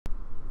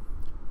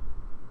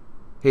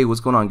Hey,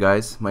 what's going on,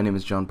 guys? My name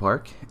is John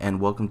Park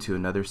and welcome to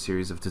another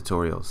series of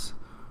tutorials.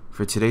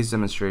 For today's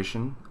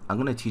demonstration, I'm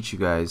going to teach you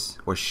guys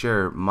or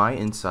share my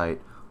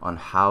insight on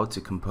how to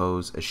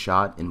compose a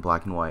shot in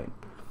black and white.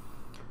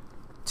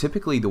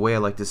 Typically, the way I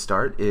like to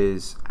start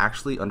is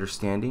actually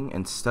understanding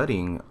and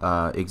studying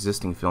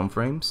existing film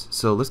frames.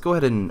 So let's go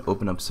ahead and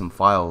open up some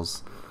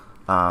files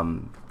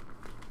of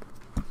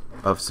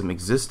some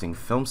existing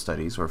film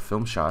studies or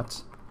film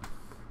shots.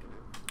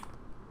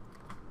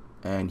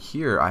 And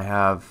here I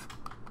have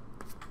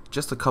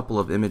just a couple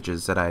of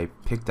images that I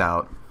picked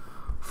out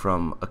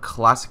from a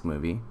classic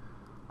movie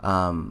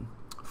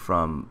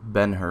from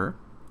Ben-Hur.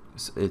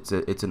 It's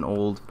an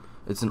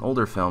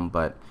older film,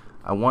 but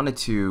I wanted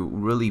to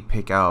really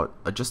pick out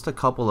just a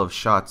couple of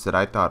shots that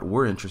I thought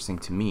were interesting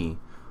to me,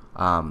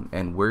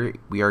 and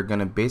we are going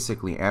to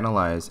basically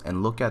analyze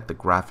and look at the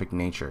graphic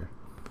nature.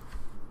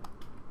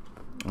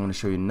 I'm going to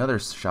show you another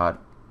set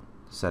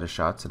of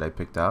shots that I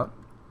picked out.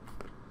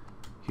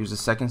 Here's a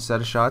second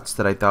set of shots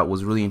that I thought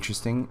was really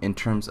interesting in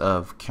terms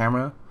of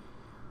camera,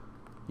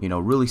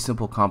 really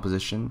simple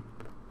composition,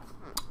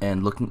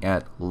 and looking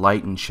at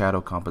light and shadow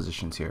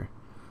compositions here.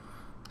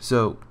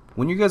 So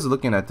when you guys are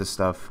looking at this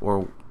stuff,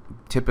 or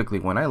typically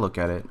when I look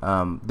at it,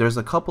 there's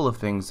a couple of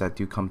things that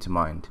do come to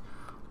mind.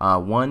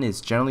 One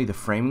is generally the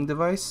framing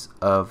device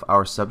of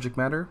our subject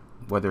matter,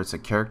 whether it's a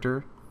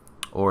character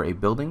or a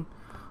building,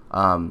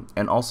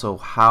 and also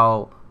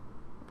how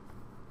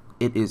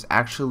it is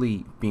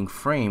actually being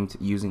framed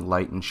using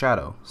light and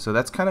shadow. So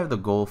that's kind of the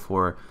goal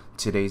for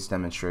today's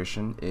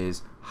demonstration,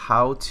 is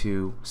how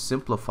to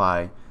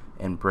simplify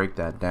and break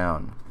that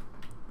down.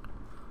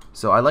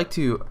 So I like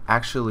to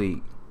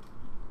actually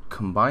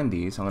combine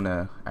these. I'm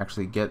gonna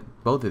actually get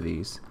both of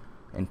these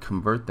and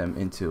convert them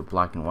into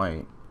black and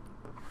white.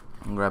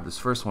 I'll grab this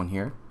first one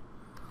here.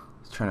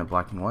 Let's turn it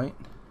black and white,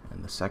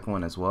 and the second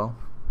one as well.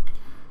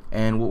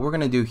 And what we're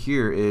gonna do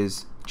here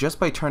is,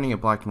 just by turning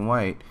it black and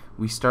white,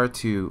 we start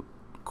to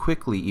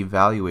quickly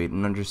evaluate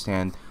and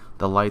understand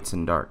the lights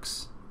and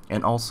darks,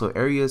 and also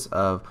areas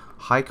of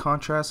high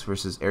contrast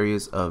versus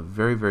areas of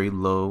very, very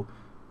low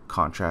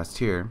contrast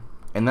here.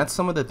 And that's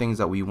some of the things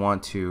that we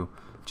want to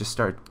just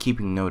start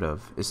keeping note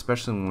of,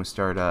 especially when we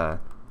start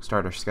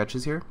our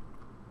sketches here.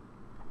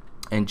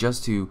 And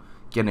just to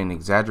get an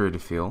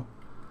exaggerated feel,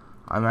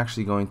 I'm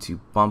actually going to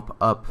bump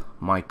up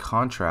my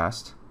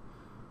contrast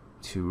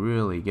to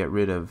really get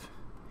rid of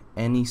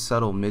any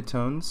subtle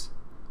midtones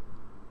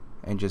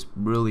and just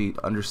really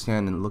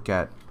understand and look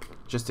at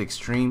just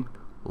extreme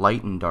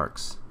light and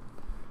darks.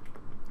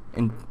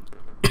 And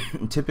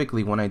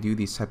typically when I do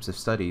these types of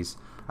studies,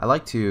 I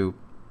like to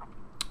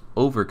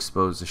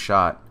overexpose the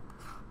shot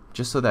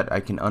just so that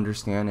I can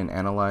understand and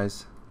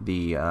analyze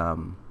the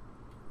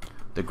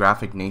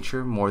graphic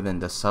nature more than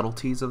the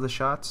subtleties of the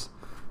shots.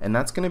 And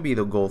that's going to be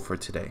the goal for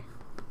today.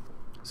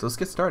 So let's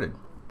get started.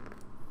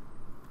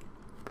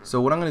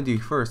 So what I'm going to do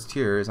first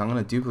here is I'm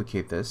going to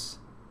duplicate this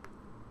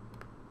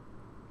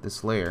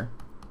layer,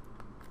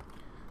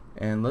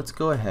 and let's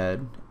go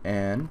ahead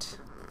and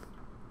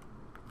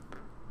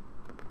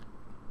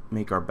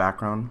make our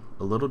background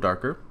a little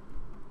darker.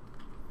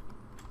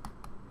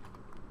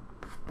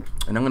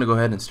 And I'm going to go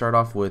ahead and start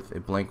off with a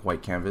blank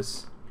white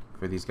canvas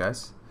for these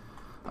guys.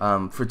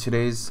 For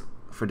today's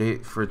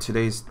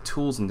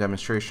tools and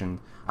demonstration,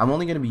 I'm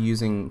only going to be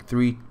using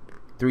three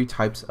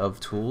types of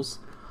tools,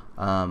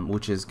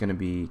 which is going to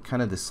be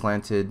kind of the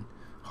slanted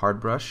hard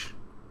brush.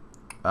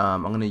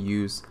 I'm going to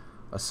use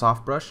a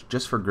soft brush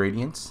just for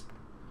gradients,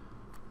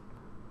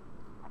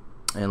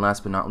 and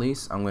last but not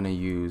least, I'm going to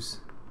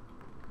use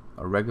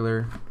a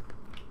regular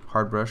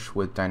hard brush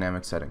with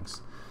dynamic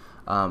settings.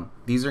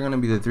 These are going to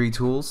be the three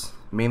tools.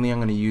 Mainly I'm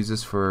going to use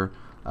this for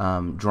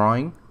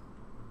drawing,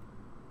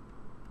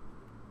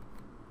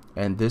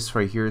 and this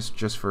right here is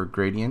just for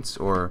gradients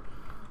or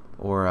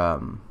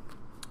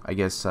I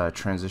guess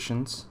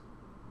transitions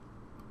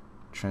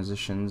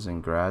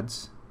and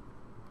grads.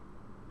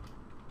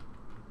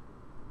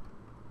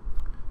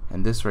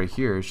 And this right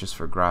here is just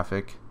for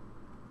graphic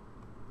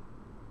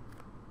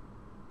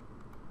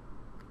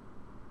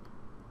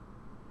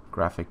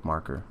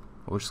marker.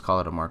 We'll just call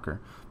it a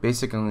marker.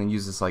 Basically, I'm going to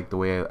use this like the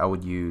way I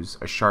would use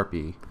a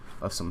Sharpie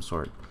of some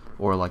sort,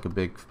 or like a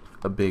big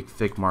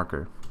thick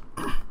marker.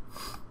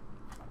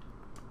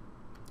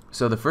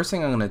 So the first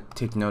thing I'm going to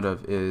take note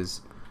of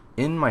is,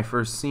 in my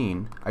first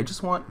scene, I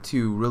just want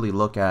to really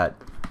look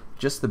at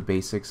just the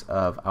basics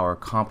of our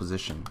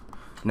composition.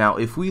 Now,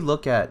 if we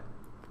look at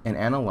and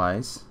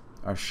analyze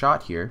our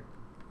shot here,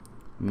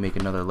 make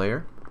another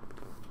layer.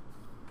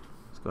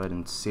 Let's go ahead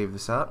and save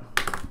this out.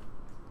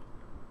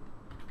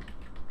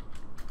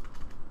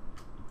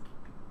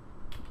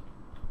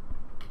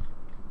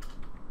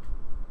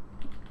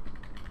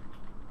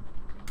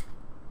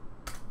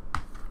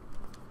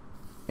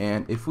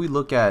 And if we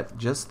look at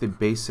just the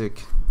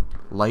basic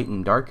light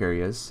and dark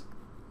areas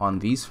on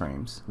these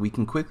frames, we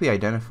can quickly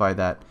identify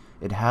that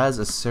it has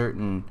a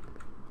certain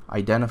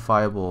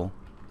identifiable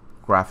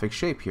graphic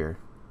shape here.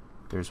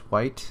 There's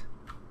white,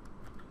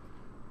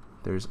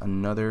 there's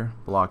another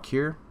block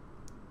here,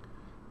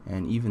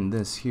 and even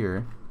this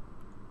here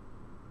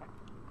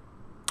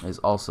is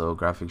also a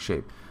graphic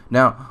shape.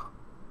 Now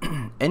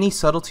any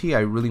subtlety I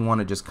really want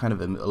to just kind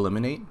of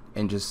eliminate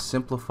and just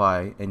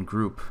simplify and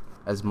group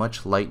as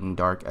much light and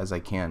dark as I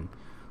can.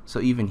 So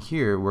even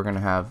here we're going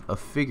to have a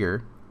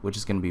figure which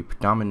is going to be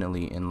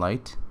predominantly in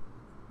light.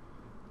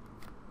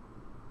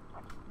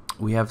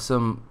 We have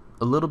a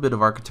little bit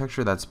of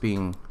architecture that's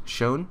being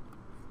shown,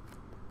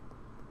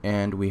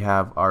 and we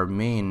have our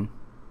main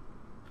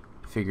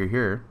figure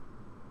here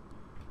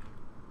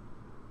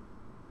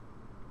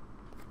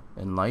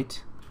in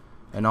light,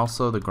 and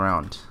also the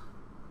ground.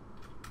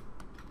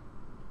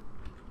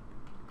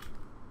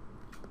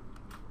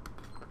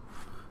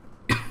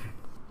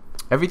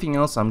 Everything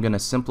else I'm going to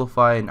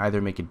simplify and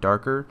either make it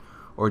darker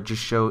or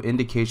just show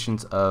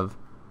indications of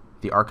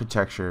the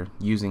architecture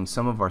using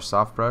some of our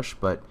soft brush,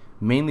 but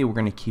mainly we're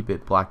going to keep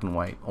it black and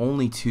white,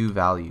 only 2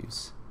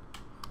 values.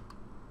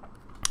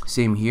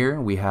 Same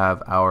here, we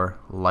have our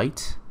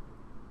light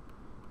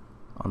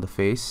on the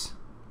face,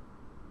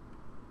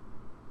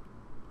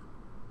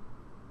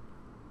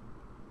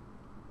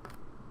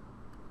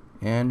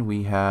 and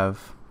we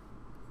have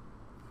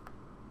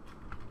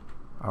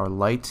our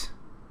light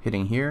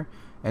hitting here,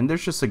 and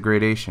there's just a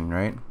gradation,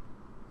 right?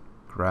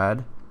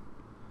 Grad.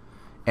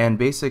 And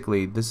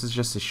basically this is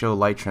just to show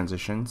light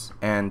transitions,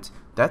 and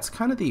that's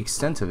kind of the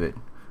extent of it.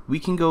 We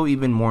can go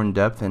even more in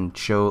depth and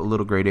show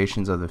little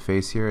gradations of the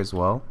face here as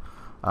well,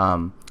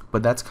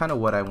 but that's kind of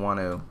what I want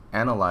to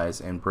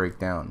analyze and break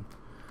down.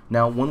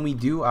 Now when we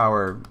do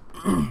our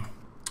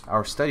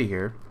our study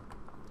here,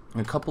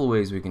 a couple of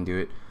ways we can do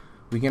it.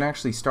 We can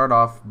actually start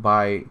off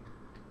by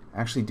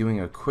actually doing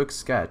a quick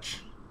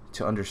sketch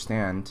to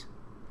understand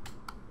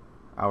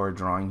our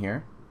drawing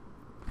here.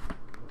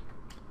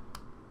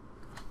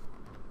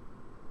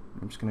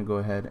 I'm just going to go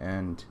ahead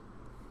and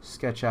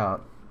sketch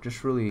out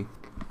just really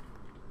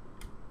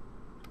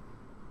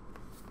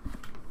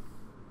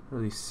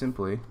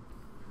simply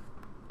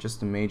just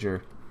the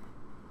major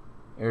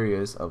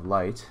areas of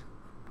light.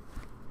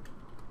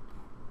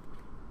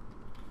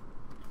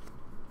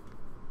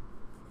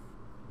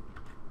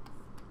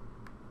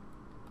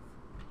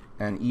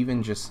 And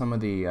even just some of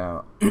the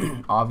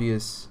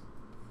obvious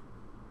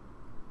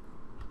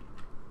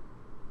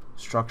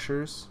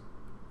structures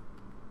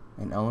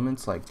and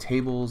elements like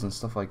tables and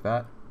stuff like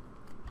that.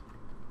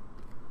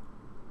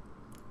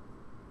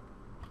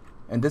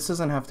 And this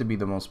doesn't have to be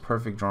the most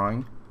perfect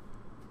drawing.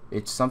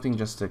 It's something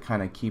just to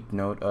kind of keep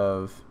note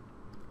of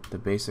the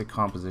basic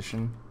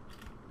composition.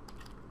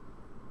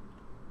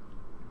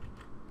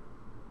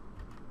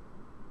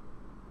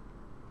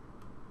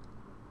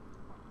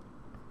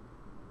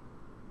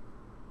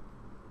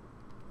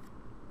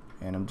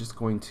 And I'm just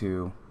going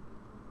to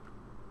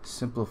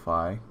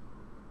simplify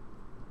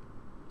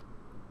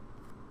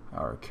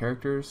our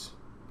characters.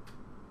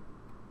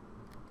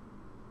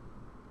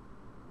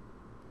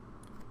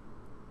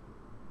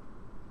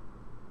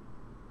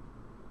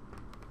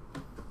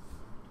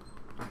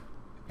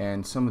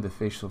 And some of the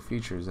facial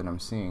features that I'm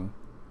seeing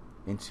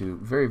into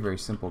very, very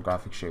simple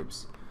graphic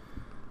shapes.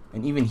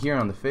 And even here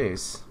on the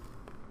face,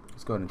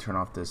 let's go ahead and turn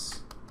off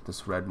this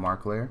red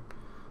mark layer.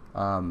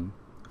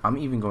 I'm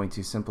even going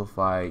to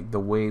simplify the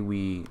way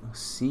we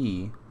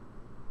see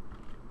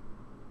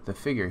the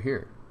figure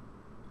here.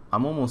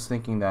 I'm almost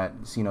thinking that,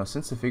 you know,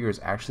 since the figure is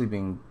actually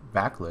being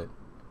backlit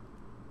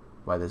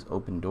by this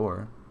open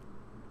door,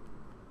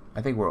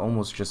 I think we're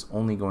almost just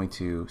only going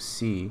to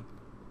see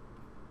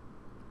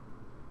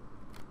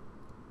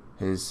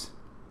his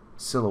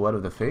silhouette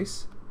of the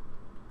face,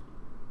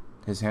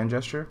 his hand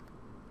gesture,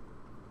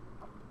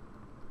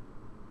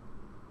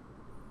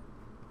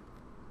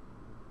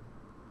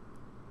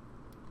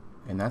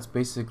 and that's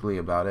basically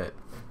about it.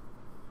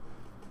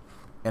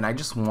 And I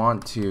just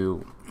want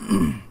to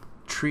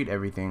treat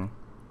everything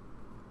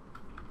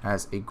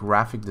as a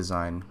graphic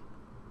design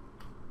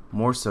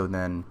more so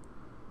than,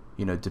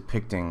 you know,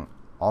 depicting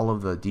all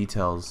of the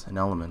details and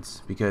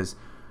elements, because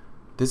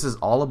this is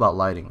all about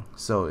lighting.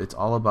 So it's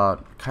all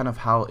about kind of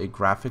how it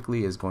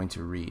graphically is going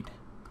to read.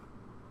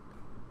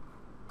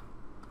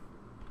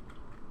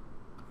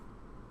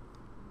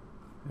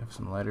 We have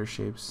some lighter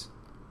shapes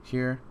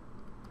here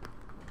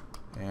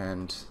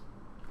and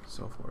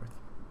so forth.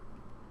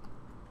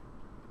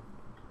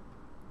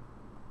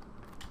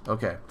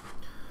 Okay,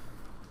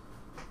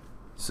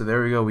 so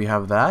there we go, we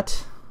have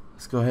that.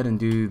 Let's go ahead and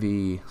do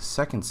the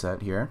second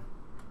set here.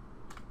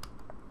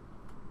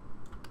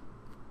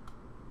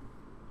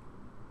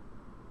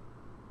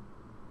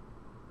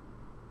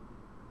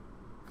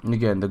 And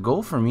again, the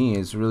goal for me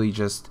is really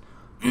just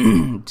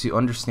to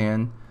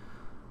understand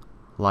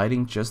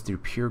lighting just through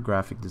pure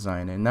graphic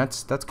design, and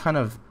that's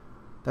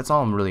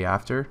all I'm really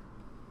after.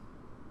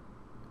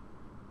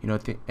 You know,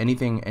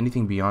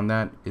 anything beyond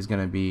that is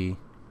going to be,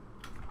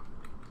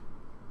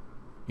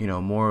 you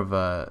know, more of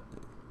a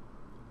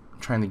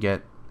trying to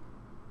get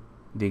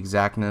the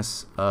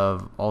exactness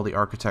of all the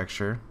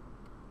architecture,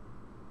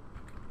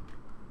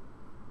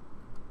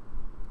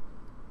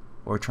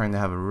 or trying to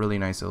have a really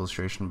nice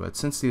illustration. But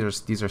since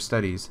these are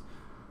studies,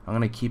 I'm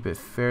going to keep it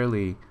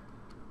fairly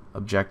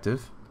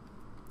objective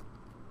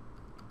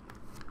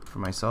for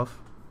myself.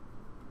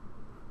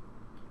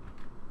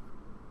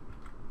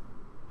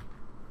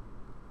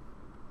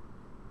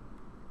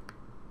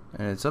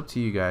 And it's up to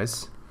you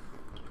guys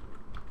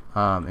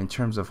in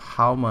terms of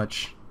how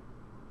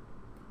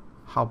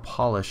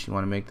polished you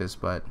want to make this,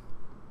 but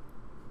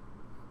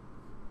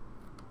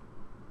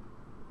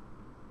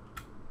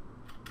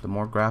the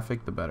more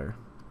graphic, the better.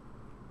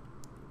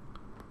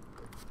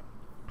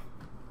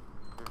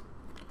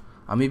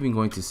 I'm even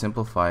going to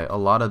simplify a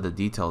lot of the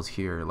details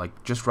here,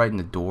 like just right in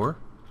the door.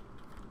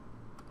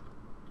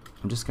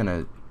 I'm just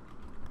gonna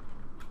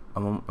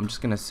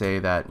say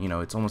that, you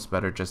know, it's almost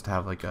better just to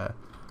have like a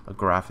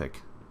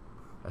graphic,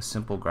 a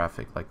simple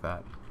graphic like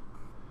that.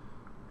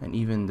 And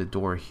even the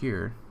door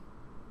here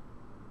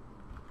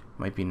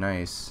might be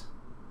nice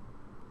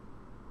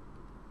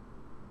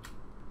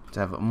to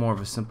have more of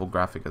a simple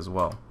graphic as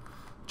well,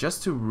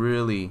 just to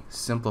really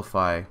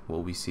simplify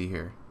what we see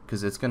here,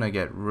 because it's gonna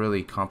get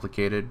really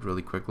complicated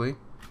really quickly,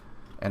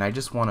 and I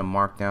just want to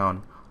mark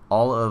down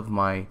all of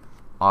my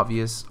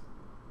obvious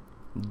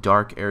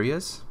dark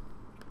areas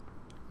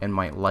and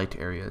my light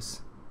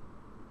areas.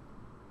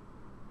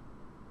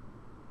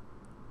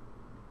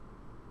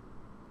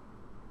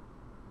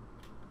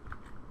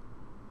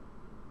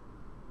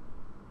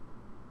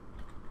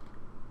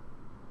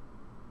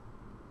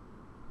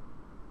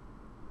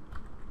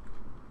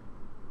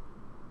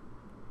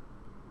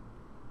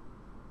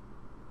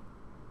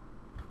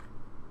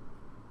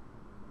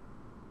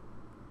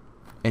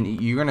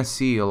 And you're going to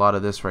see a lot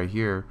of this right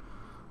here,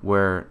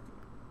 where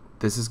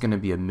this is going to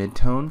be a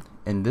mid-tone,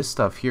 and this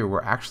stuff here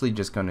we're actually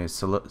just going to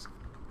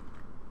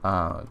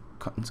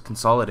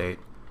consolidate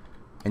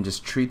and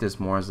just treat this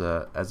more as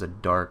a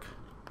dark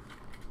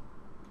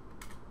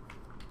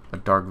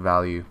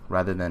value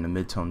rather than a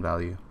mid-tone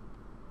value.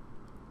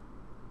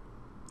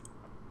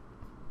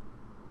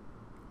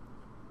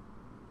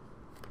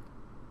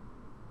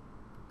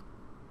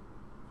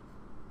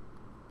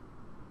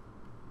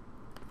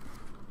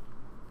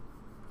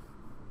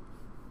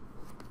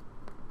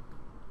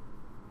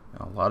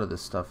 A lot of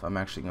this stuff I'm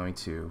actually going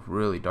to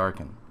really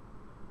darken,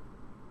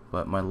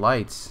 but my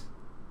lights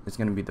is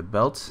going to be the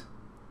belt,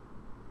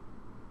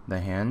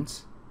 the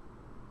hands,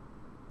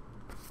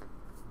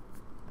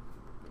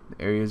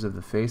 the areas of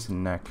the face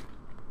and neck.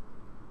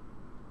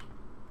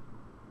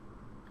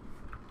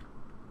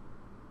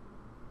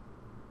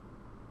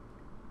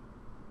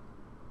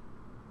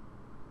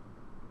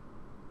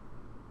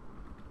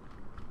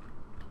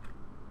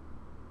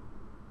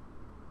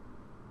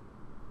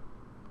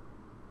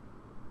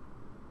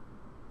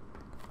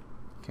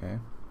 Okay.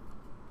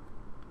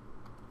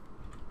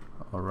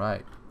 All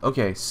right.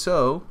 Okay,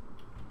 so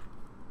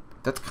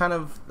that's kind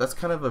of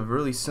a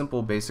really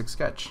simple basic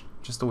sketch,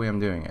 just the way I'm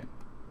doing it.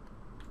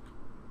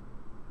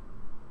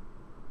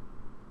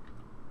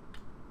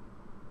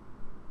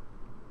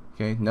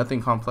 Okay,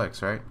 nothing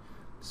complex, right?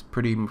 It's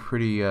pretty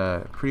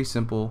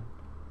simple.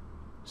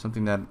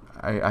 Something that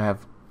I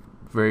have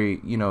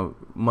very, you know,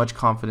 much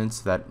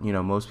confidence that, you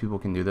know, most people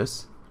can do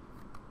this.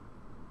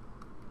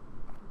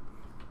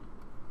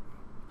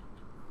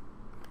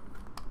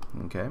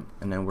 Okay,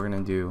 and then we're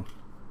gonna do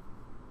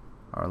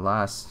our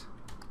last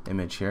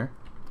image here,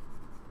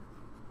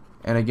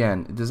 and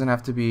again, it doesn't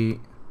have to be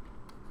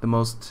the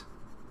most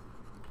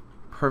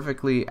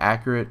perfectly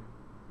accurate,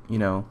 you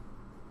know,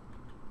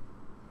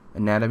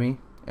 anatomy,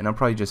 and I'm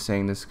probably just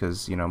saying this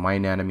because, you know, my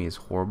anatomy is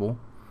horrible.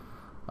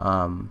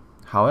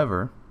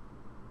 However,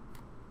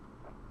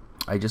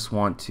 I just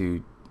want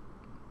to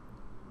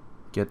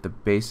get the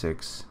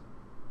basics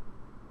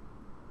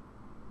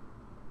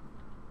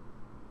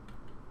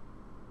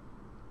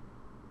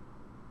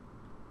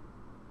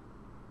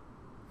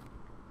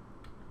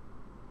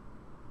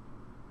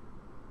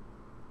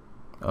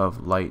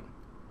of light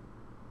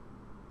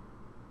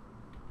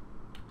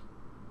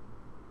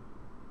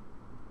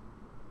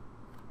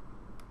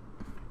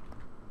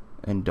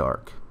and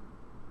dark.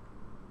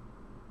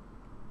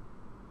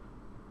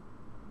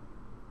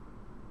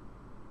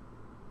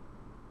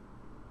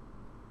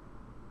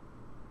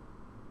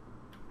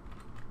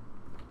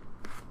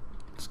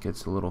 This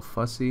gets a little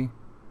fussy,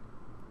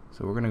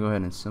 so we're gonna go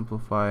ahead and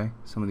simplify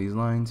some of these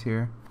lines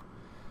here.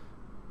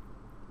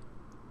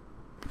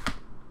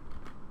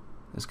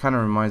 This kind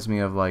of reminds me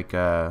of like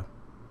you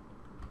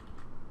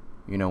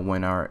know,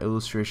 when our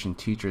illustration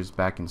teachers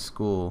back in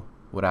school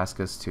would ask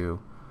us to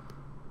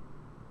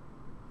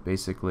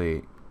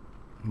basically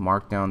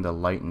mark down the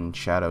light and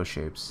shadow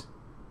shapes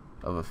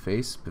of a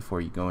face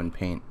before you go and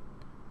paint.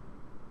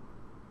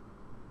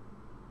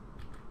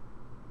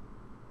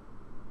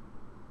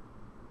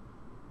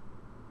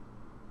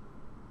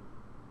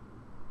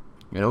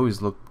 It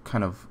always looked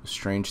kind of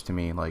strange to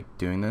me, like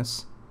doing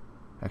this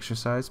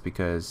exercise,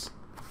 because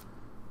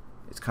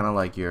it's kind of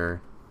like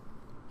you're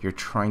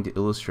trying to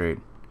illustrate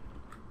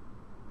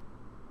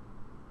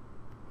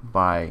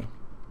by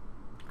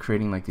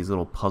creating like these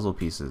little puzzle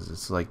pieces.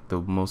 It's like the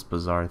most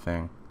bizarre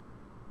thing.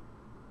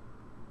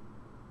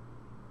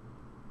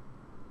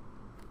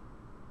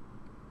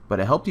 but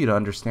it helped you to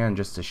understand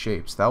just the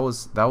shapes. That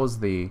was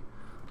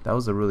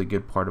a really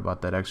good part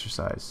about that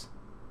exercise.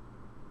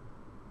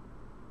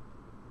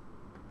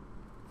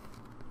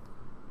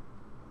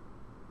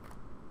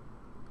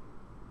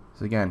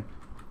 So again,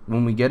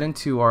 when we get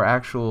into our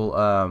actual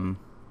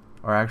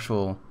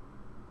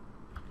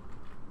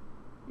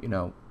you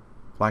know,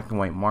 black and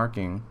white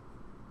marking,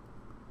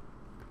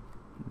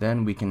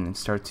 then we can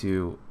start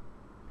to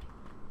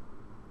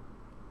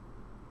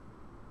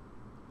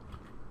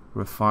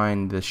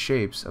refine the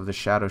shapes of the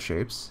shadow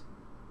shapes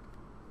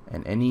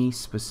and any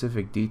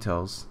specific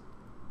details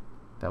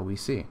that we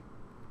see.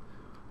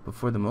 But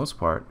for the most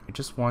part, I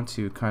just want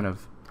to kind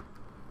of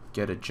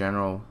get a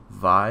general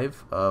vibe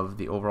of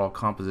the overall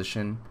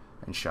composition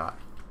and shot.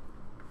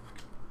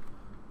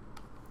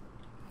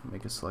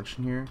 Make a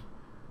selection here.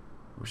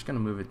 We're just going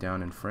to move it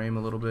down in frame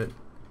a little bit.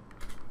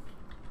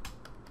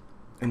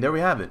 And there we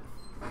have it.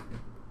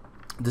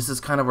 This is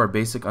kind of our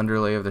basic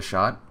underlay of the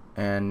shot.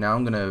 And now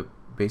I'm going to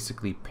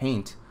basically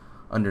paint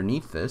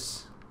underneath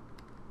this.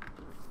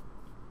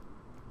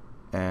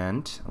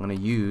 And I'm going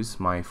to use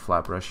my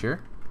flat brush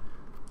here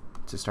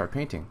to start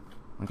painting.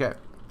 Okay.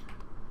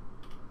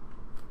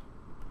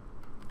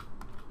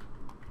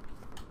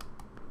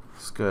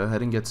 Let's go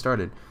ahead and get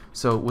started.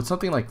 So with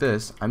something like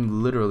this,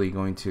 I'm literally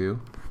going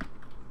to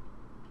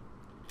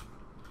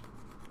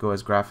go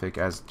as graphic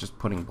as just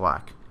putting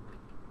black.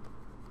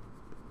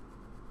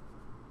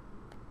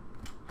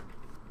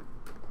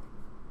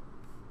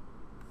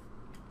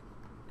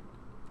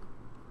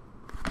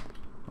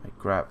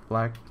 Like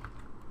black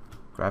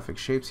graphic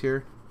shapes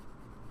here.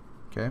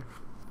 Okay.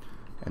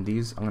 And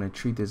these, I'm going to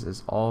treat this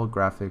as all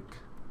graphic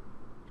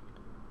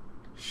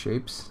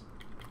shapes.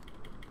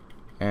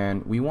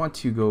 And we want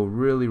to go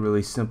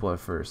really simple at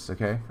first,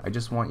 okay? I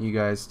just want you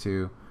guys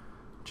to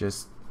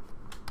just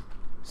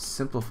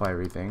simplify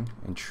everything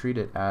and treat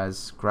it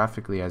as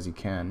graphically as you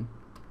can.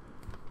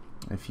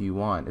 If you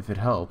want, if it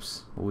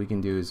helps, what we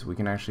can do is we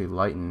can actually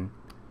lighten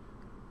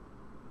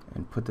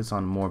and put this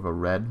on more of a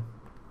red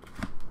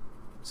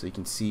so you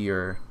can see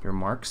your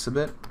marks a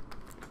bit.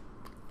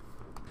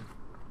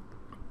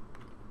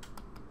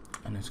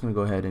 And I'm just going to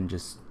go ahead and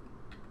just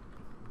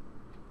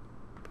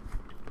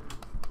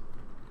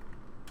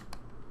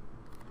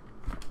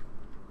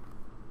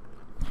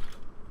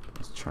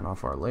turn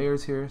off our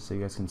layers here so you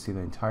guys can see the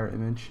entire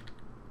image.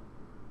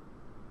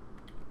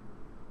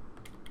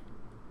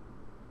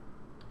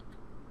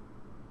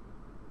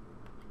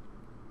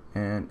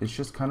 And it's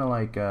just kind of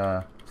like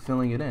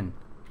filling it in.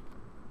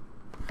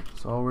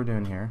 So all we're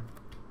doing here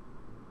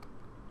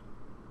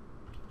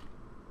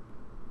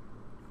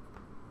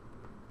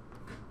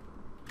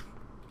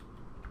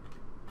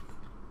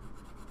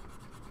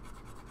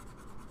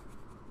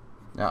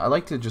now, I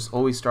like to just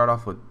always start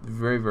off with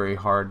very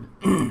hard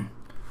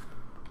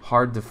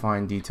hard to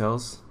find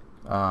details,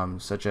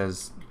 such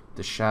as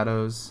the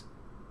shadows,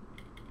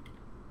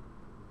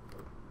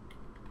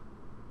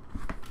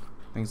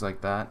 things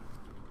like that,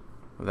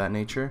 of that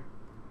nature,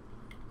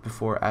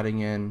 before adding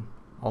in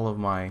all of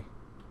my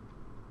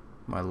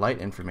light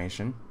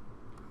information.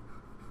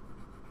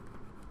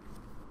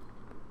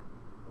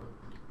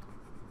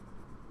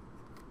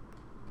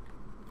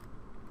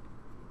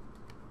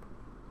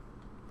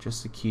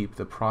 Just to keep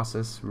the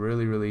process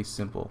really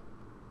simple.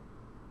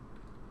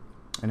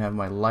 And have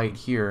my light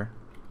here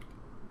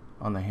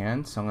on the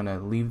hand, so I'm going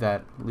to leave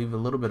a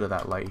little bit of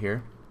that light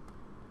here.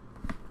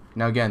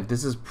 Now again,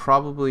 this is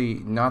probably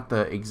not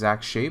the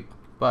exact shape,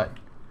 but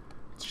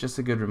it's just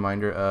a good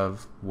reminder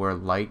of where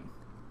light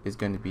is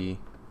going to be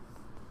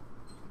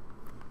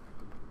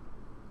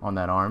on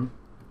that arm.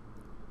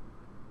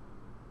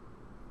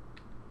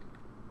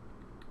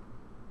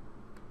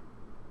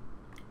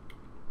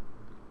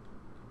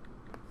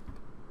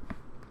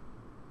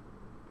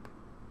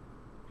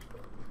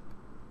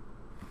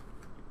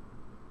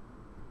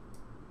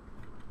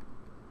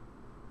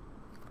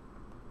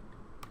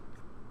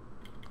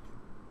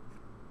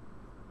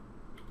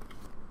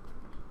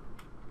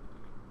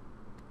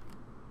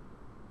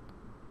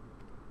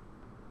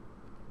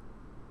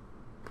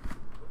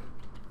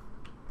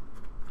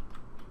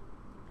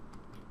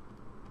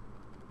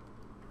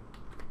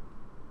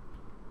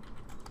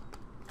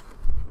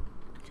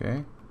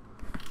 Okay, I'm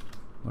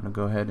going to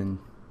go ahead and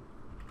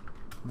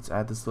let's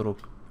add this little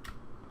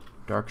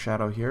dark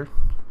shadow here.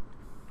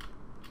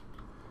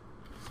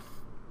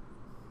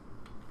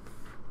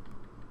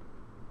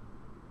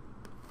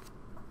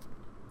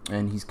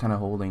 And he's kind of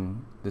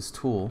holding this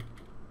tool.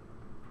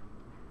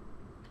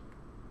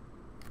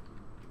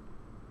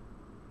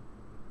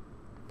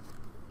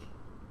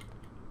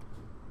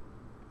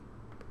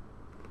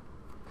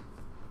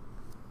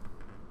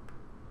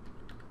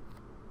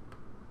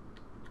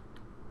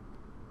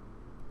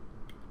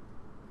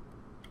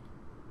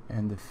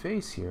 And the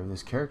face here of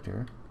this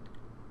character,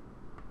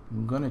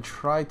 I'm going to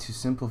try to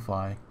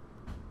simplify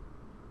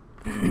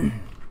the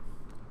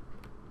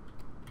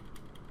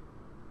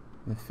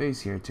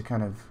face here to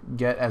kind of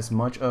get as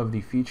much of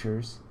the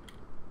features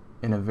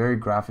in a very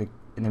graphic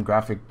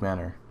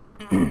manner.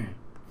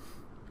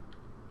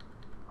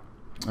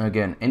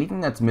 Again,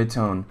 anything that's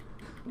midtone,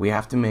 we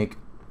have to make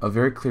a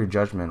very clear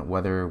judgment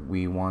whether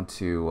we want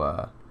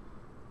to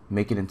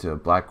make it into a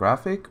black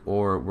graphic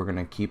or we're going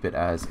to keep it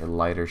as a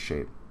lighter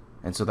shape.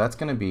 And so that's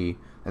going to be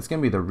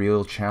the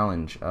real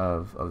challenge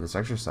of this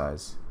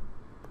exercise,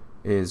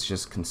 is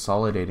just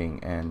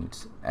consolidating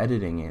and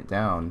editing it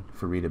down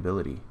for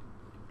readability.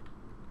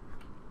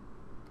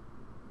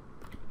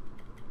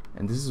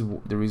 And this is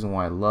the reason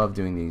why I love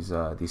doing these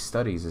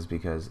studies, is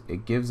because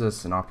it gives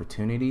us an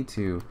opportunity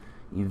to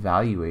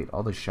evaluate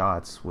all the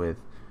shots with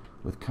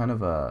kind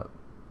of a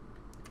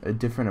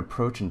different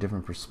approach and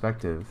different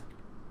perspective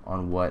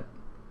on what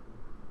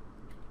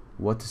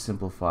to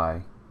simplify,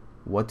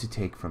 what to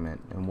take from it,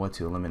 and what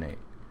to eliminate.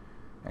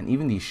 And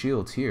even these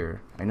shields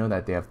here, I know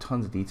that they have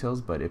tons of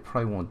details, but it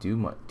probably won't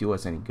do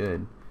us any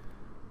good.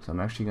 So I'm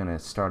actually going to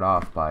start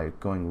off by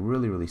going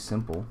really, really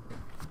simple.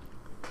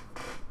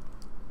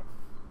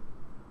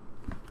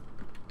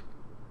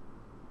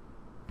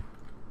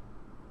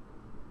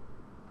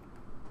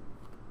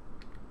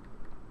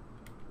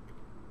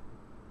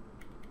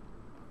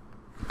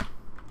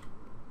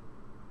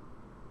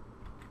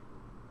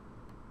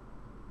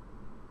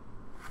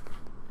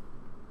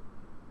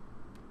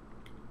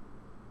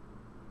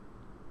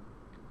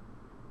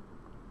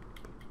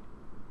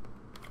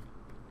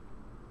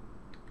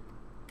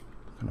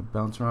 Kind of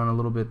bounce around a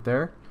little bit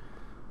there,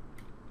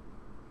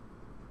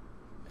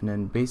 and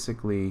then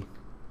basically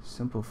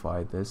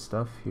simplify this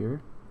stuff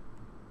here.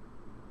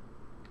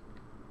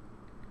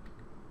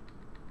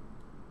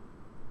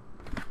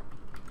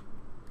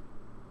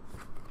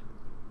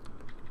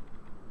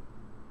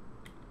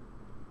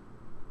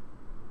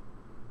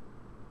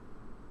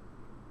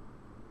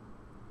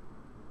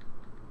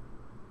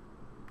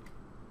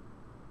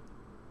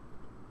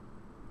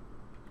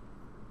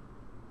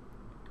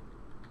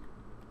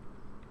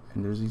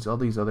 And there's all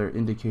these other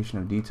indication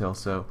of detail,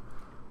 so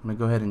I'm going to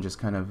go ahead and just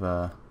kind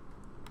of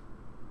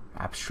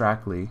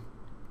abstractly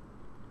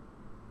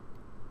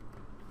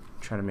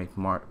try to make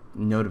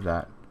note of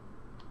that.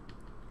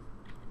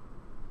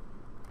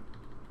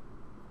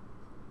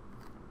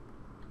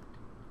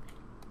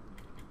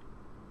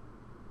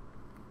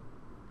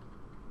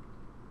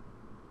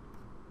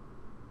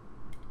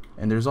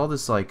 And there's all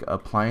this like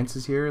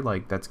appliances here,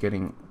 like that's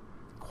getting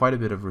quite a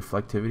bit of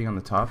reflectivity on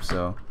the top,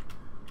 so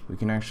we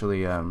can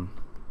actually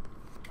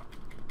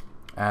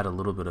add a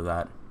little bit of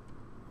that.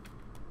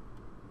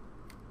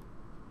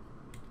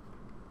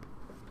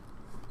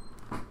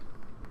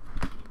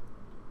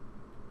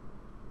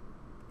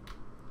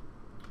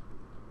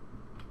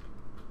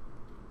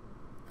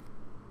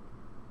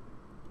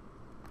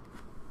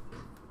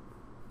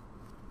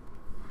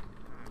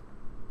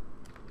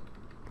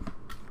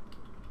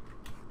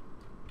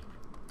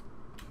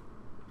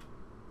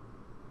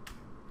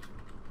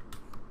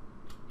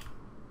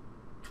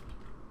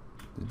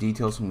 The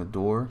details from the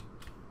door,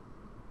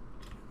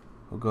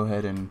 we'll go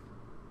ahead and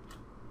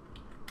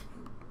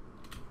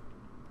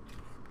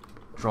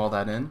draw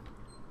that in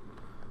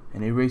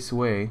and erase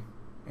away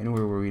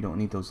anywhere where we don't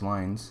need those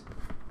lines.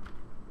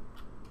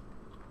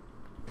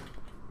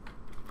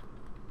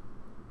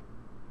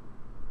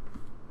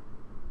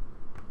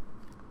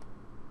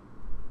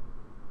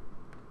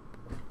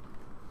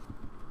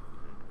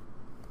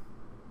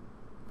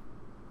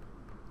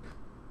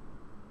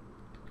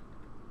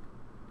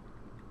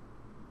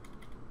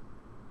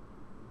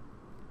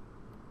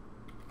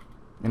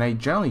 And I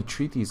generally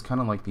treat these kind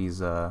of like these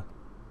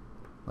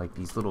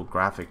little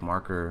graphic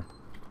marker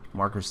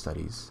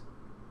studies.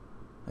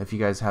 If you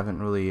guys haven't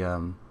really,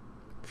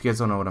 if you guys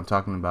don't know what I'm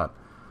talking about,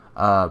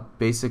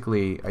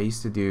 basically I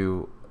used to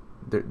do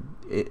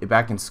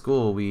back in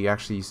school. We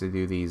actually used to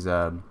do these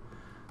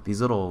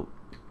little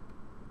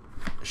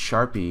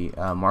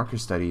Sharpie marker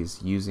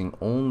studies using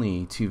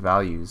only 2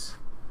 values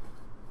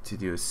to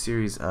do a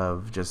series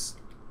of just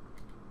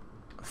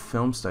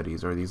film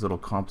studies, or these little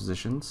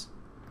compositions,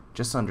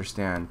 just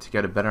to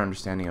get a better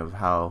understanding of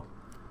how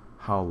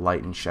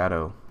light and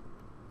shadow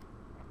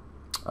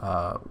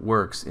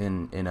works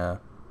in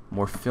a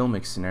more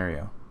filmic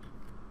scenario.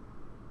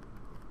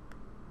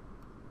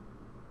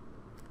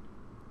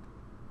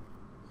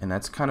 And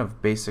that's kind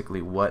of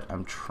basically what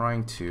I'm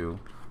trying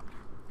to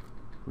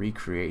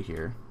recreate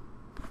here.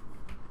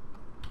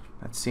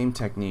 That same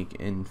technique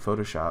in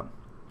Photoshop,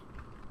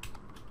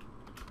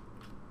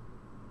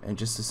 and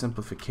just a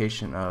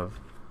simplification of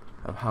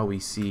how we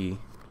see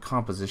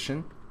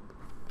composition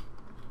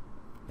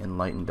in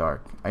light and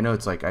dark. I know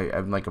it's like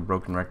I'm like a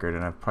broken record,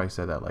 and I've probably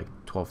said that like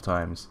 12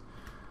 times,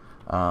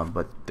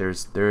 but there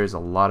is a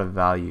lot of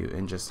value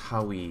in just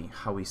how we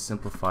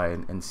simplify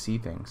and see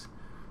things.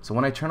 So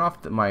when I turn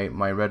off my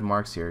red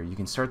marks here, you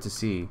can start to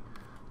see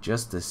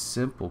just the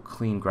simple,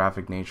 clean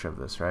graphic nature of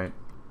this, right?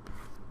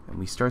 And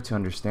we start to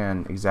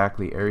understand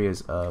exactly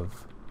areas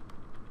of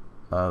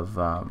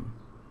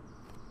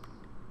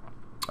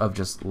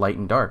just light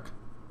and dark.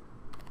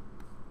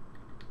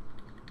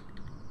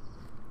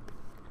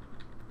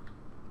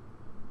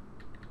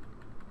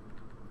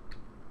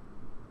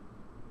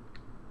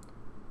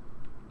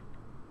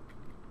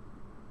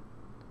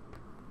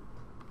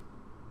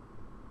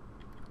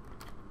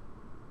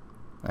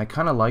 I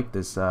kind of like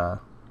this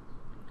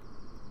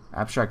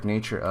abstract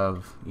nature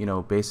of, you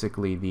know,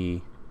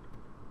 basically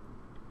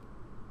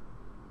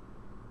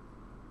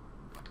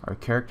our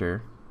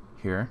character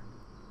here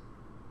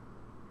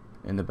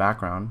in the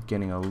background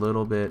getting a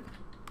little bit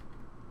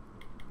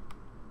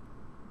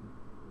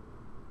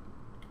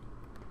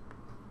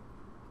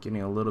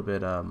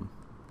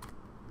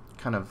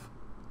kind of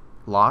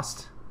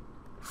lost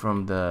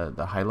from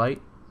the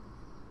highlight.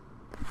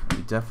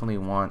 You definitely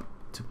want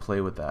to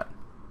play with that.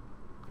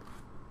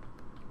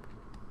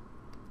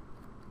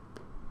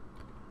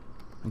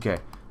 Okay,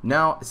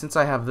 now since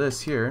I have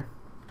this here,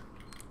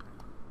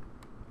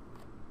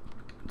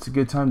 it's a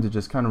good time to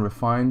just kind of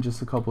refine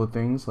just a couple of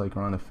things, like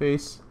around the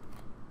face.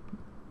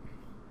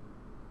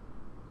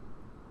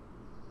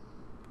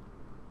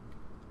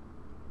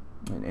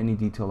 And any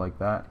detail like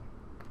that.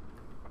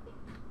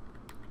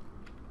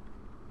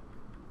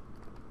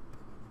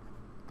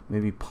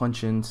 Maybe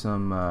punch in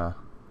some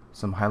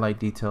highlight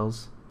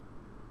details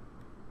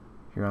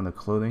here on the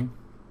clothing.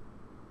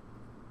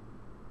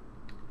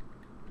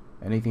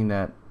 Anything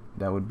that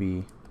would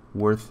be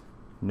worth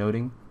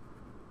noting.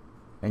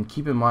 And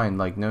keep in mind,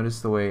 like,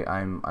 notice the way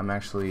I'm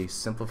actually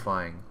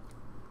simplifying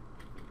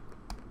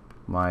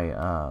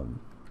my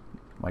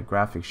my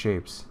graphic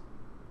shapes.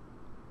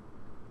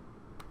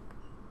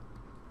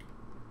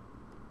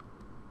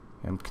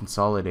 I'm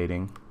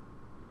consolidating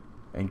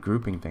and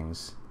grouping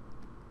things.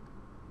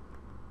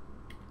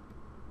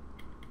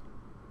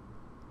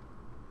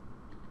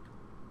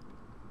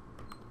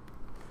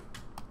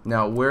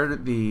 Now where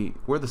the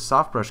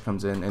soft brush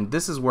comes in, and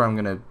this is where I'm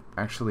gonna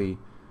actually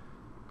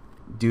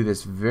do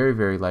this very,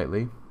 very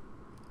lightly,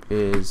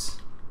 is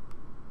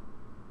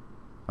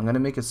I'm gonna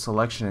make a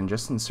selection and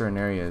just in certain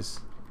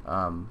areas.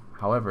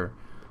 However,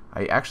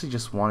 I actually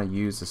just want to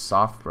use the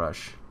soft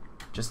brush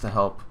just to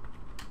help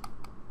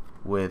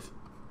with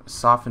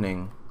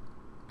softening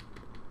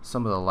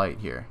some of the light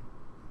here.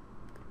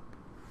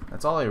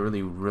 That's all I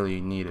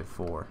really need it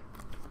for.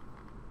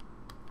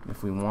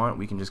 If we want,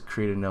 we can just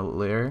create a note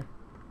layer.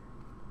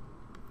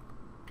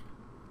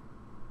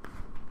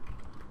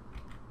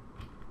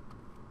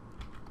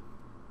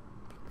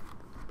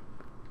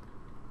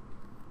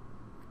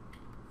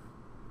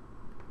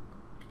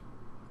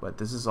 But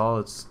this is all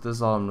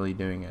I'm really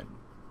doing it.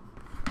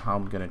 How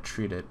I'm gonna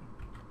treat it.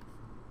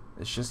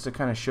 It's just to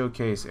kind of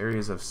showcase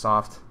areas of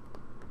soft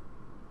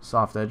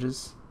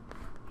edges.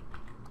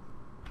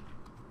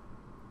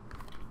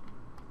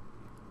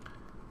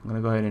 I'm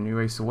gonna go ahead and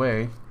erase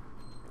away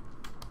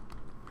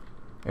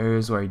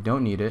areas where I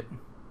don't need it.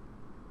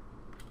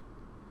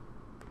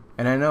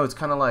 And I know it's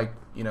kind of like,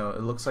 you know,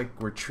 it looks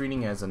like we're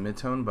treating it as a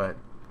midtone, but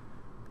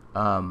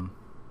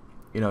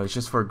you know, it's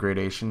just for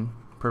gradation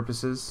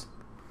purposes.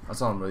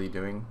 That's all I'm really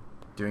doing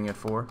it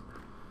for.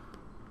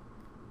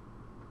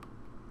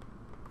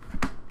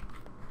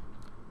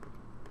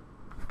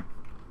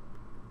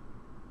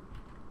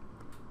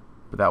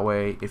 But that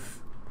way, if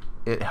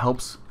it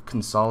helps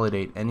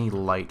consolidate any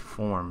light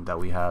form that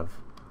we have,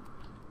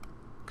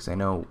 because I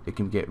know it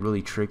can get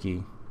really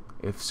tricky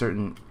if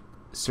certain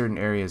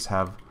areas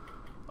have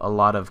a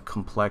lot of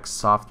complex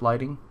soft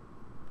lighting.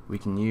 We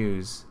can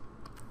use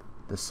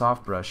the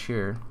soft brush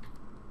here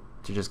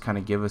to just kind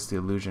of give us the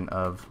illusion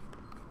of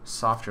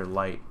softer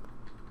light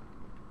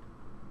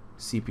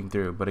seeping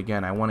through. But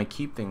again, I want to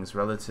keep things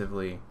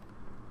relatively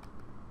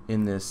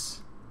in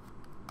this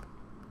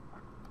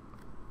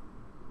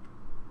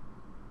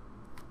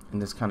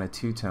kind of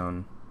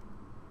two-tone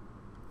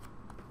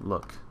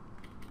look.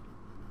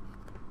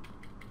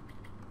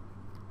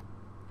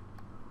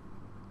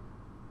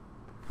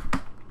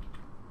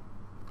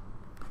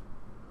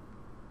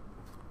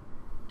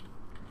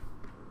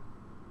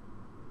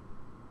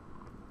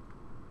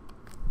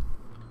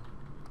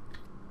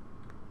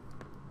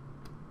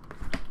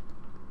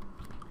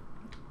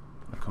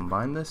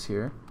 Combine this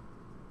here.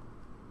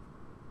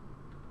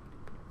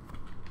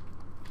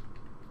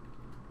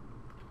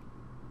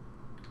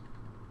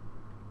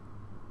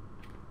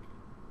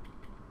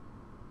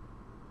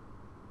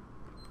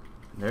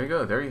 There you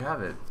go. There you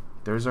have it.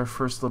 There's our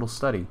first little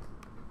study.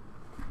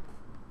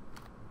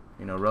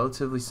 You know,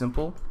 relatively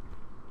simple.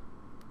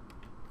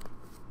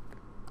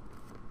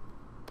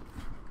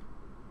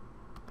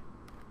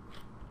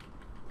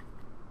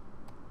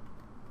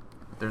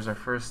 There's our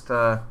first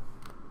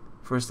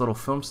little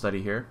film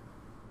study here.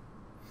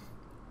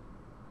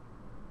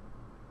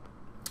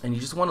 And you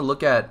just want to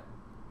look at,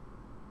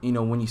 you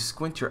know, when you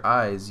squint your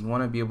eyes, you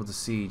want to be able to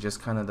see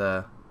just kind of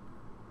the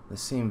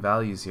same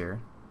values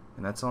here.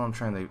 And that's all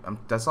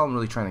that's all I'm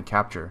really trying to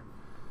capture,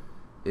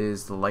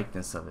 is the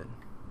likeness of it.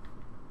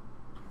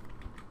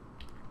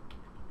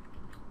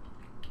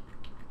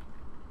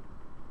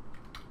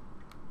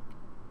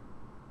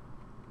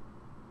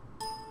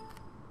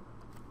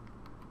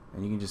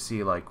 And you can just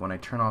see, like, when I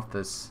turn off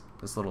this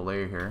little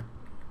layer here,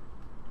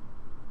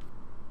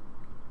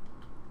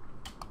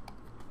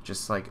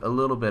 just like a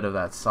little bit of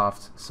that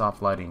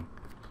soft lighting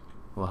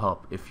will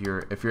help if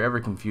you're ever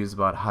confused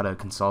about how to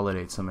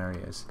consolidate some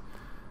areas.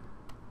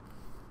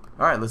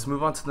 Alright, let's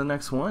move on to the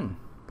next one.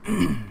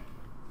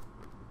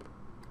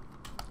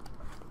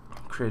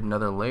 create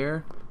another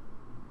layer,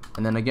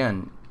 and then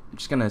again, I'm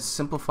just gonna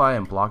simplify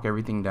and block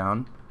everything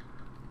down.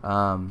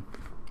 I'm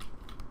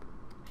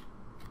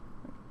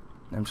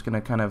just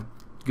gonna kind of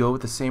go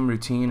with the same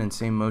routine and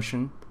same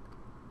motion.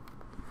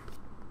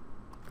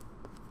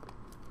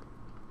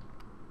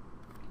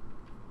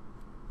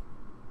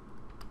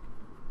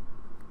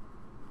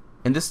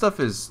 And this stuff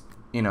is,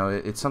 you know,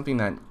 it's something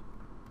that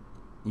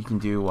you can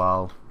do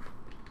while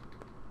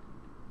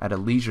at a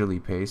leisurely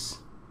pace.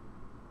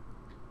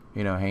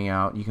 You know, hang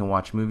out. You can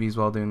watch movies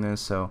while doing this.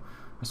 So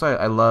that's why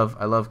I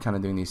love kind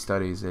of doing these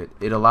studies.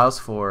 It allows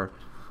for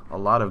a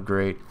lot of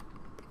great.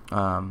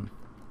 You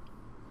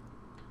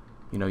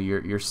know,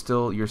 you're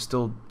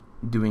still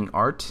doing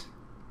art.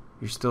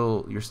 You're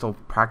still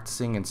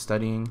practicing and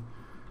studying,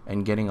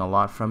 and getting a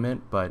lot from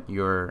it. But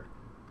you're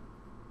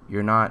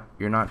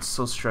not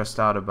so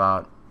stressed out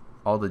about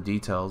all the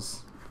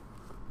details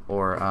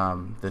or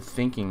the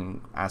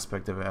thinking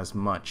aspect of it as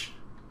much,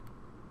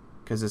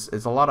 because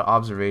it's a lot of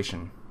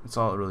observation. That's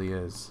all it really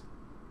is.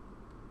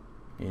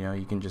 You know,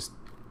 you can just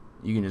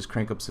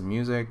crank up some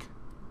music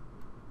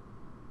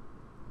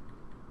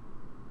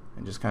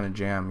and just kind of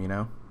jam, you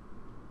know.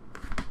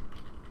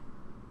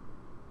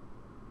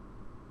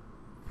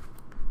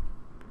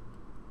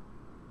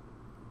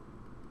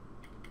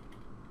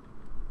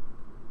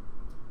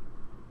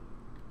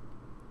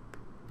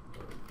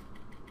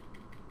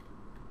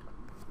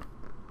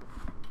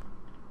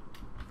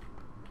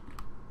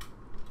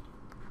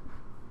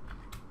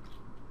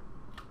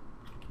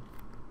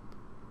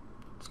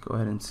 Go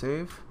ahead and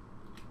save.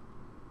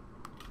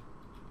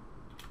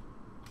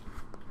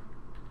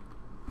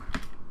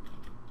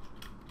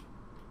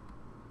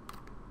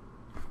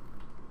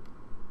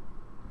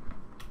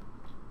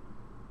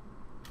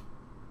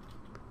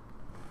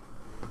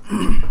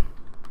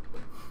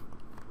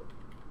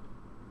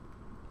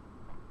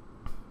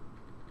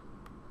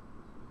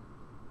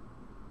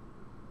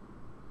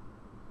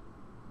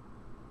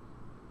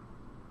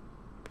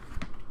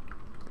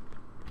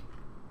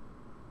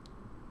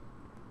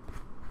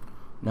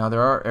 Now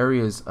there are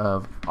areas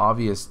of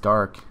obvious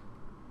dark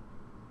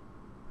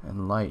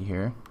and light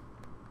here.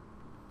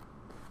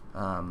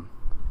 So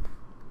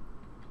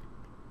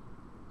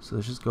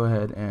let's just go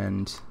ahead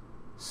and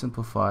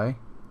simplify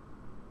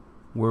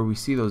where we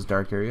see those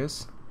dark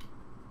areas.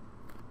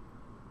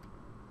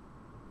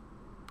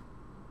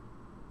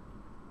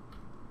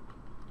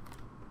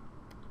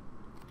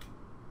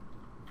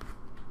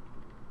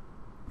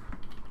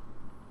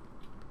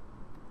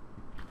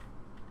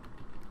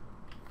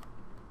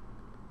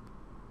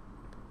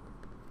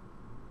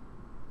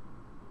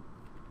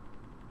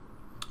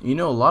 You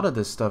know, a lot of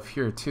this stuff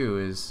here too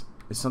is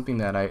something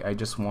that I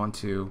just want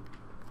to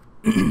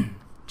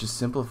just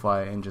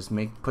simplify and just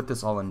put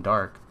this all in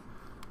dark,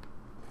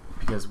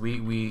 because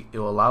it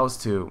will allow us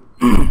to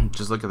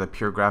just look at the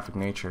pure graphic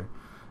nature.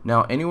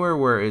 Now anywhere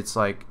where it's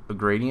like a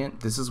gradient,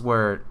 this is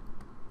where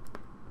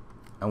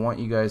I want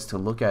you guys to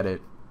look at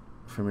it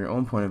from your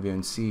own point of view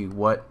and see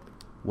what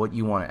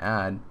you want to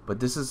add. But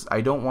this is, I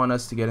don't want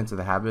us to get into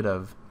the habit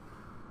of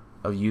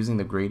using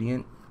the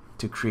gradient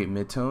to create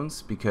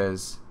midtones,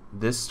 because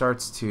this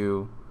starts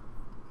to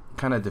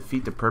kind of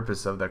defeat the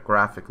purpose of that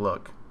graphic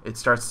look. It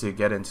starts to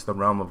get into the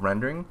realm of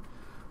rendering.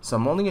 So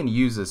I'm only going to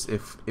use this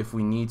if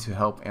we need to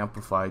help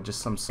amplify just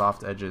some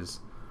soft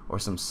edges or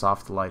some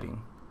soft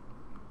lighting.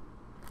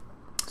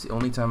 It's the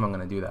only time I'm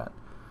going to do that.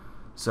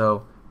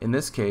 So in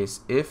this case,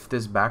 if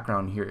this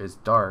background here is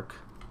dark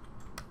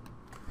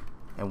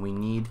and we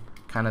need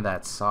kind of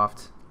that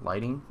soft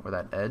lighting or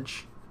that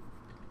edge,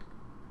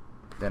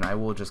 then I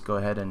will just go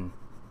ahead and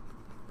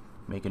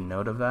make a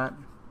note of that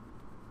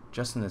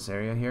just in this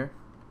area here.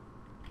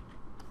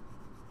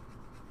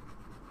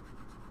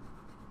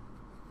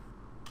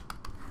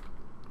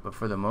 But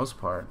for the most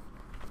part,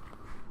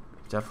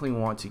 definitely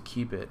want to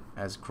keep it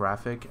as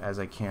graphic as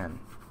I can.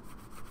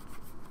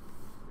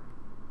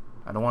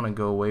 I don't want to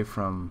go away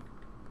from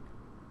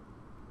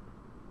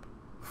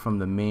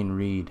the main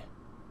read.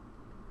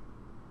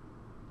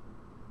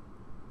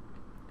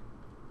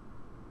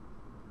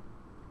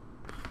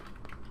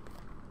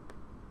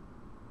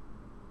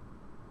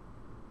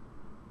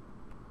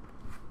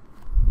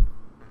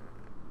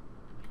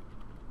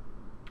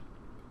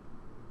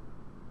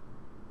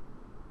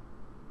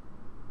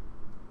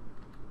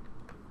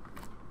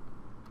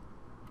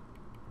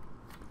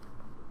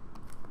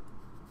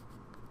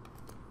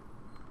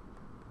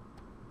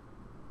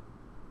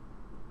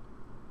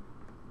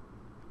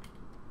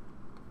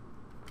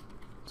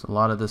 So a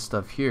lot of this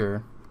stuff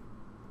here,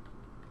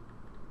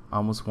 I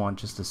almost want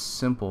just a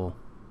simple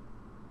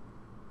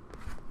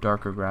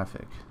darker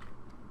graphic.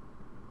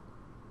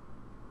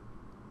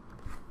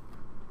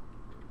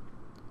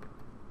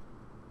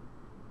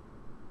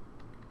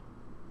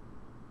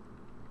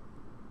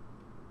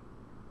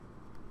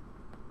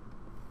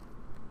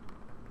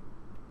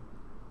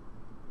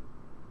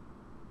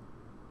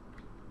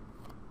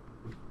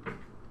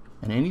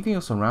 And anything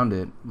else around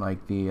it,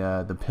 like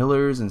the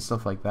pillars and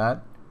stuff like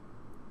that,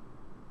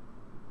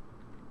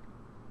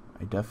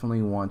 I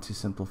definitely want to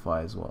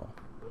simplify as well.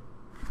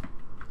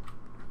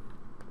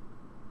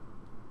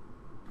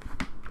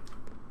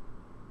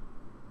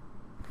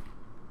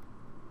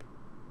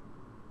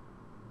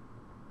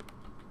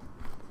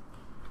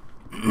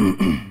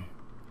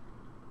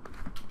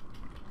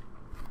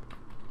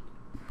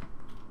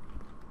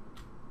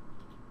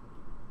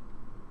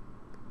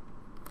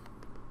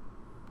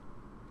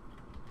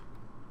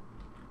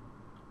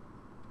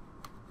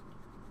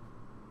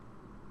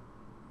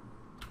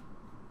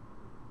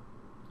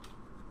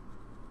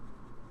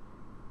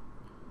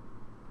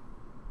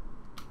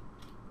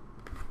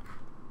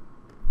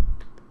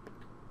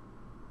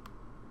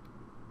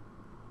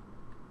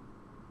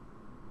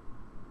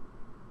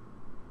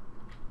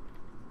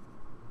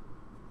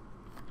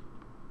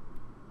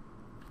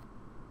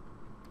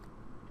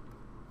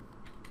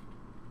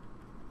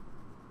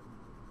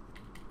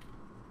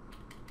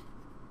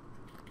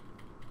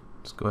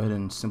 Let's go ahead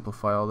and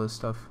simplify all this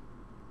stuff.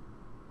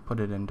 Put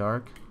it in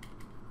dark.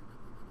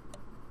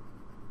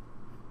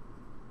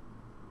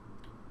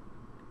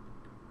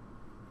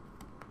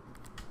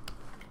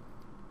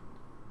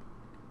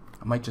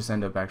 I might just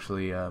end up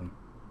actually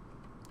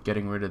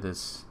getting rid of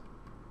this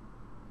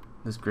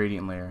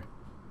gradient layer,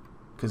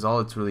 because all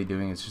it's really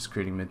doing is just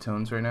creating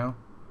midtones right now.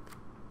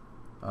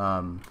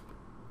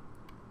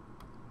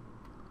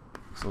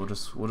 So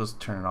we'll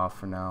just turn it off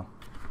for now.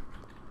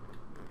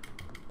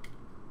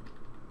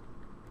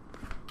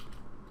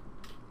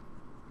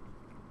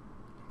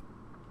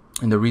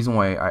 And the reason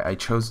why I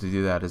chose to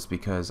do that is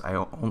because I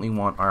only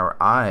want our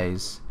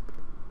eyes.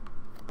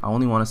 I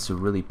only want us to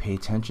really pay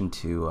attention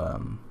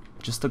to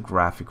just the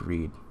graphic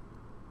read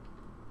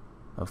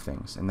of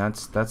things, and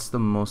that's the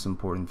most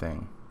important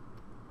thing.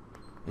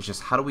 It's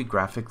just how do we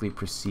graphically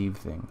perceive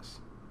things.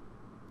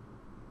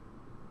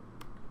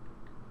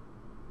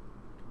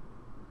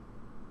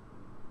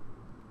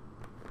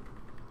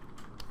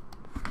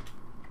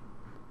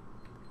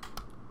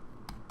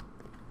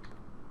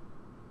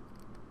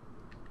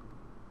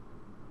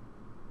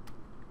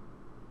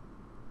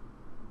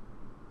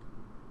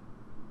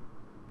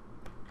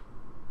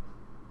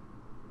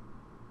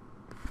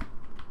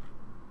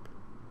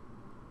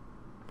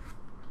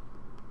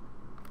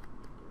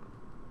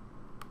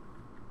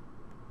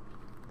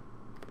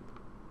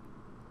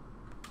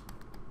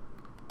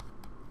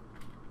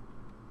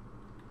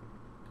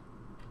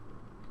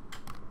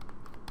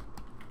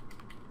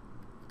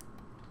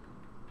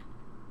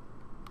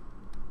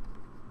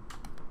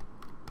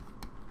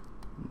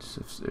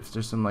 If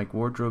there's some like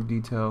wardrobe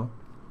detail,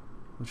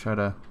 we'll try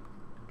to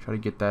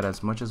get that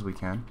as much as we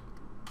can.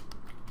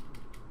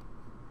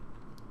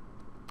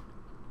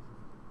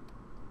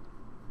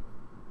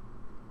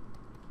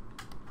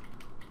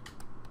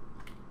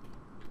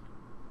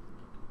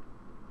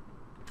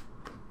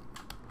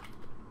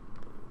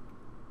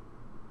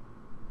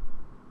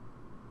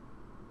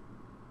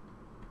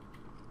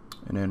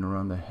 And then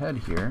around the head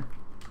here,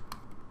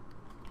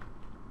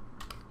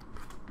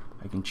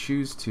 I can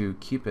choose to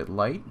keep it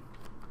light,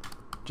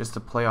 just to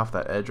play off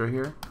that edge right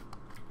here.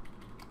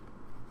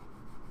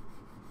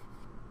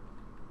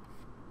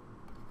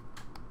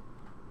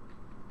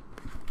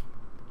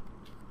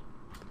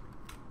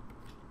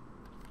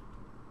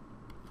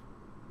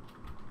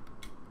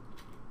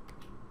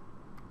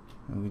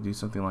 And we do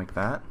something like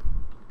that.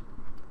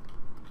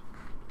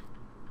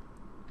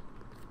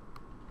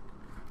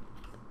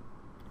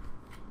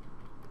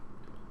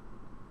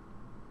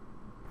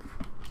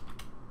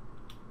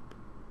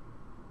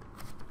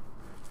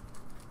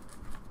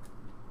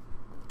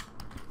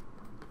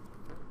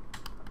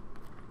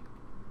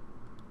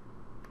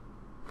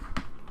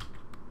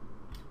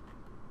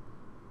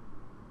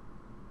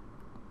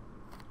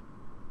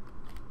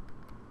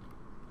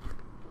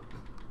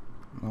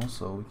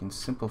 Also, we can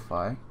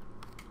simplify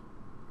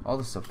all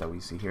the stuff that we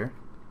see here.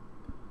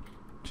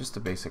 Just the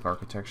basic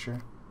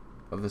architecture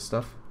of this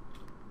stuff.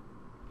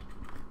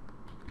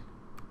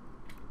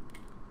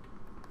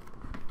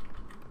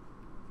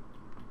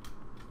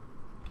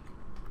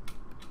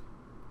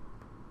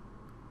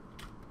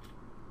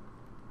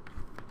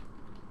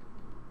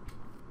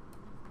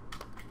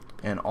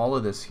 And all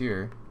of this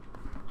here,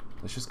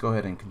 let's just go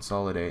ahead and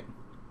consolidate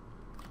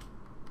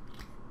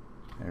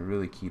and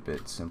really keep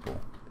it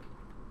simple.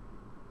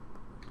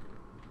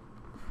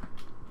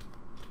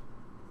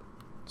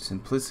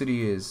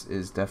 Simplicity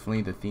is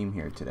definitely the theme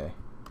here today.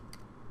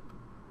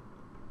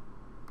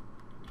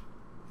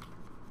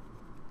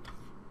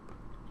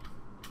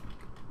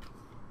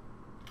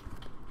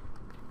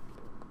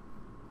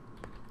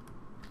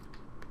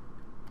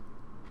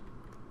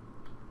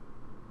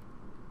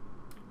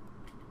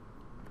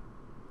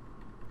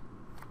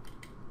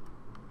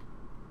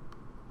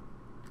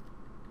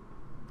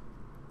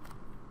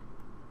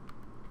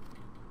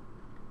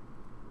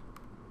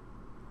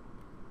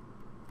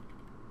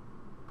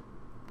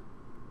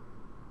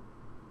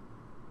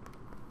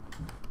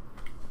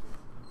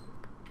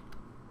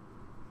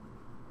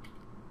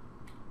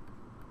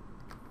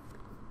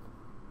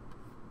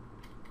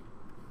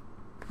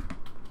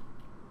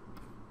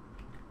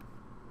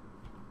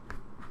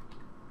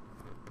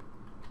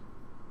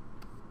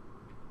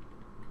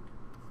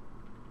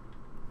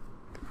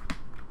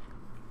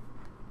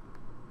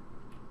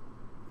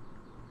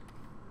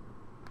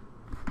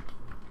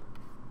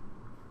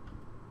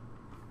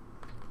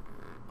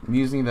 I'm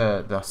using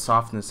the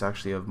softness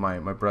actually of my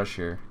brush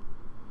here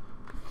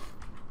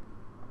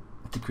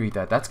to create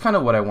that. That's kind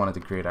of what I wanted to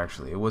create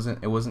actually. It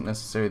wasn't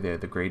necessarily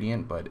the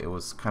gradient, but it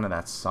was kind of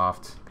that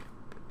soft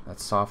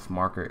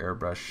marker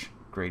airbrush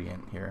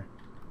gradient here.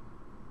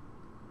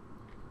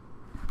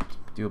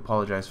 Do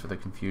apologize for the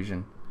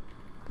confusion.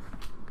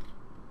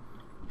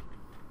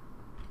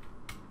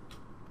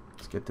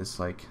 Let's get this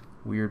like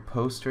weird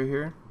poster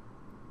here.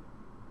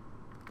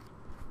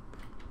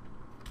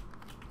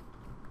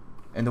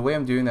 And the way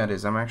I'm doing that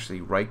is I'm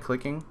actually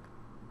right-clicking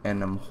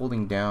and I'm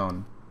holding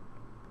down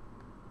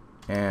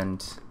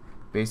and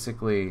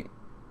basically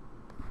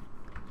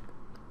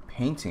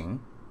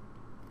painting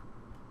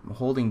I'm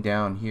holding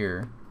down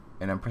here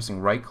and I'm pressing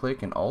right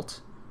click and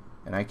alt,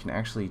 and I can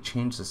actually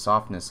change the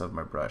softness of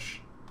my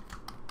brush.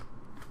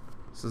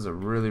 This is a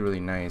really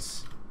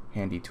nice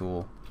handy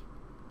tool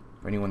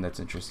for anyone that's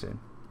interested.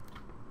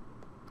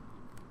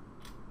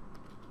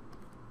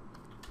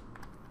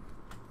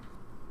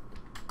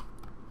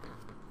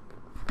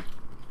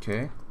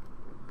 Okay,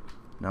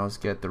 now let's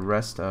get the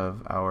rest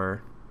of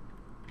our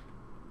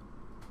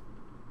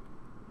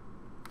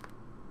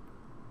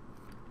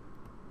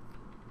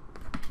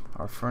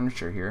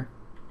furniture here.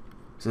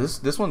 So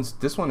this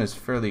one is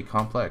fairly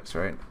complex,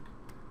 right?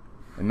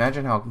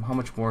 Imagine how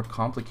much more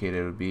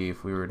complicated it would be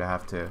if we were to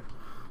have to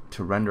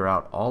render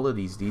out all of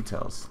these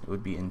details. It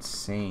would be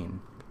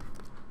insane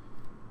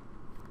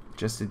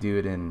just to do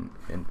it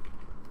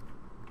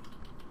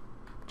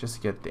just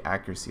to get the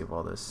accuracy of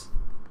all this.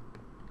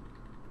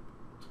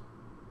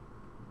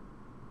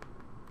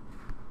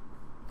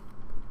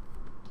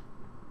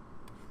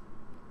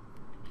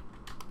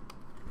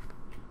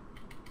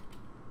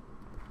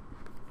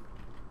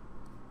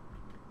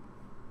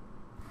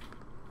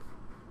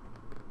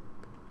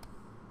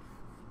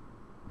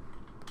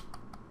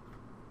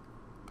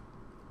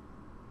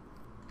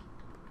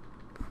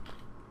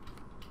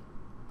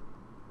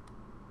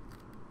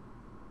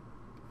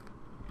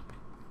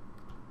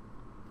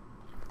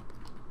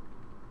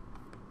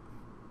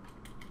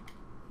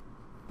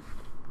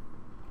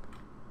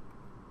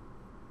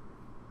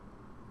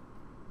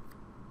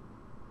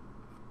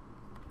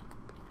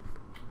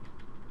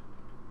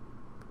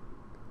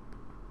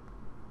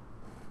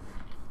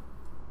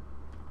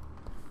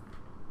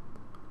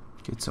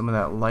 Get some of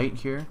that light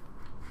here.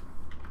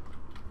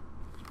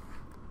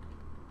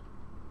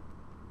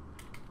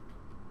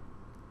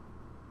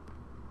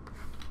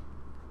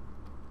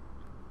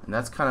 And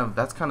that's kind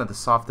of the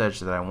soft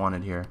edge that I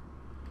wanted here.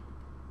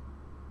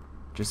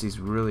 Just these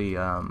really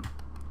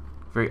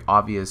very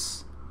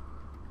obvious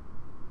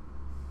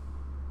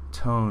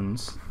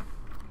tones.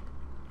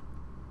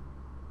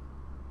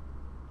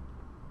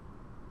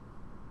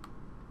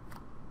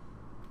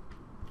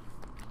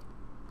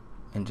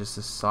 And just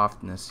the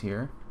softness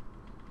here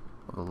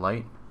of the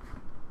light.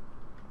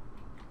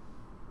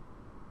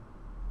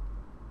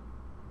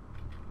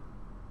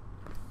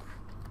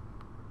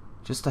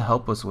 Just to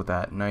help us with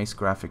that nice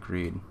graphic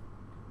read.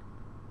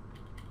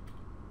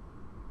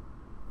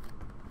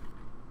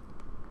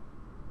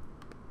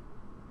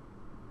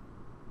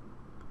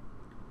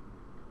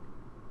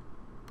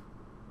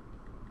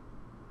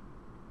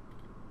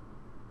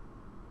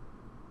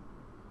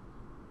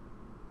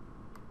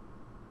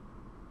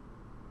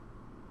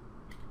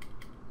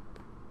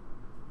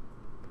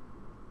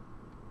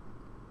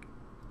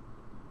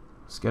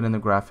 Let's get in the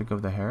graphic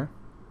of the hair.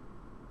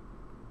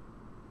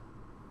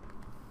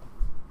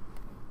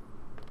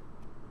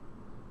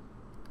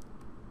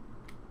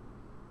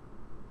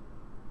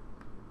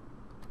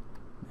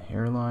 The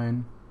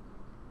hairline.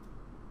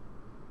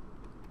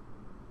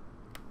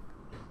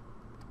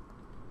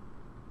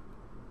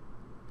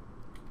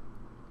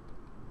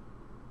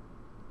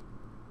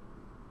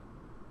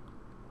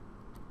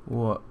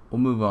 We'll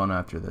move on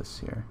after this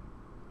here.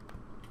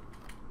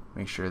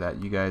 Make sure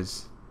that you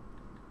guys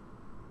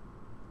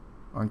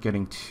aren't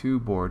getting too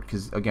bored,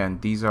 because again,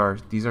 these are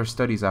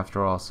studies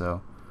after all.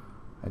 So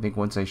I think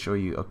once I show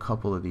you a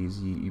couple of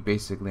these, you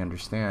basically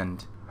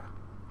understand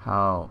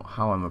how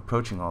I'm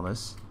approaching all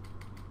this,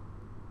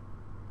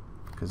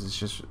 because it's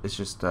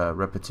just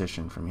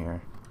repetition from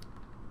here.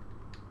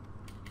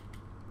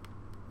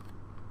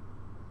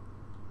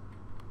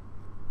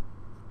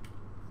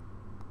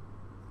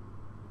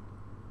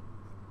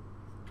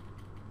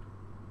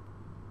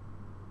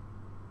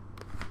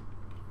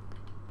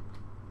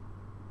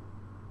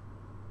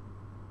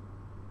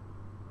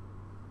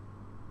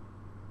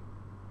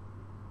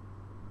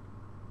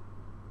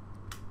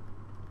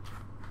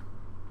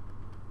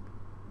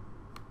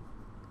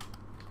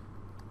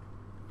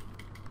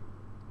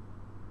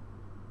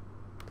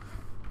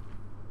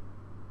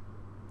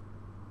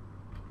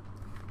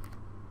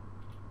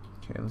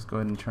 Okay, let's go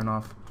ahead and turn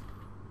off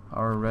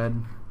our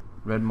red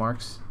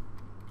marks.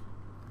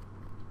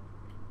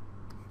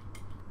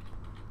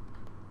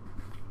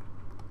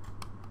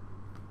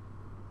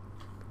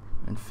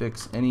 And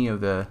fix any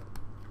of the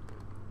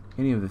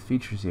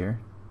features here.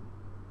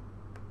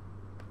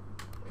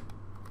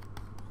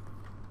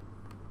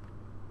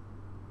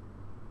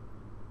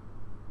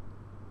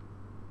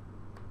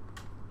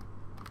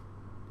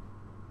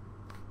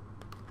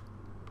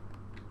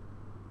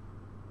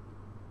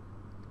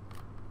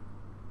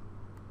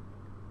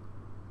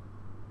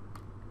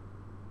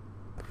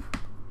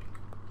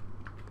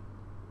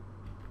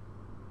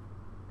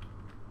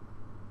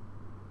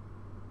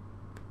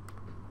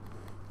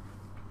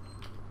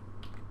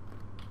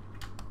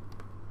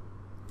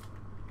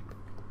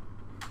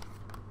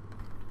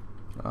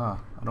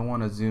 I don't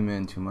want to zoom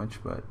in too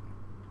much, but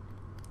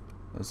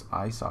this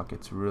eye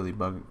socket's really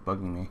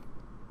bugging me.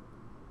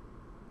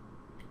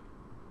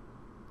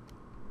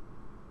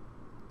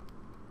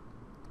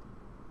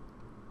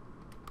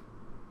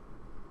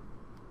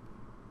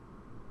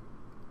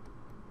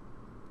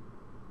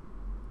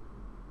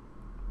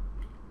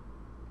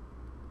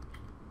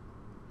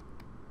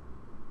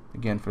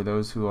 again, for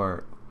those who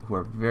are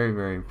very,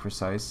 very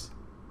precise,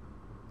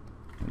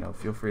 you know,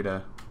 feel free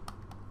to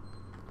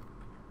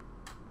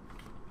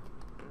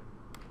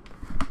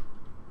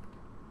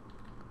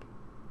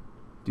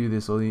do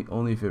this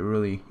only if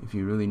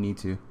you really need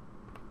to.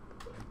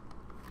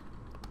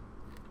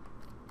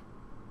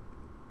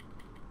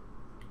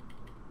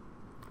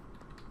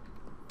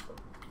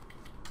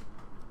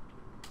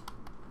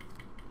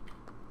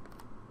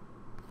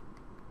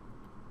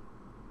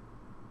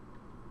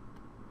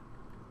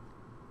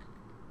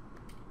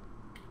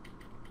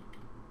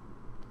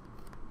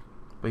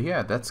 But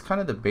yeah, that's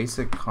kind of the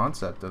basic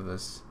concept of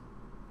these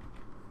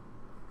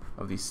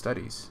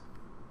studies.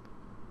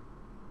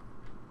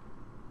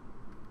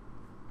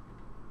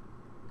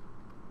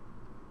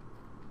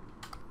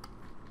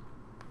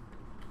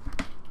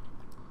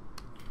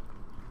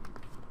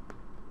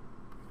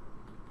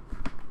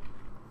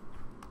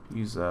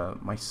 Use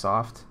my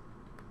soft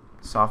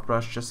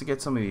brush just to get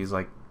some of these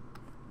like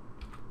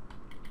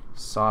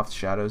soft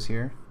shadows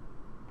here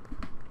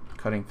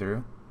cutting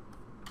through.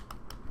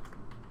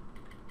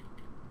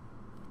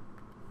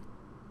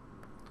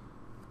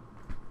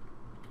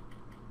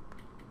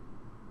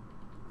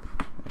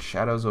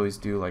 Shadows always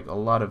do like a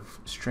lot of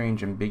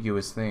strange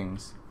ambiguous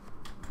things,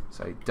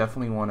 so I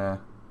definitely want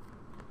to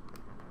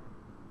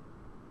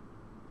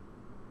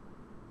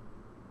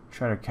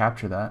try to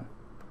capture that.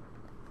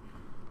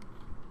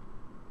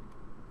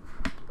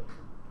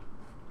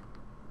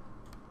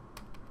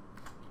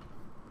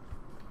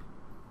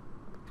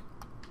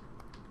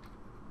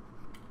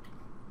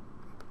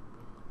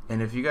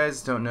 And if you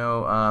guys don't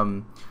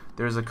know,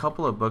 there's a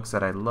couple of books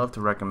that I'd love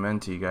to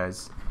recommend to you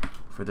guys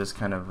for this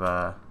kind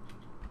of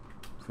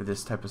for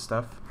this type of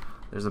stuff.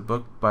 There's a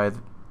book by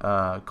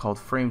called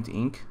Framed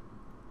Ink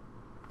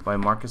by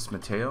Marcus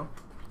Mateo.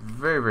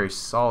 Very, very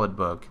solid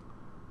book.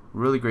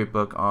 Really great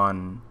book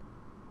on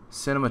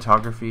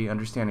cinematography,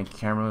 understanding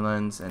camera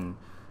lens, and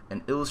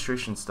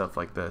illustration stuff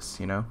like this.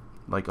 You know,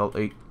 like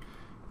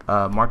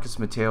Marcus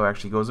Mateo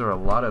actually goes over a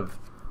lot of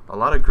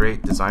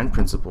great design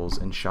principles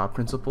and shot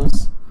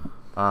principles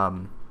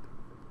that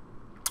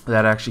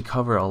actually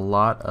cover a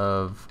lot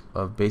of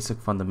basic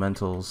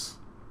fundamentals,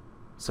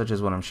 such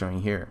as what I'm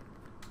showing here.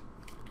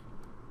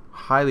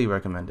 Highly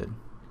recommended.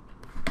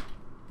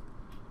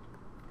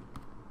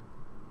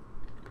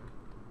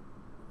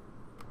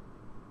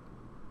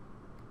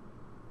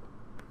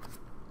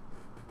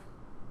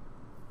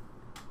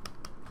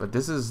 But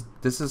this is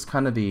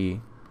kind of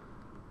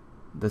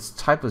this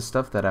type of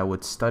stuff that I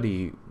would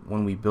study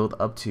when we build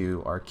up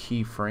to our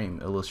keyframe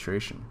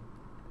illustration.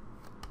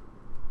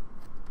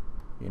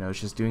 You know, it's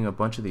just doing a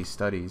bunch of these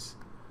studies.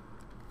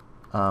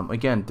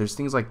 Again, there's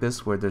things like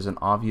this where there's an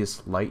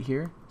obvious light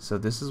here, so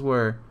this is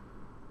where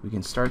we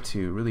can start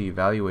to really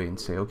evaluate and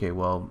say, okay,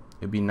 well,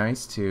 it'd be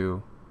nice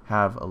to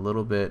have a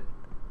little bit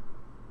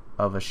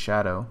of a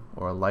shadow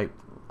or a light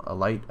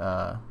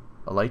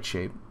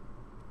shape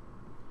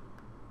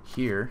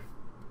here,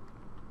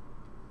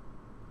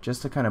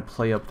 just to kind of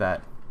play up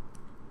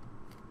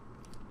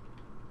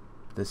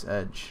this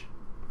edge.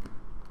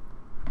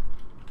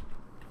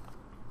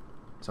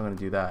 So I'm going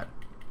to do that,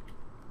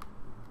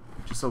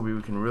 just so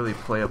we can really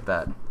play up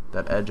that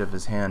edge of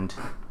his hand.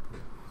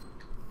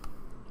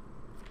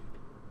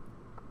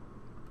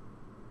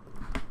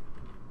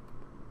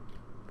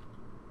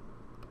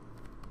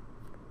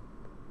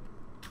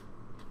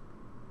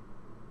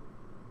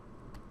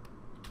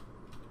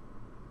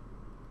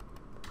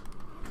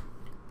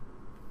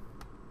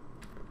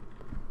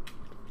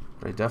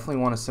 But I definitely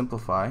want to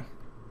simplify.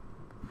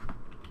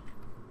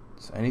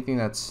 So anything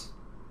that's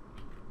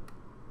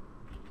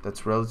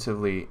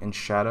relatively in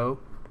shadow,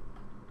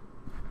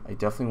 I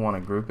definitely want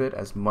to group it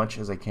as much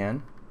as I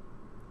can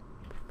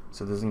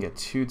so it doesn't get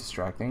too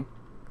distracting.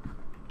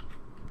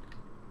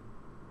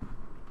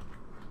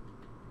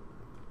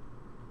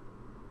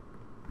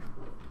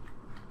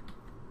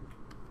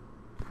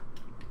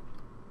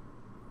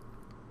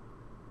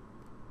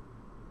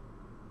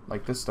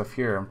 Like this stuff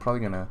here, I'm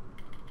probably gonna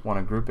want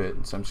to group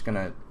it, so I'm just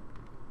gonna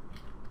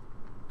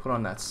put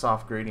on that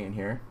soft gradient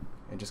here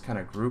and just kind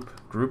of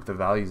group the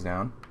values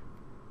down,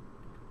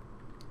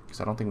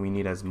 because I don't think we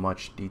need as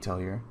much detail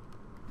here.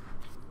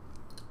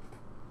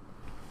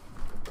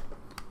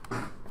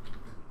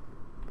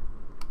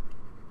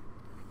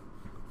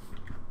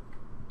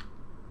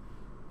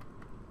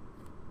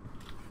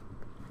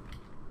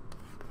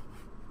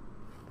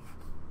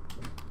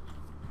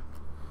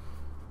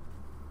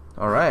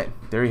 Alright,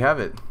 there you have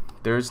it.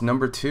 There's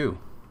number 2.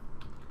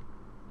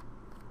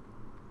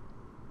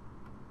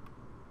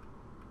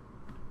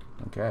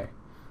 Okay,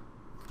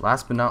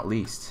 last but not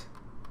least,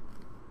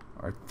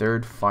 our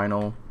third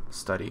final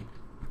study,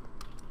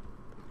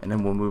 and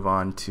then we'll move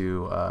on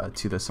to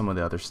some of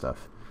the other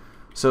stuff.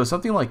 So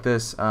something like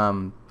this,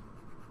 you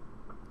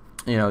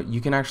know,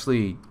 you can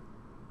actually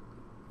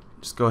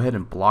just go ahead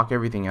and block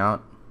everything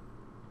out.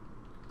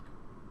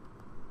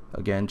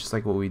 Again, just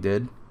like what we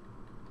did,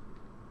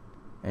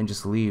 and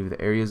just leave the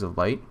areas of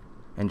light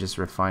and just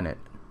refine it.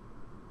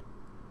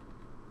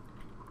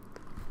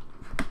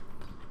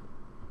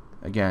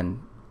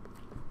 Again,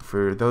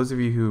 for those of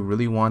you who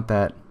really want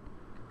that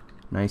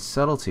nice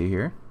subtlety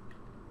here,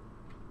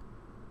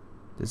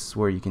 this is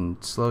where you can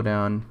slow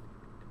down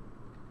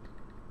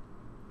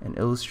and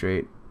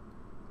illustrate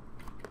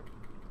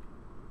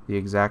the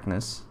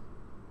exactness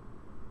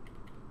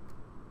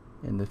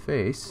in the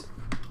face.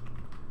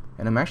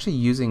 And I'm actually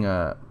using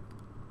I've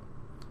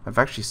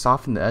actually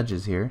softened the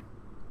edges here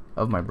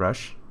of my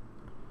brush,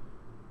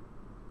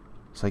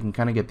 so I can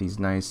kind of get these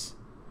nice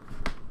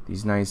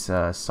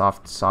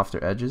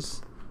softer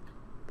edges.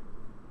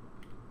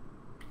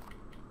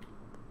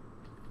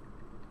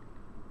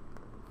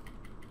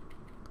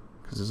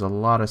 Because there's a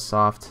lot of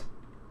soft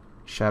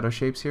shadow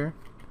shapes here.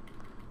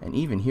 And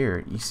even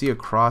here, you see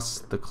across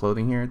the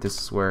clothing here,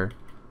 this is where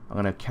I'm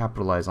going to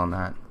capitalize on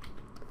that,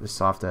 this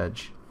soft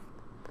edge.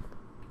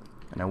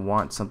 And I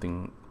want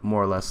something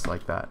more or less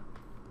like that.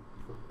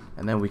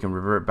 And then we can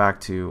revert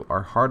back to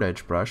our hard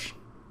edge brush.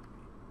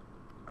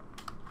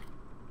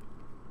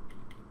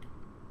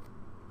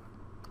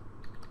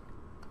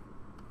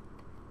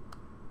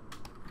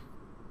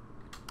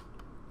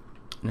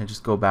 And I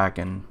just go back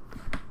and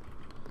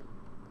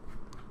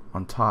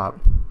on top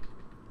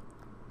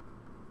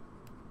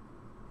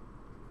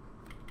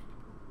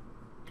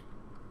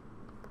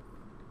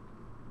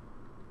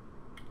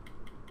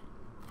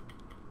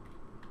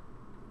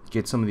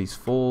get some of these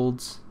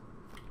folds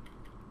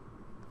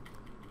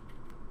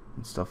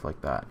and stuff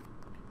like that.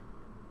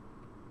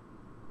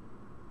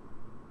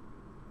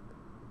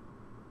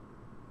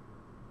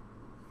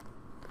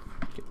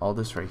 Get all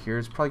this right here.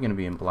 It's probably going to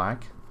be in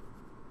black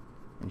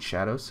and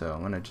shadow, so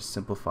I'm going to just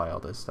simplify all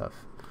this stuff.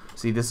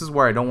 See, this is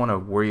where I don't want to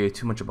worry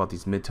too much about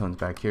these midtones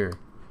back here.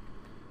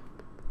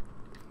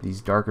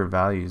 These darker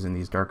values and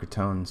these darker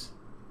tones.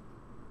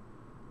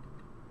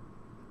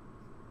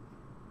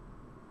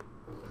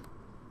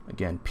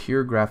 Again,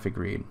 pure graphic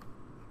read.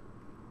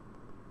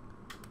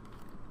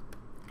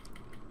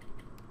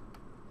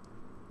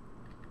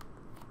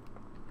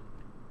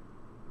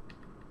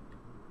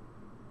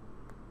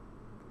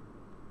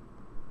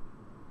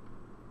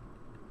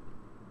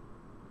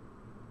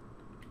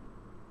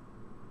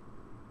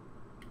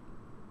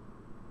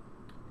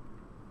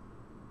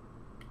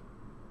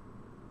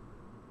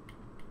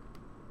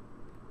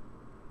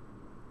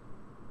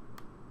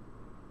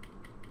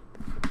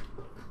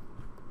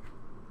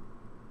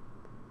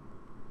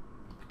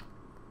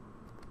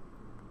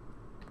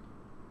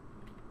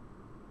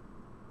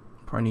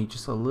 Probably need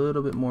just a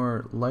little bit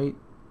more light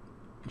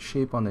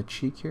shape on the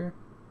cheek here.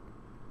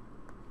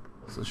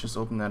 So let's just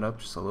open that up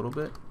just a little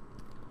bit.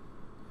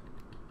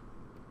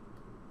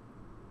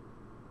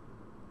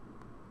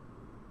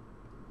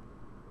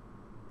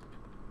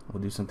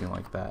 We'll do something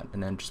like that,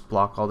 and then just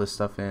block all this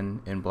stuff in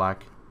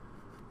black.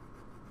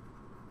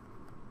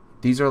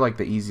 These are like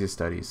the easiest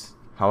studies.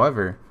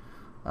 However,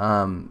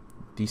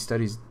 these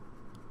studies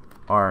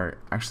are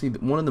actually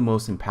one of the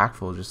most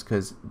impactful, just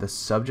because the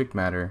subject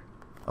matter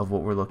of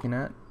what we're looking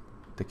at,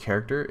 the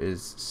character,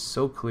 is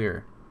so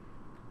clear.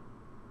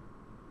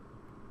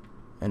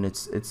 And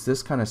it's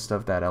this kind of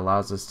stuff that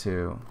allows us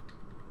to,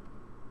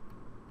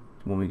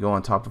 when we go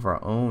on top of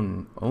our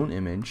own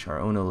image, our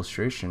own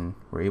illustration,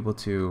 we're able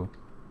to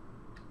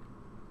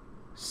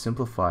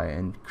simplify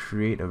and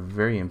create a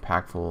very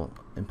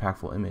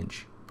impactful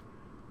image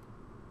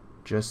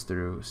just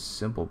through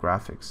simple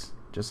graphics,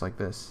 just like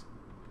this.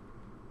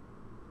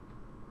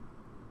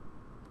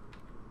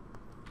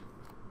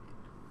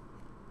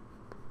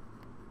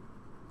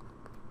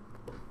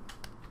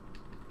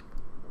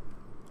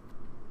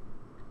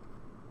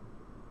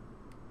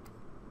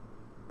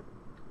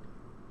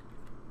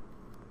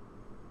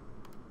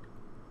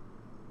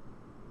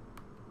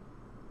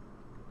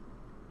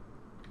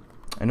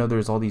 I know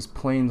there's all these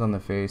planes on the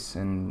face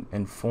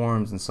and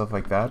forms and stuff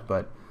like that,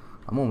 but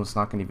I'm almost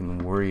not going to even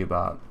worry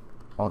about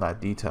all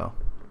that detail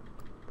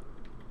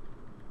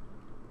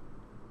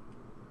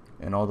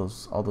and all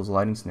those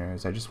lighting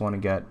scenarios. I just want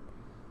to get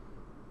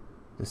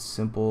the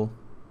simple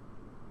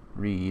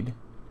read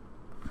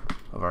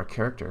of our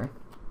character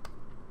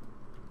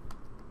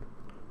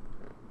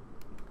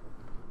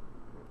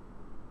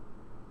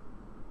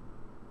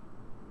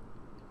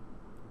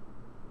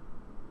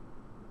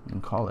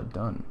and call it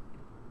done.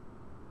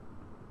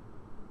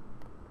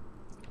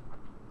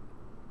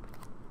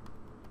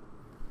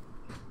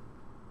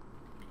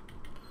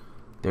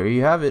 There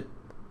you have it.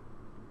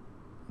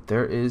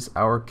 There is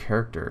our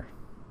character.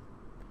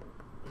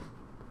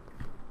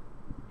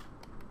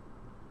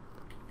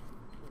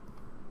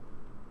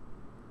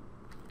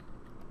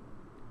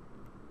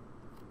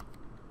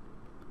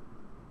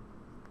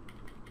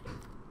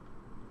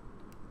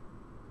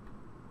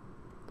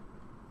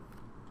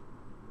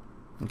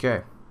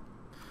 Okay,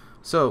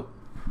 so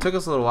it took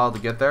us a little while to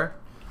get there.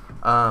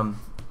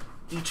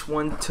 Each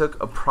one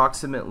took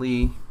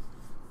approximately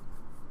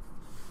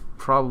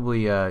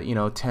probably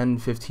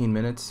 10-15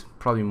 minutes,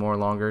 probably more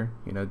longer,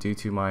 due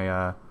to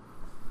my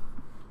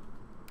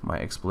my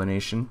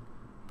explanation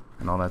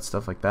and all that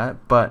stuff like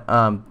that. But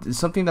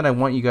something that I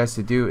want you guys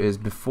to do is,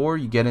 before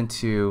you get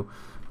into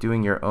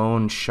doing your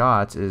own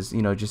shots is,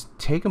 you know, just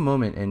take a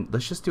moment and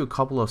let's just do a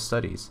couple of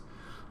studies.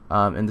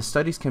 And the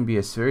studies can be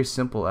as very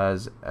simple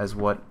as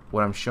what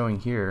I'm showing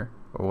here,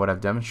 or what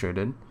I've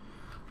demonstrated.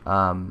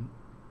 And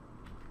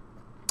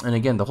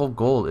again, the whole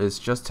goal is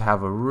just to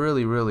have a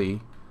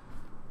really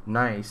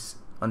nice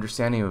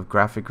understanding of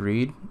graphic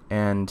read,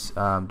 and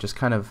just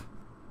kind of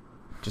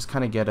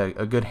get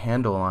a good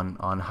handle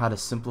on how to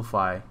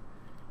simplify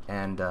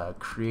and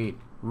create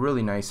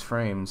really nice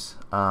frames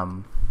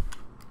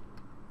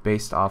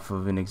based off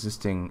of an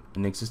existing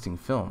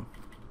film.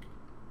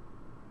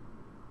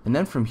 And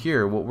then from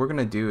here, what we're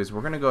gonna do is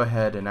we're gonna go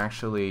ahead and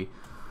actually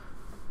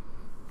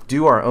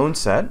do our own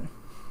set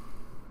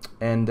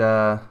and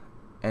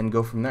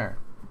go from there.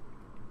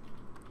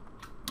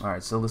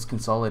 Alright, so let's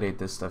consolidate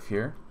this stuff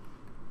here.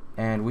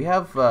 And we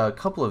have a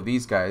couple of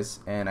these guys,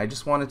 and I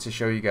just wanted to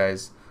show you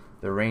guys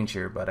the range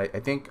here, but I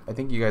think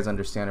you guys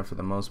understand it for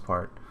the most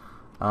part.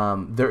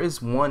 There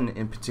is one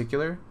in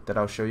particular that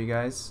I'll show you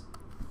guys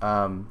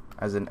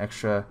as an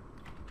extra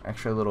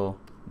little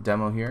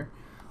demo here.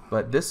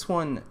 But this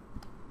one,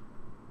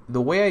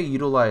 the way I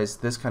utilize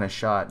this kind of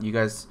shot, you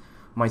guys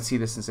might see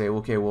this and say,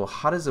 okay, well,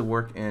 how does it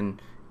work in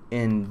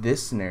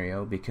this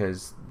scenario?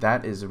 Because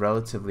that is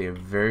relatively a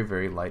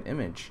very light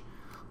image.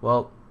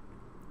 Well,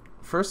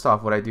 first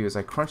off, what I do is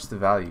I crunch the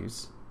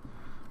values,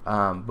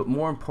 but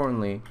more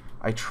importantly,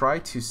 I try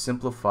to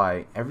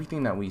simplify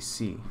everything that we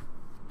see.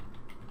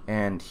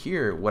 And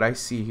here, what I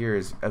see here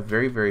is a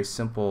very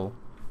simple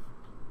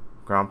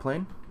ground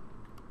plane,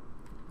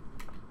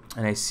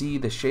 and I see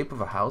the shape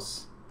of a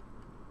house,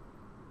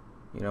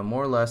 you know,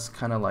 more or less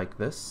kind of like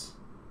this.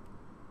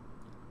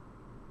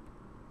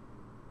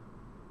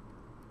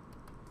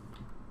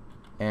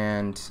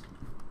 And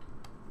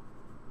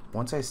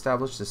once I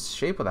establish the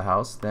shape of the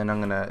house, then I'm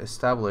gonna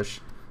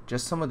establish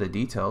just some of the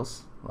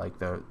details, like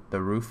the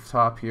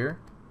rooftop here.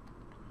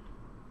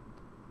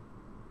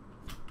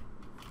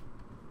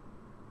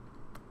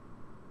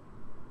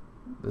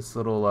 This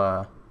little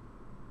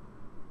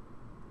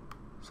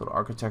sort of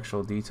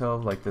architectural detail,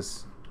 like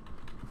this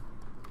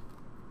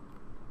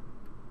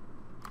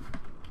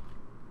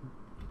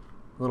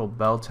little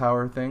bell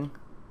tower thing.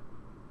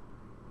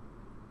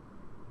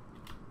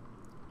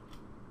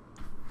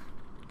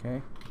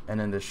 Okay, and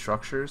then the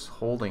structures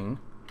holding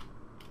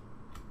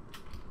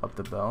up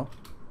the bell.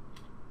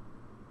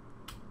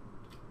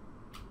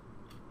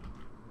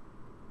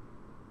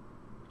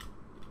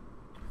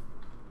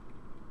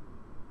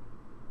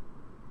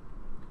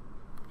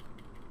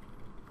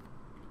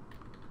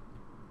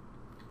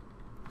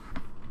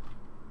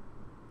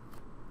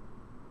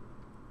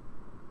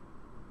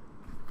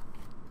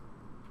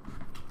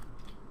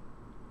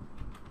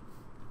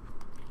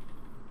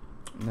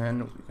 And then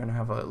we're gonna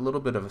have a little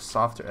bit of a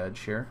softer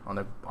edge here on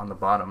the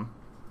bottom,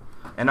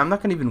 and I'm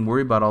not gonna even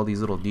worry about all these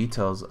little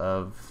details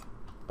of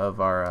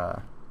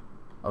our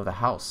of the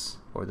house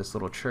or this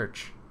little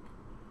church.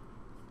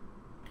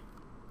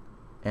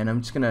 And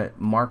I'm just gonna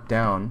mark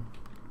down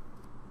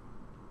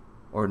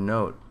or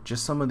note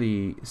just some of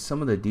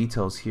the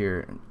details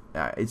here.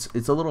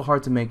 It's a little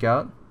hard to make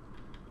out,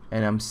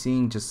 and I'm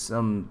seeing just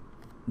some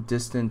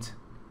distant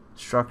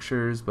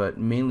structures, but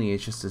mainly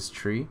it's just this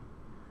tree.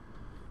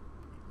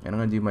 And I'm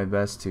going to do my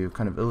best to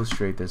kind of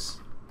illustrate this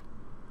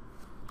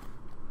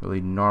really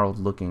gnarled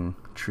looking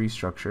tree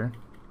structure.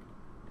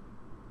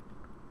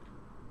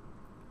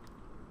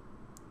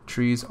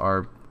 Trees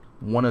are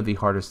one of the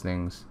hardest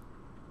things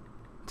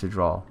to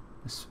draw,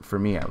 for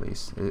me at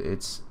least.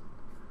 It's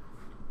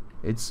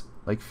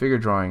like figure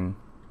drawing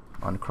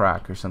on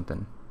crack or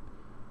something.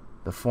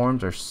 The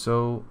forms are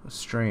so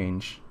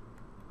strange,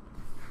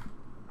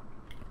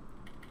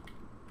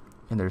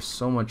 and there's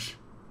so much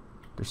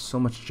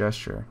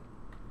gesture.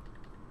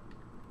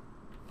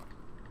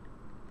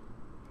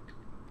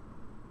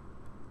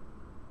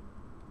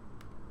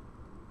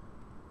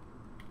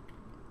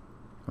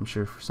 I'm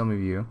sure for some of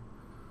you,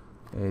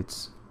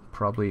 it's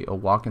probably a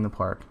walk in the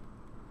park,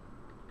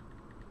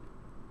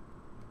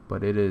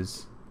 but it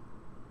is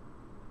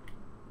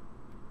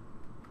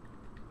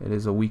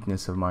a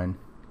weakness of mine.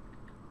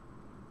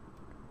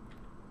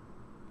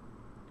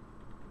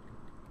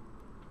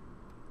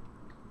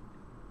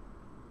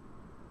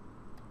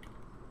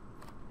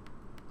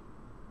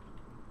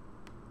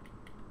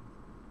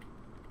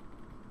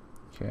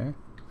 Okay,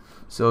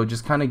 so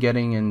just kind of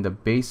getting in the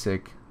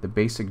basic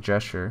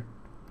gesture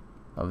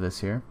of this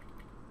here.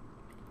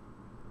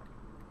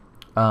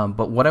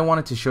 But what I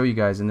wanted to show you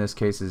guys in this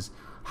case is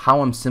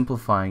how I'm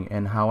simplifying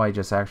and how I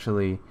just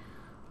actually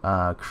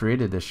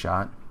created this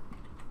shot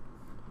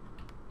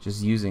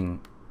just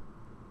using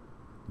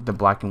the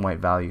black and white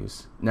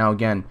values. Now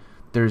again,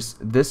 there's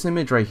this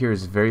image right here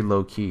is very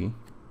low key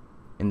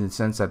in the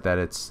sense that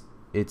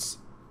it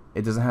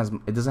doesn't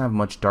have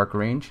much dark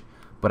range,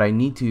 but I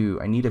need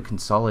to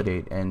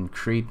consolidate and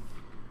create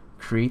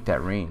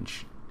that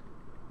range.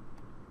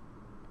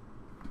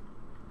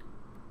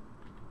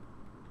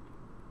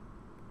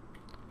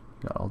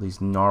 Got all these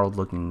gnarled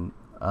looking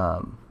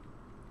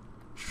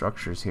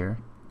structures here.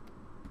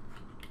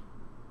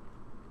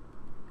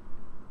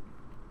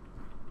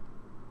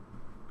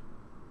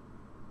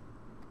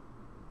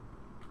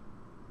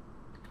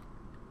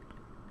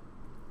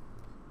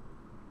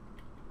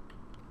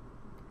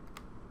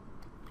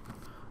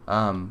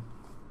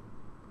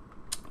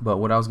 But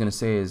what I was gonna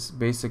say is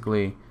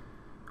basically,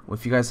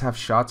 if you guys have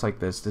shots like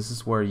this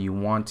is where you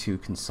want to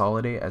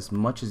consolidate as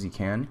much as you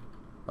can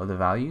of the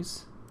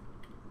values.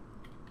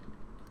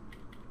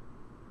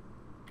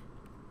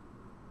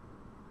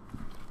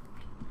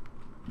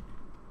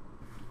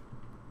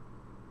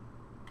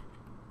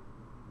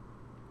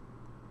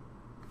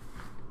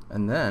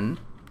 And then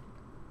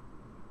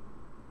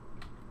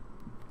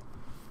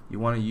you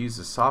want to use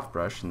a soft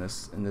brush in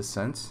this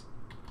sense,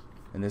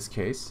 in this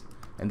case,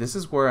 and this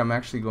is where I'm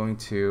actually going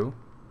to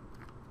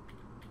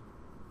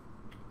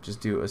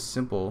just do a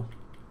simple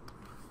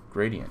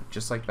gradient,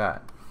 just like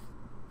that.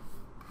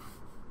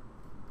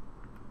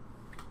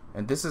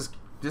 And this is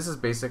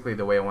basically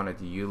the way I wanted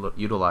to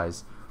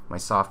utilize my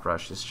soft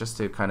brush. It's just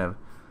to kind of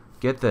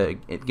get the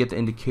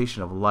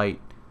indication of light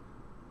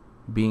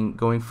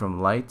going from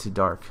light to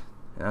dark.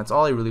 And that's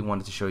all I really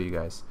wanted to show you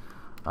guys.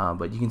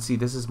 But you can see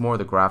this is more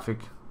the graphic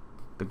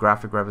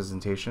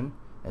representation,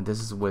 and this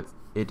is with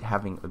it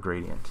having a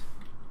gradient.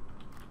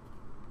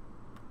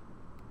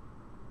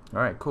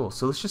 Alright, cool.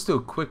 So let's just do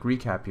a quick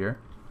recap here.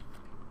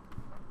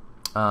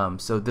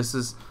 So this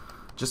is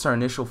just our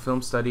initial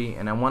film study,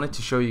 and I wanted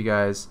to show you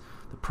guys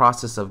the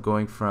process of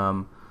going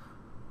from,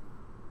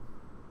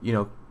 you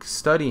know,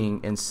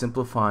 studying and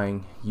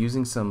simplifying,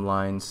 using some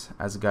lines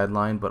as a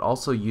guideline, but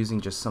also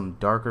using just some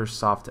darker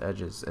soft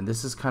edges. And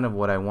this is kind of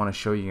what I want to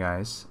show you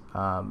guys,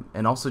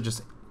 and also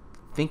just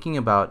thinking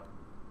about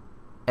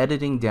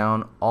editing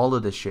down all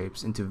of the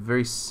shapes into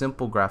very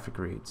simple graphic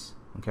reads.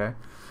 Okay,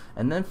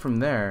 and then from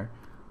there,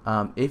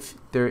 if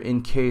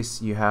in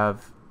case you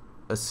have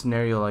a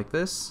scenario like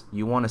this,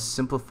 you want to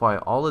simplify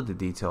all of the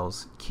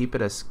details, keep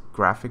it as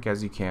graphic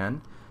as you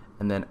can,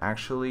 and then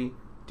actually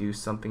do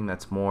something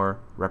that's more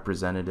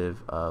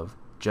representative of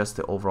just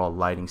the overall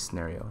lighting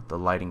scenario, the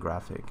lighting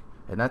graphic.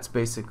 And that's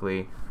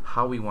basically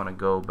how we want to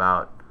go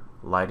about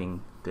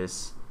lighting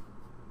this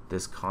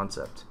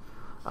concept.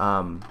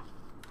 I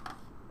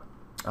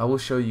will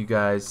show you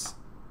guys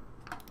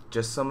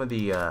just some of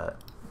the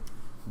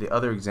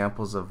other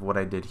examples of what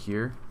I did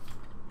here.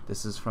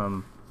 This is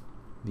from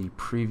the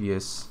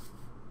previous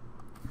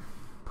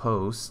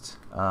post,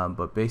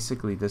 but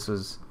basically this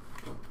was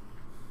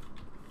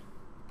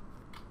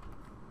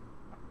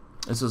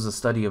a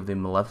study of the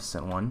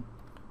Maleficent one,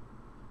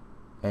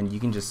 and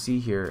you can just see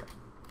here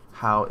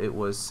how it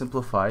was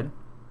simplified,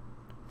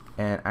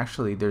 and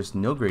actually there's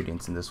no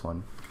gradients in this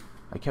one.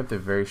 I kept it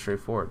very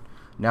straightforward.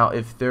 Now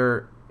if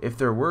there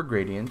were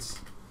gradients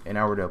and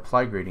I were to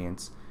apply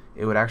gradients,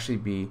 it would actually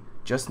be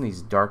just in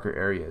these darker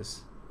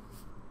areas,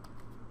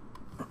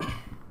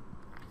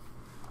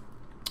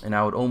 and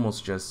I would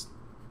almost just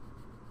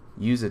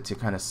use it to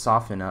kind of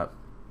soften up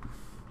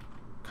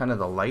kind of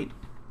the light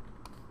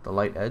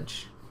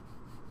edge,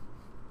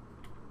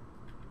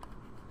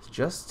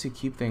 just to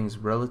keep things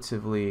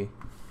relatively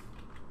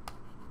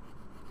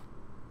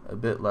a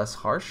bit less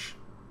harsh,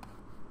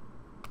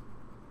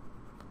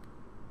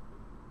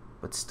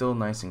 but still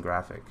nice and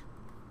graphic.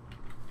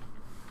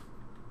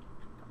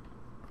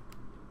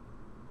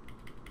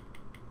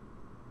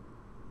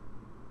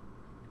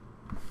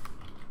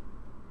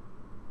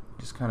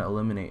 Just kind of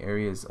eliminate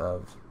areas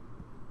of,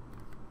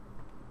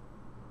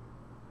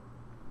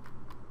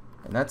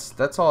 and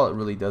that's all it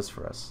really does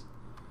for us.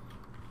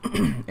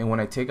 And when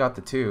I take out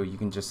the two, you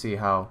can just see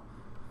how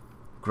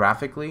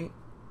graphically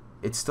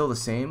it's still the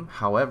same.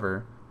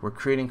 However, we're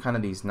creating kind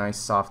of these nice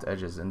soft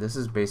edges, and this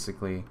is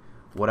basically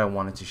what I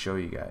wanted to show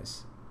you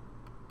guys.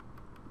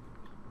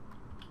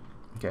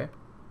 Okay.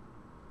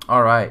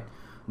 Alright,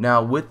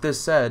 now with this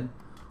said,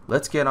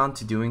 let's get on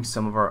to doing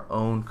some of our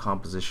own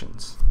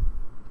compositions.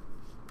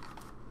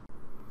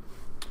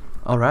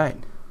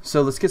 Alright,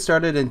 so let's get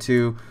started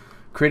into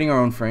creating our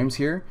own frames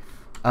here.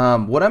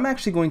 What I'm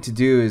actually going to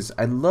do is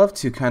I'd love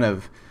to kind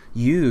of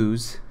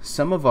use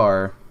some of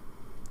our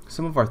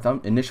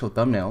initial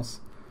thumbnails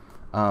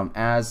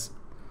as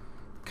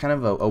kind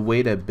of a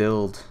way to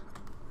build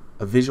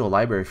a visual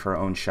library for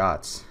our own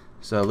shots.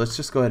 So let's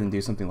just go ahead and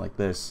do something like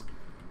this.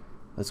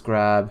 Let's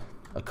grab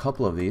a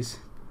couple of these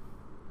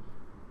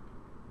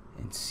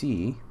and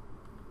see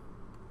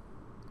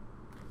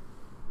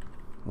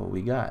what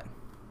we got.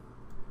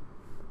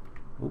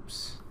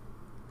 Oops.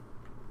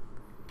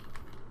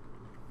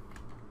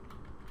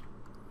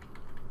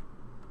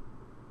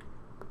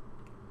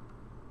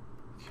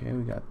 Okay,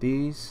 we got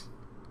these,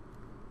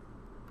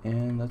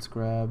 and let's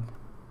grab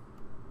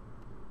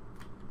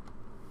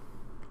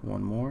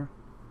one more.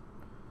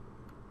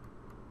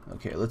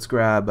 Okay, let's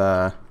grab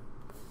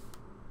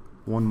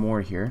one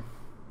more here.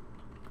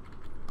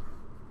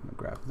 I'm gonna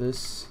grab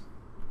this.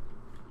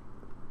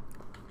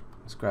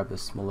 Let's grab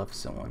this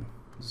Maleficent one.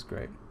 This is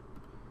great.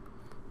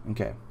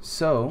 Okay,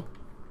 so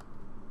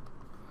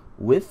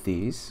with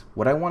these,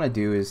 what I want to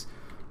do is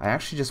I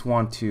actually just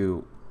want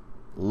to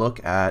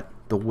look at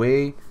the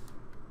way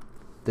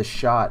the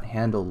shot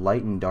handle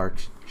light and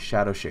dark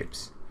shadow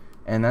shapes,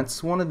 and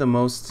that's one of the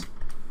most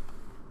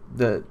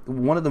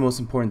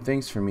important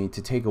things for me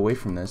to take away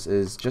from this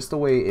is just the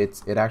way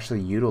it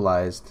actually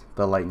utilized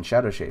the light and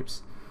shadow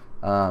shapes.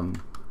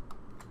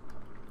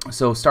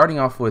 So starting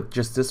off with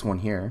just this one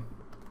here,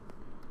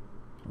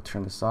 we'll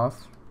turn this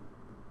off.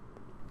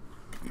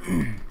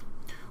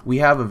 We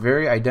have a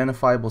very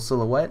identifiable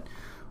silhouette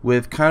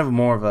with kind of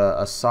more of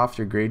a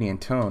softer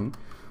gradient tone.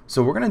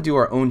 So we're going to do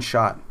our own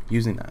shot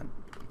using that.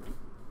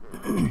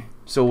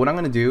 So what I'm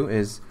going to do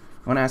is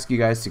I'm going to ask you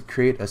guys to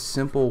create a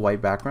simple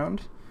white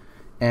background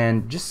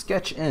and just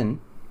sketch in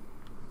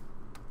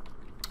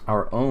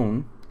our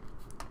own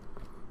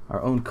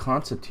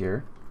concept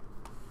here.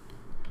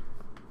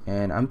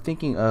 And I'm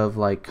thinking of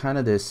like kind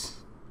of this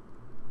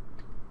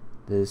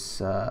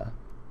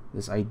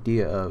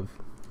idea of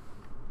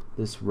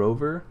this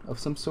rover of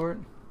some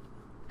sort.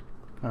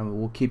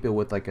 We'll keep it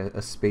with like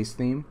a space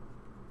theme.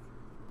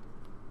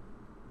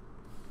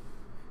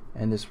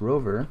 And this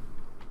rover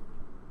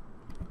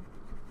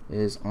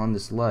is on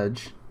this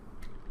ledge,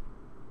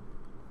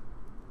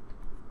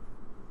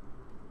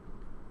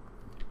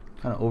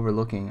 kind of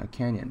overlooking a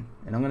canyon.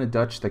 And I'm going to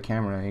Dutch the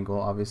camera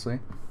angle, obviously.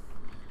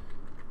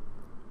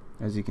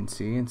 As you can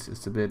see,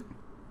 it's a bit,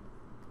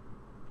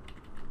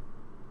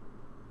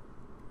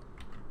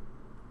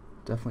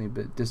 definitely a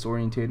bit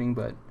disorientating,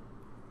 but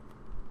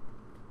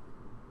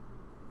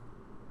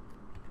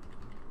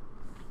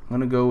I'm going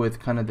to go with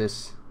kind of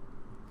this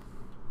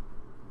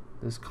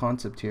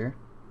concept here.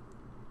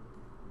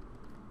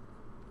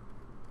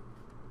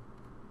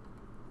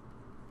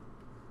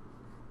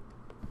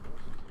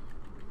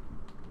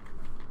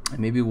 And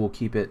maybe we'll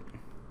keep it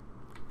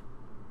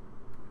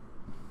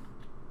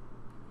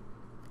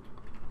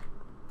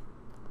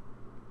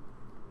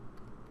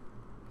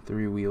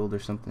three-wheeled or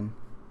something.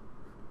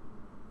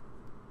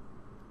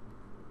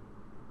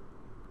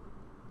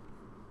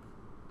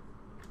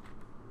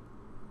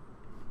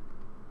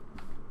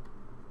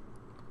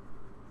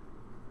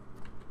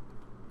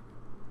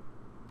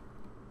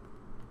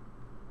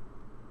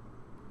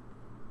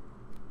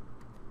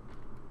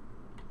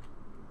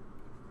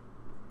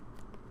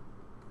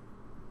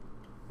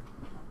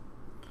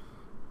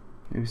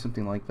 Maybe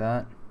something like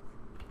that.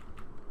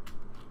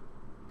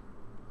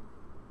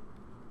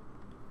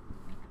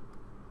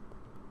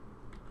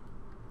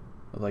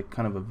 Like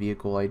kind of a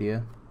vehicle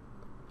idea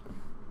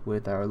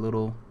with our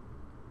little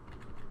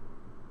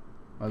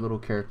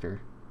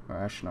character,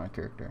 our astronaut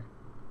character.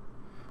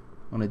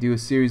 I'm gonna do a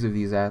series of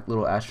these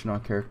little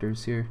astronaut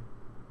characters here,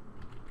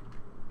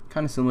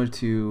 kind of similar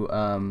to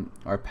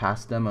our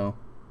past demo.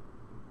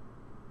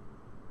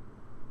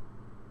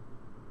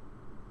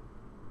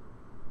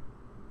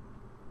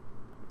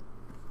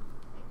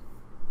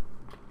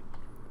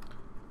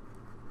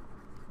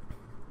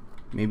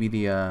 Maybe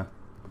the I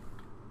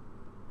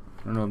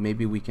don't know,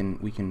 maybe we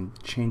can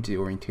change the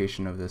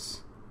orientation of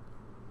this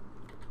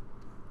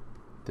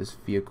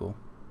vehicle.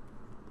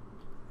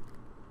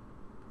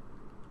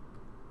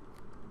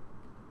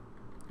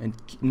 And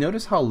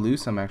notice how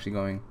loose I'm actually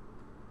going.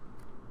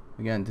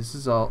 Again, this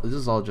is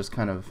all just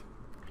kind of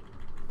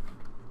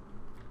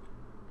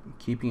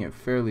keeping it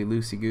fairly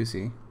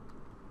loosey-goosey.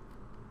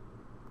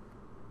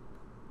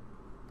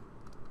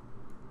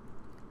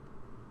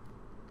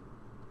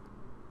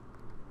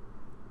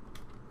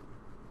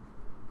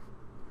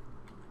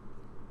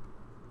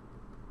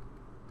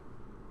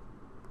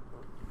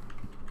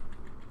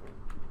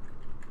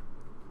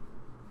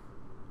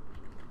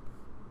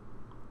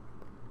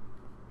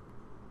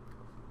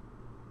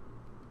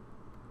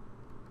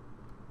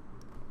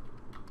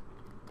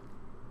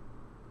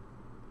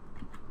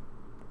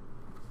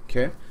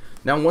 Okay,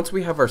 now once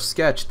we have our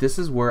sketch, this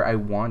is where I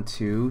want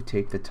to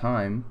take the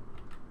time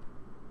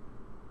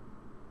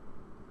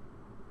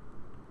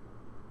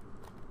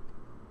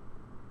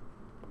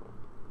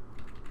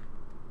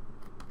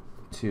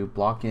to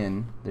block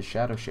in the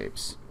shadow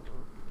shapes.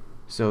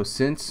 So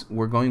since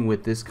we're going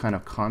with this kind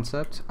of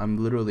concept, I'm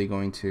literally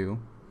going to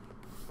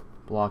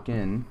block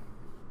in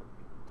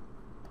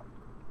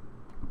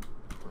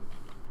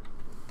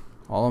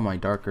all of my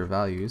darker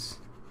values.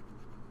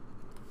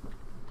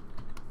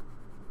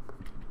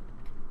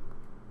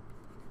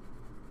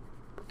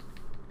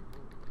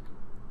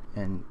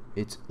 And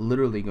it's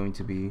literally going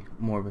to be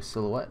more of a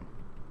silhouette.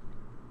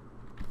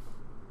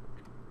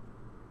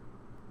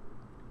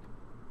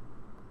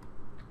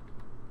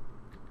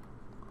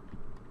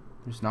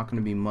 There's not going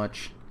to be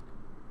much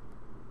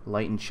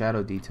light and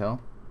shadow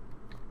detail.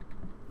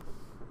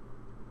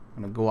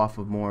 I'm going to go off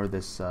of more of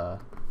this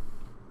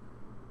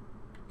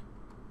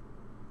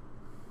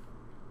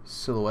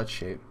silhouette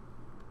shape.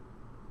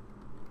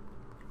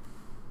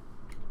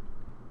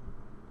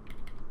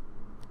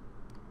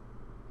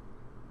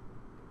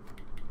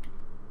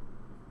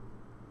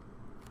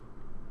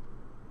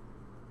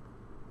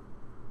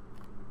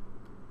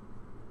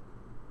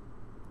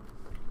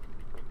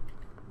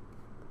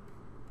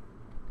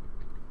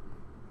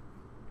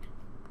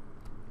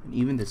 And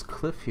even this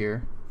cliff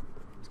here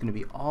is going to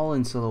be all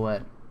in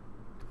silhouette.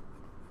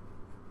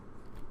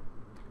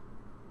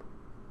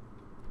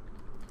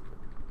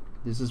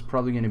 This is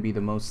probably going to be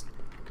the most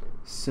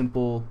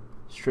simple,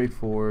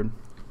 straightforward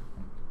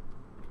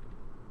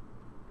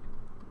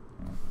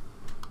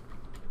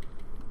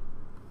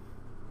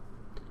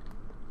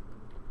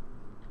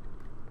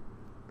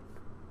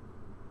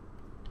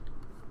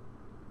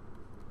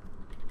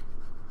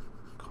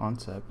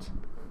concept.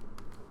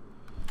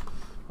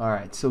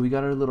 Alright, so we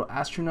got our little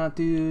astronaut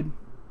dude.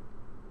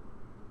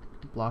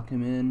 Block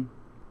him in.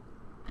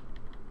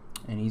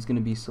 And he's going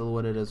to be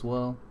silhouetted as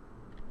well.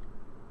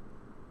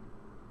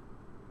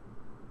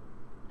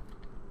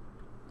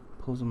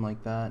 Pose him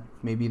like that.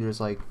 Maybe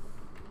there's like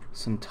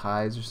some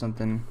ties or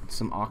something,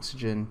 some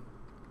oxygen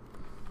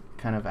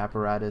kind of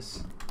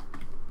apparatus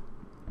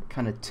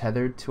kind of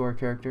tethered to our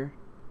character.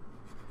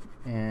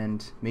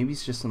 And maybe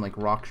it's just some like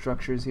rock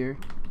structures here.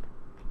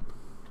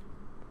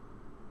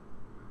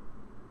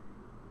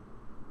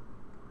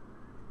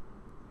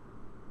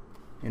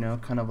 You know,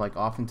 kind of like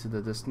off into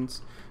the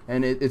distance.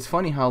 And it's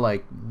funny how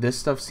like this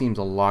stuff seems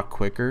a lot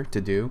quicker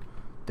to do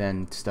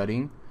than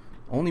studying,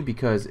 only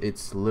because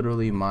it's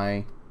literally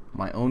my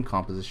own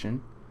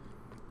composition,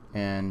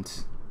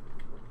 and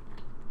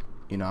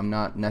you know, I'm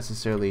not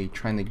necessarily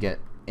trying to get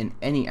in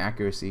any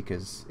accuracy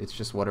because it's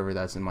just whatever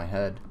that's in my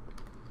head.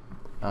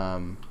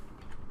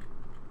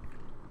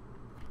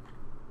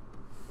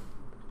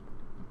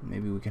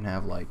 Maybe we can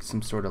have like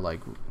some sort of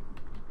like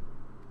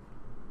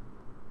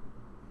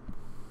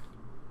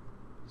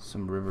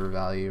some river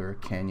valley or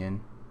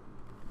canyon.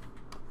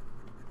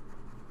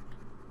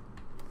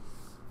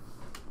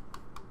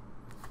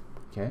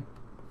 Okay,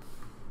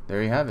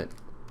 there you have it.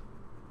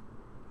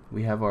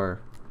 We have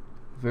our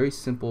very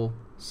simple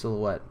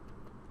silhouette.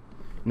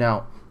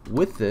 Now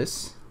with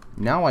this,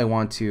 now I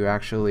want to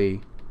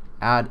actually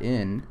add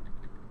in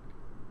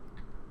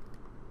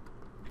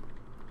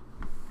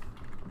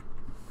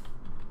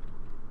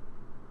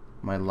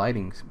my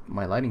lighting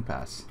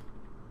pass.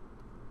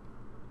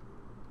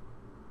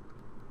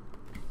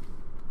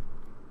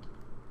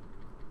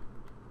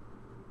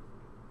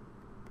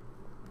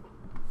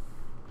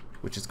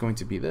 Which is going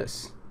to be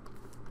this,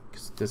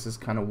 because this is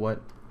kind of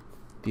what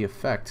the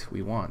effect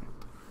we want.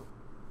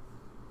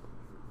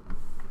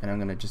 And I'm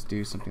going to just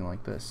do something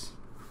like this.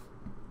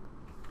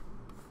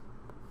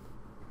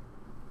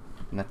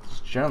 And that's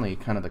generally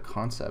kind of the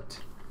concept.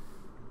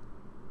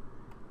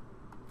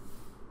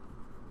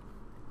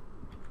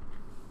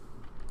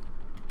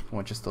 I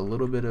want just a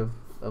little bit of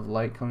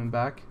light coming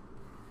back.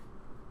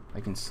 I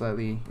can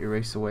slightly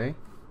erase away.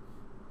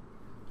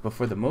 But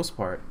for the most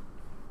part,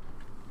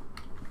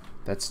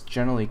 that's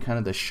generally kind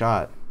of the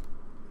shot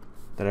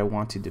that I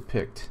want to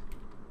depict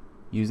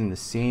using the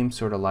same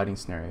sort of lighting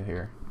scenario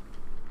here.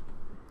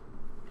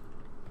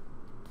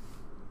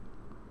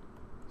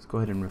 Let's go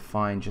ahead and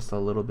refine just a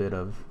little bit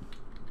of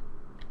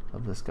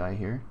this guy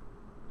here.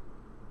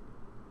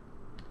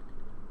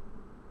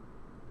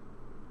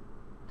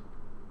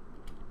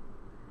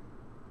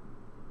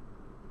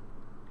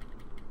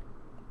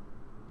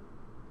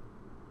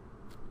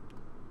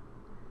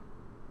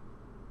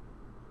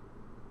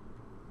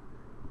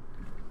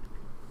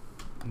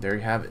 There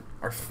you have it,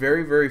 our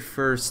very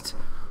first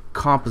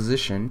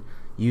composition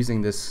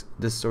using this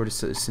sort of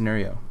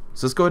scenario.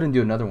 So let's go ahead and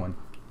do another one.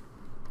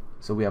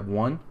 So we have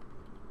one.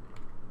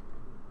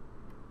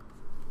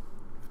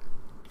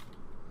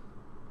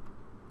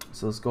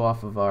 So let's go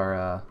off of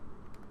our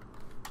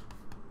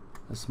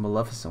this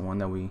Maleficent one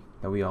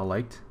that we all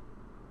liked,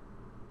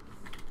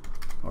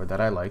 or that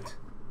I liked.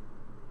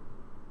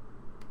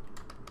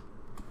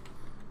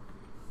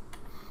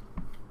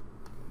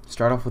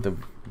 Start off with a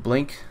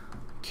blank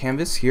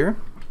canvas here,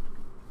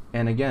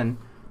 and again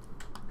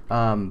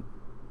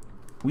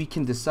we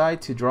can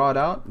decide to draw it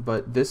out,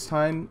 but this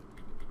time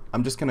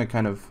I'm just gonna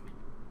kind of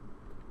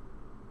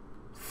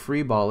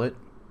freeball it,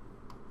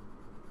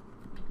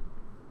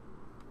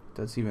 if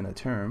that's even a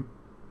term,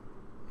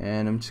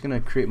 and I'm just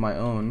gonna create my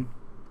own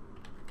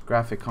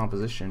graphic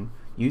composition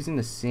using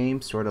the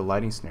same sort of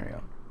lighting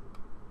scenario.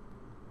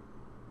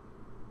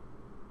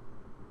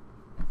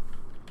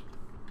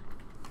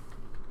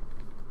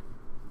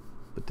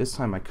 But this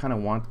time I kind of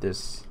want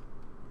this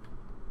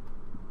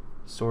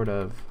sort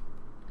of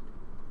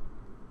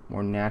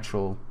more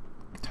natural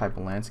type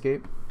of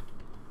landscape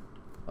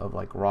of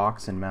like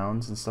rocks and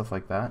mounds and stuff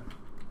like that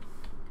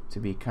to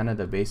be kind of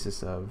the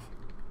basis of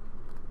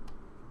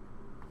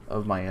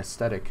my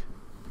aesthetic.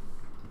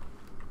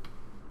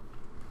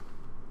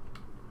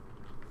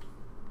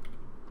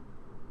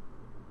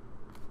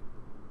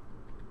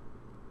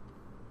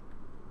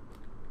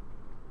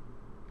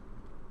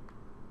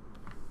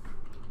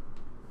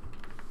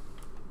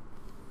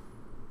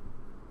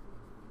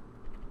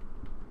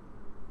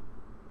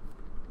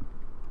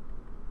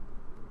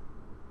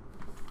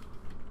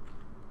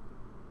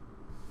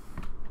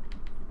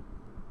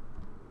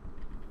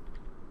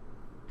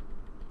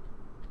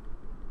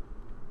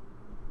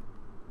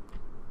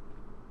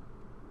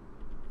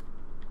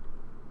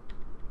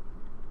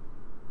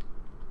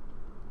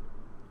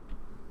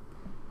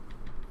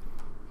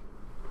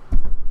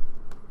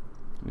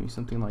 Maybe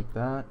something like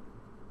that.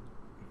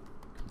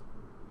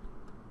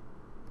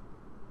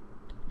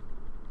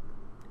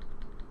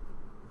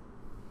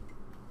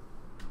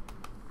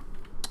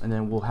 And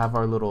then we'll have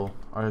our little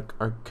our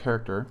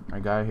character,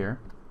 our guy here.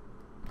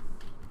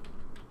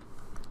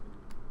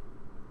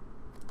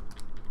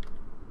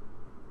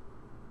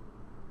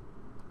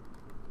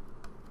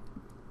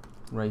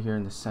 Right here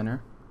in the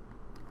center.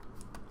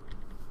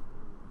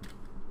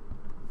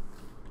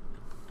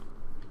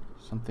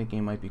 thinking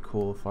it might be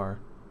cool if our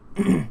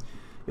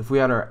if we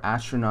had our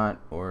astronaut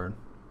or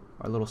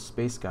our little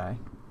space guy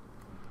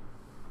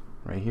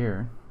right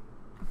here.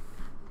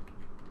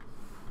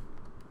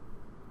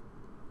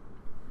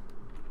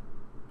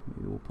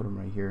 Maybe we'll put him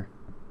right here,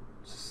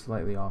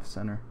 slightly off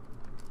center.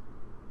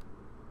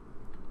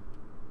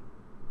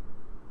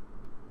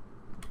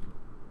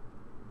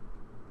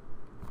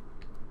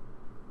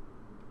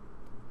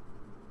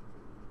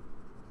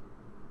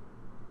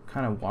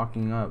 Kind of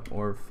walking up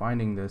or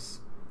finding this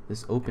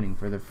opening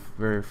for the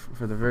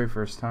very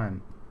first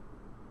time.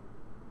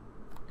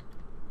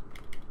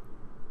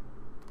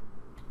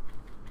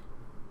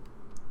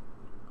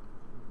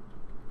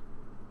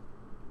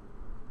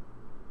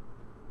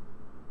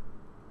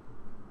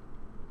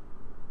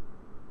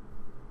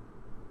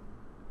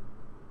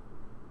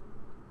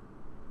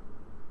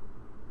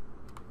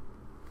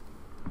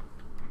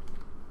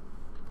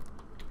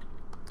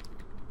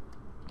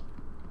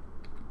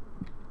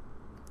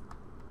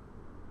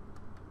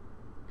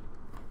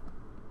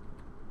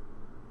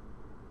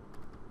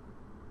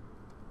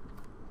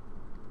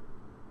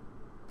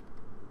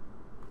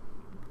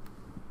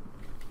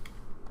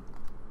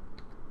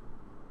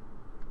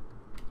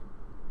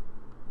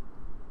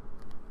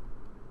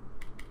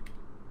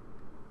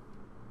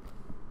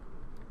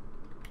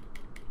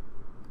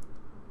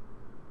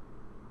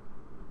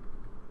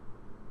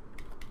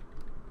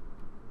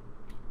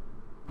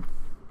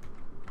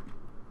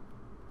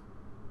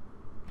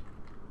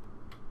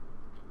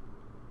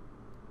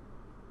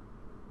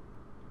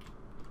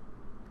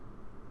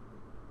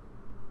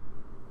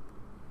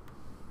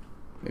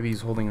 Maybe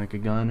he's holding like a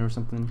gun or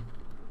something.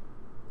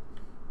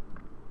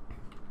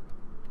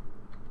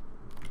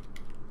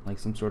 Like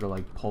some sort of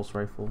like pulse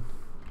rifle.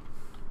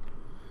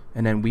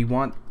 And then we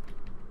want,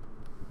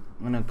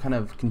 I'm gonna kind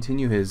of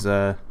continue his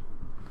this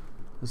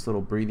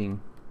little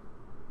breathing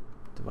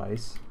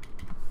device.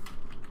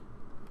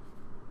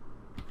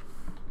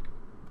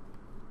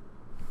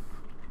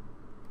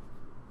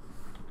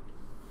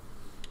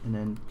 And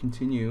then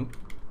continue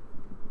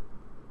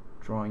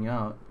drawing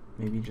out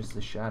maybe just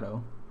the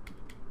shadow.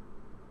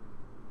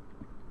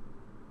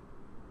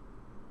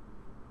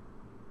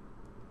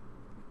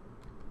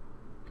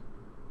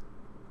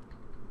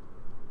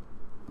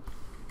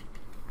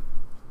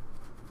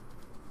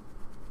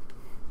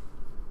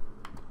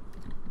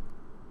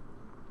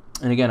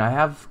 And again, I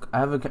have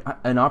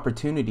an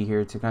opportunity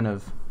here to kind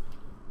of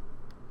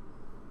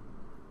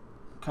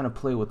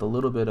play with a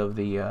little bit of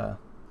the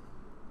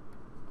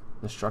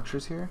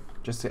structures here,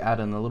 just to add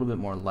in a little bit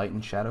more light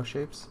and shadow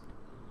shapes.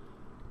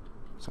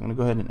 So I'm gonna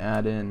go ahead and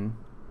add in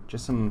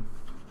just some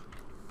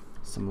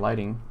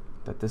lighting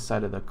that this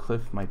side of the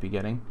cliff might be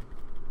getting.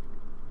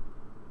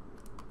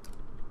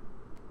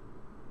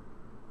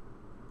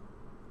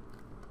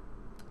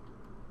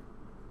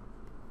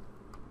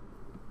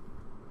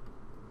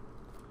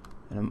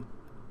 And I'm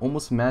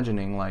almost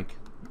imagining, like,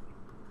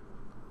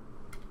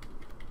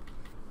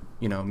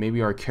 you know,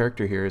 maybe our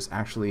character here is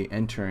actually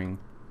entering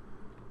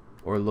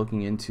or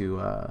looking into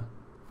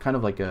kind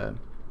of like a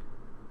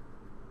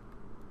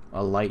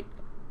light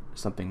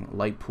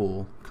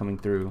pool coming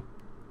through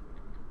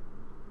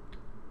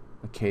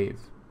a cave.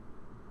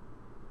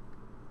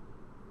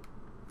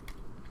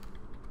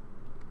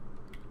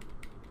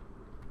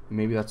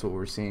 Maybe that's what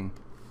we're seeing.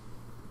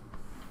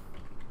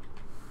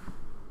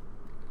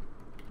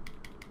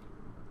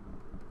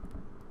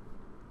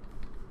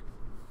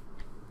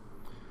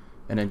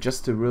 And then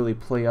just to really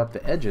play up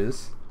the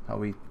edges, how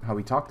we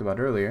talked about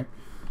earlier,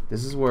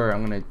 this is where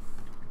I'm going to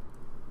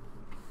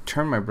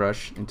turn my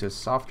brush into a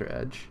softer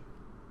edge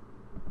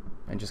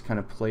and just kind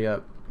of play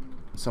up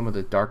some of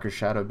the darker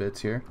shadow bits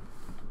here,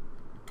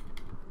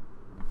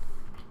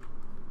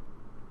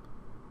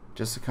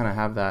 just to kind of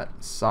have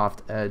that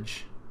soft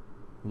edge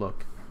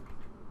look.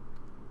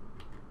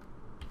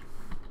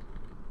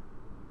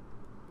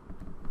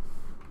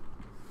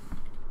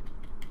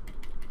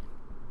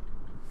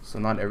 So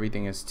not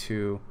everything is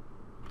too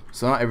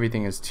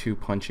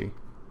punchy.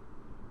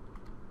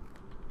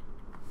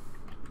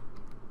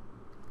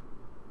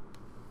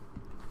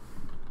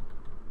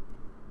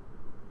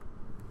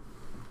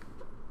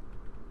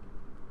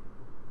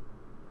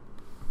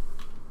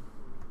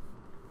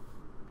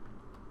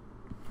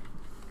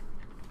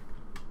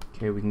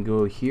 Okay, we can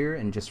go here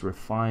and just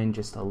refine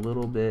just a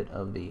little bit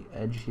of the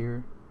edge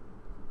here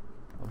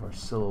of our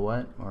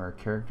silhouette or our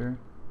character.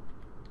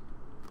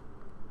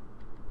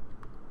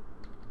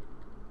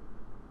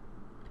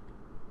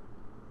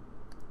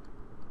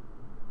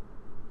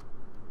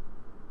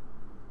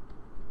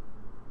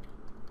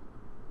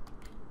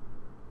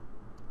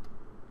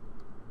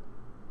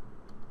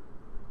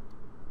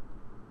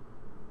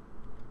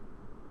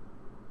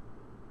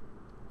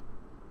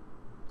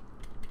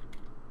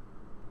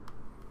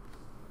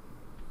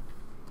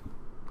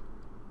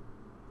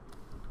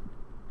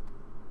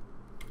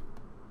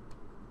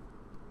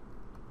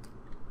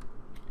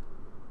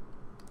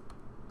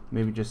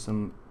 Maybe just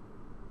some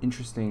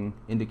interesting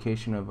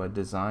indication of a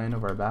design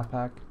of our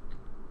backpack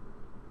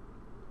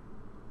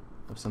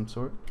of some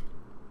sort.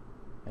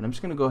 And I'm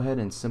just going to go ahead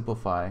and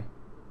simplify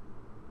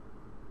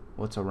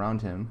what's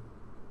around him,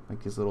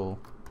 like these little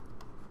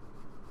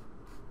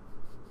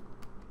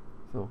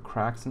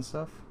cracks and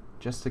stuff,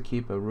 just to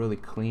keep a really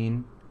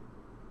clean,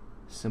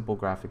 simple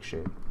graphic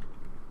shape,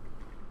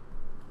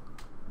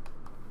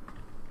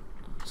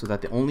 so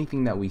that the only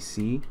thing that we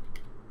see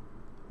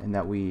and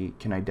that we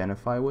can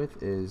identify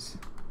with is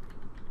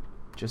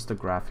just the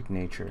graphic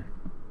nature.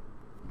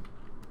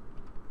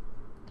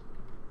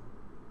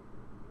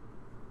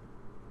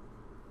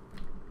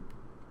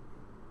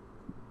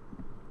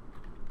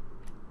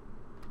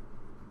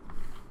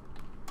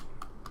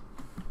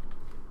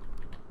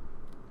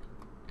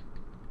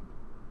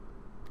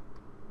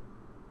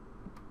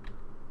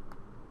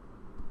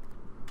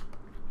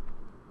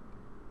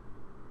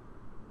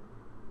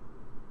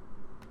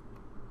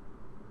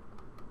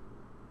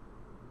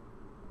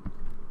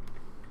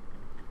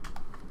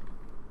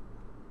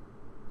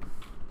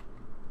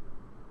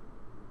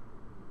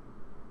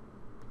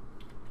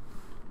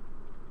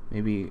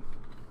 Maybe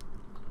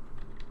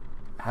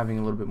having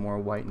a little bit more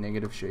white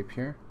negative shape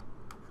here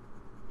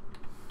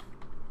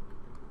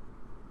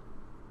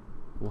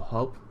will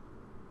help.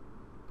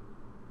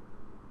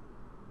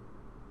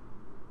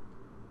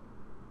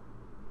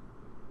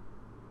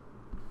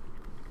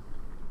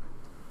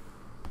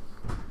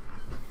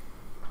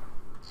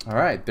 All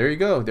right, there you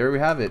go. There we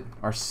have it.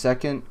 Our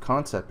second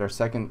concept, our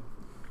second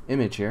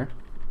image here.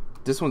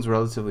 This one's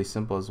relatively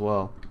simple as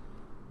well.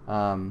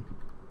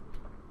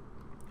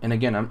 And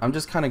again, I'm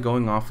just kind of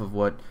going off of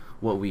what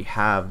we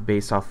have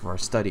based off of our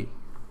study.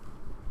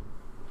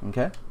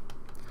 Okay,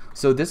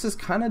 so this is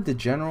kind of the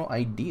general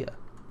idea.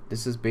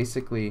 This is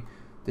basically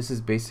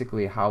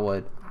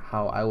how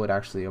I would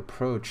actually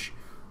approach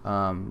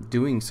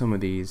doing some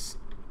of these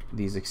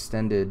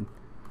extended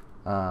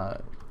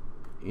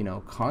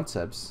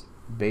concepts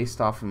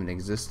based off of an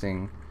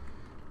existing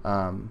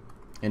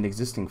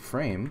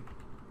frame,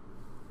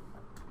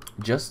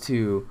 just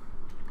to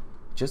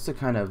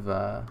kind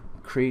of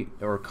create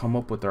or come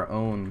up with our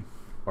own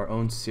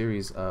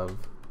series of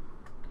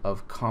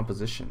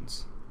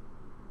compositions,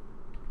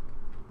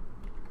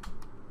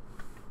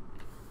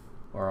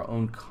 or our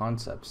own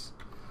concepts.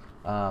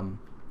 So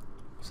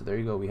there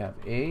you go. We have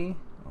A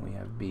and we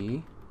have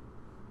B.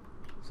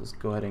 So let's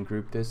go ahead and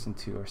group this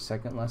into our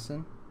second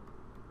lesson.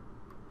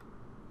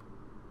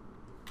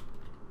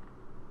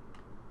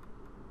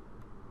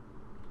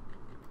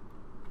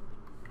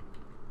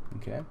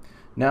 Okay.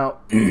 Now,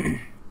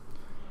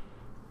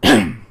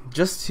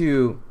 just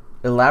to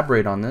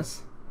elaborate on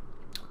this,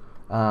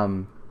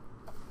 I'm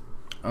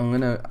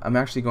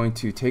actually going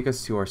to take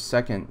us to our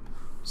second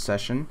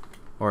session,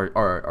 or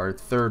our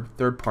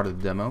third part of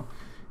the demo,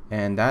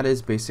 and that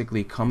is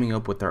basically coming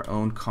up with our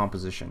own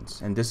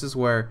compositions. And this is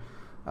where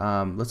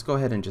let's go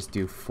ahead and just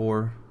do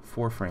four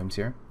frames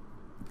here.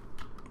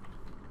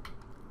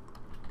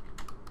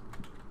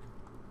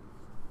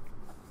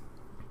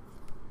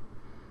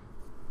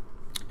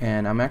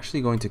 And I'm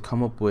actually going to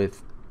come up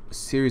with a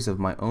series of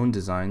my own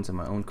designs and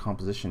my own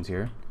compositions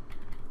here.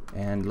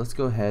 And let's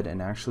go ahead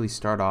and actually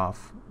start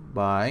off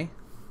by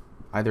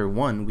either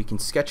one, we can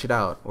sketch it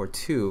out, or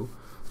two,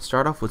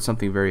 start off with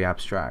something very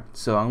abstract.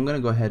 So I'm going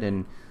to go ahead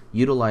and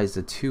utilize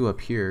the two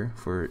up here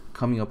for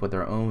coming up with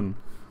our own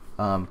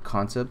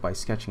concept by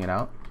sketching it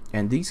out.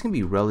 And these can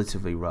be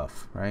relatively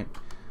rough, right?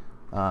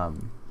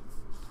 And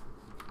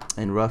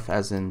rough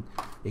as in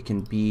it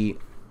can be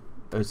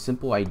a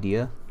simple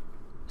idea,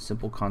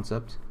 simple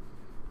concept.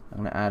 I'm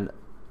going to add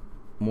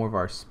more of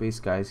our space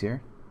guys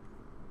here.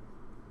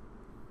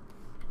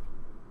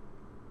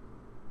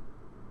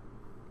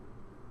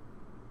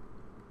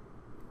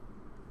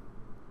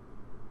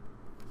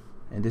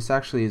 And this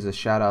actually is a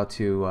shout out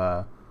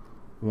to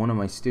one of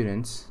my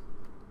students,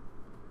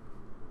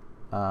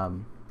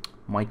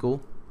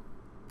 Michael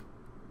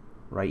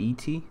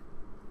Raiti,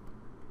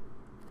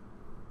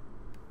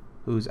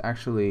 who's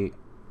actually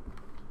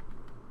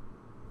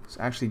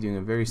doing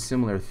a very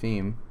similar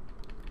theme.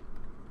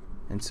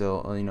 And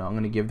so I'm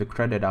going to give the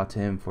credit out to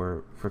him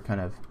for kind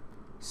of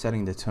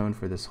setting the tone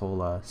for this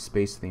whole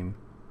space theme.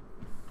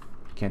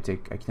 I can't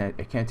take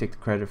the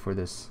credit for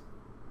this,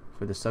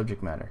 for the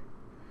subject matter.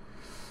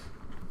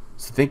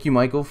 So thank you,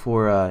 Michael,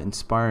 for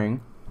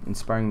inspiring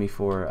me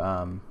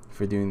for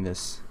doing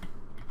this,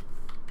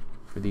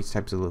 for this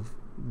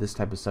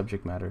type of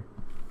subject matter.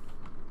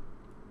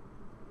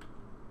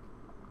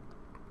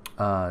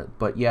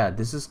 But yeah,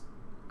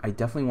 I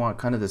definitely want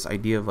kind of this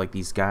idea of like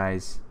these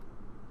guys,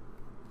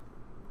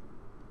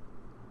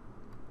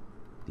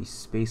 these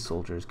space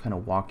soldiers, kind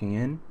of walking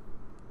in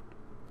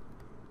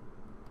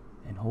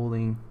and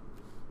holding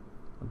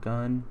a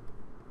gun,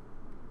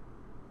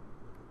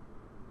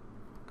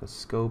 like a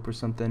scope or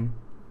something.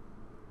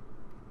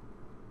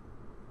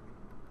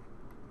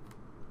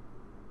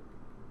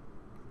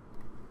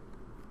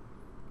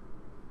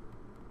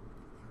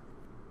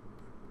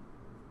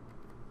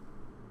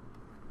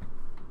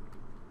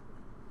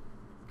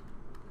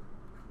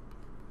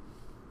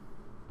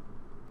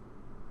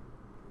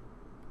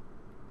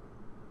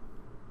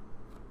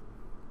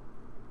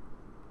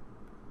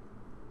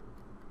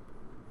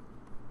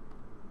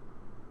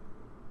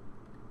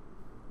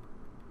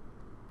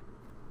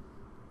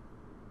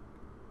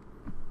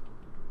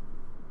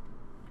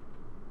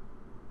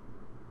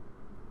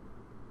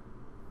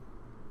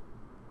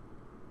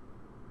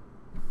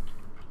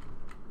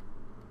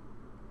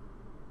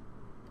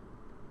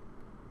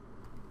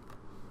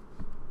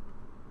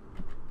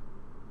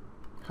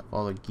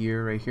 all the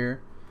gear right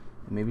here,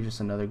 and maybe just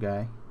another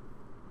guy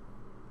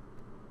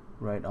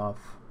right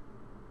off,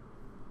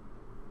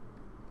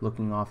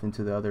 looking off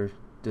into the other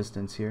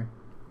distance here,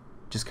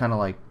 just kind of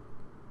like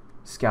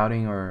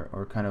scouting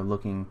or kind of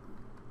looking,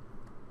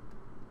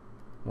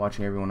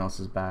 watching everyone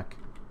else's back.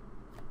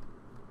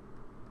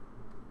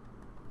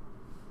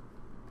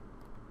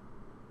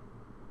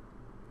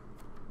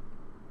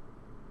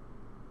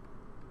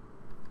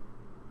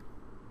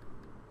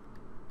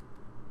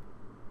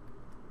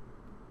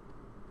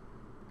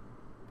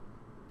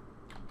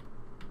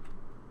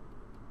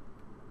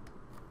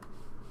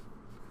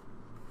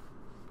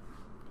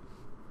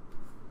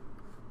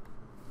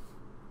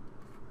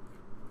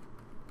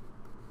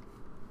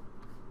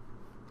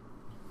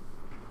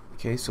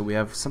 Okay, so we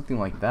have something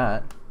like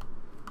that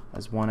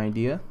as one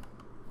idea.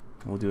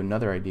 We'll do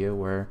another idea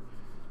where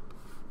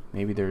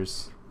maybe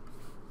there's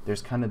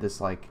kind of this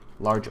like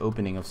large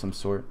opening of some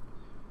sort.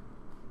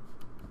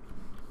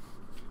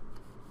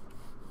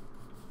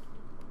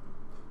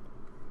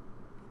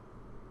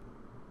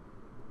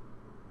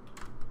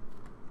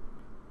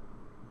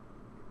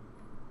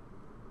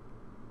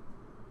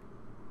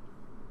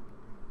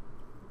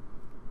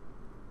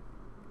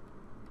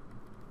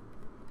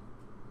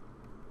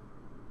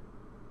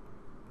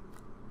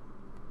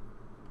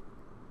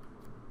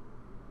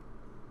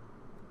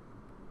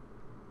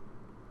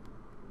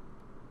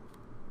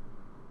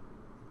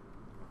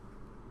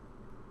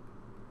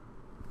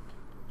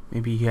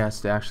 Maybe he has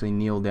to actually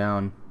kneel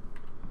down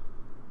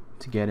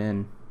to get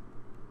in.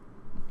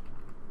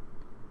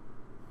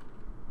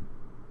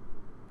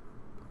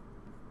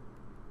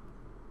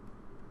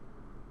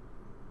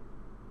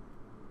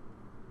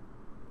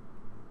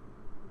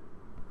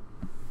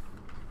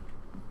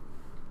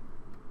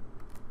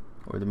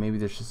 Or maybe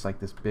there's just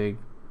like this big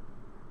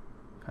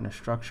kind of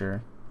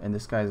structure, and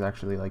this guy's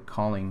actually like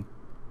calling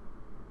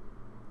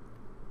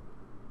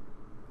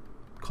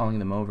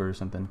them over or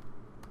something.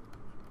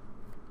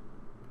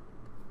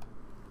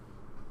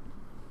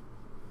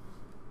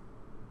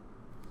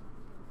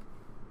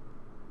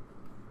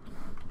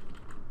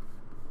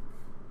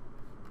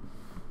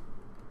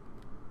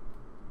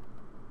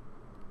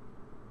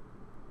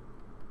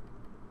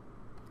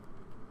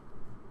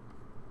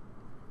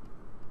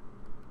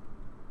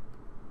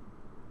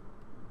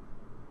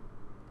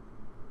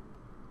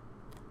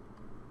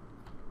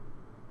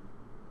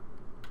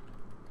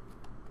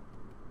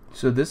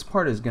 So this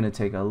part is going to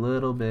take a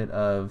little bit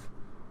of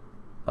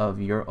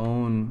your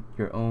own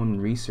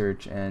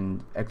research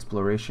and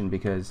exploration,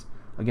 because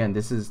again,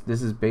 this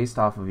is based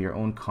off of your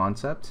own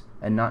concept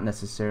and not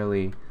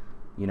necessarily,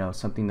 you know,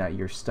 something that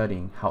you're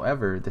studying.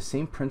 However, the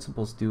same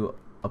principles do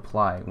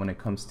apply when it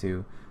comes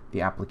to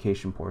the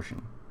application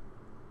portion.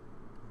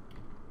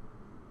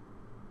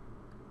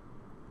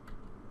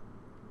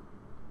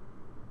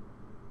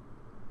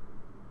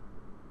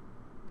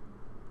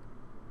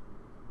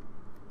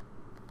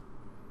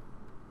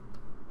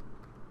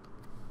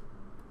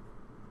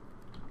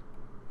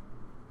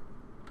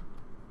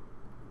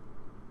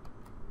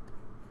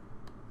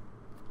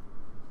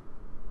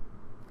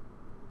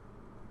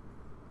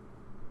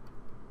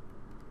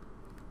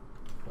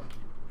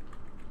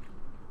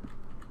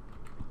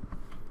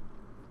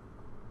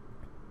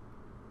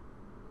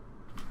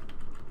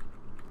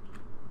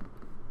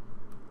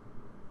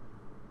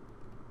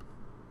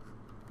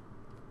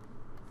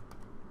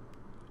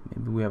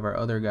 Maybe we have our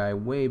other guy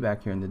way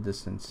back here in the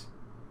distance.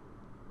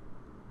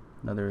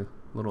 Another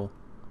little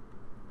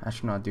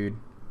astronaut dude.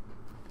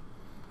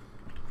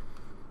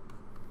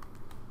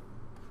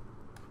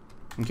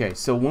 Okay,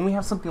 so when we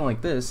have something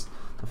like this,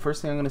 the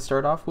first thing I'm going to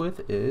start off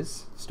with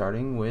is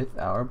starting with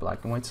our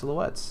black and white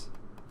silhouettes.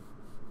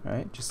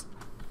 Right? Just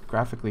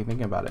graphically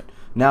thinking about it.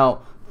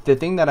 Now, the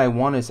thing that I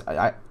want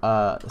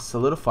to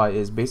solidify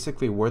is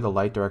basically where the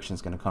light direction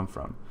is going to come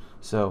from.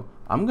 So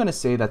I'm going to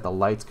say that the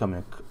light's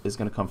is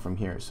going to come from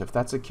here. So if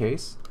that's the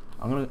case,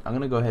 I'm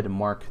going to go ahead and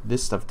mark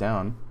this stuff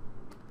down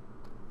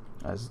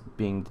as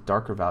being the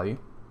darker value.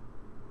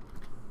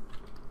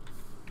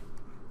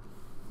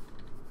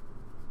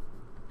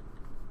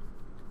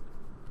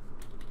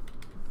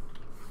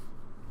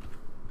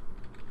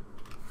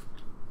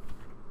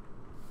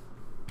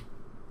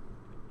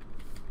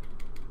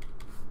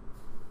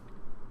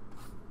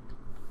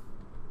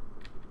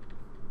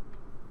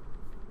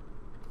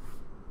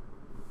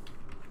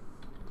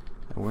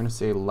 We're going to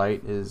say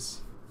light is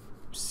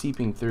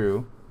seeping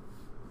through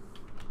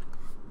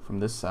from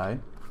this side.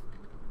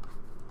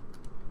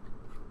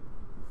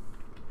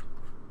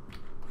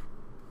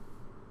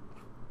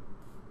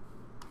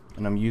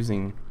 And I'm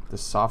using the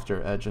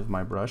softer edge of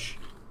my brush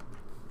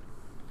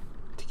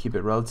to keep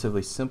it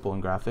relatively simple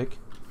and graphic,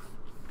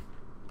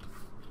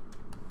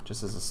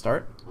 just as a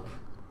start.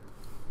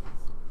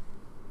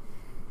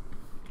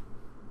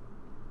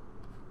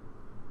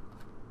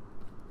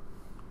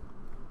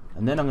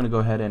 And then I'm going to go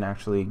ahead and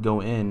actually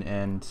go in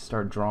and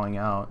start drawing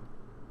out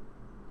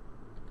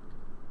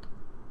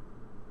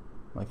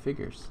my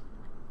figures.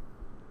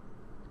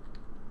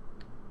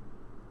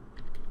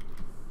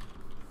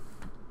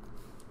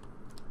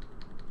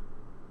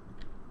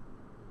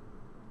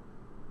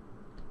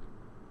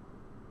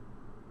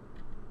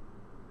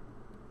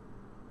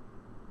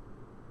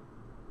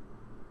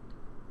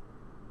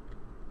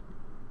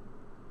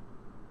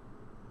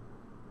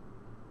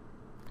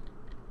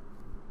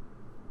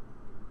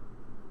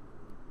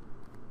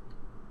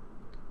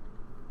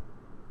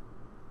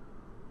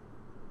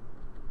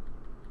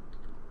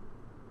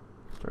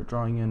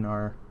 drawing in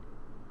our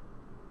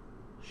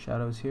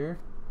shadows here,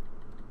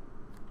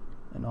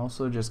 and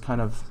also just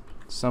kind of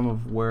some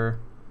of where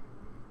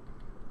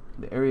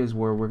the areas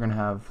where we're gonna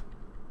have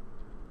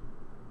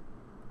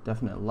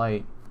definite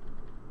light.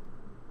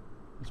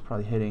 It's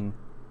probably hitting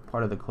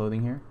part of the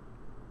clothing here,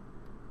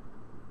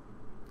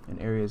 and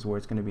areas where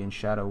it's going to be in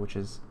shadow, which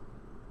is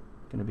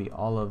going to be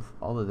all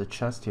of the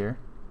chest here.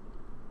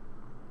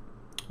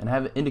 And I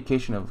have an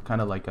indication of kind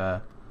of like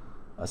a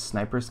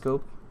sniper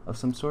scope of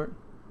some sort.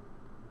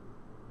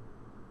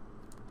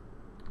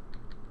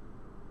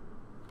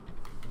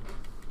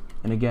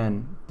 And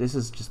again, this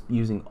is just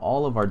using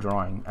all of our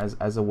drawing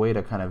as a way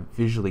to kind of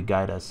visually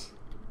guide us.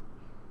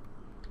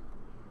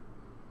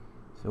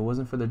 So if it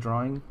wasn't for the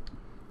drawing,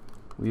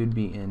 we would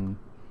be in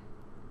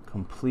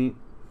complete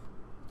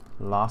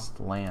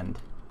lost land.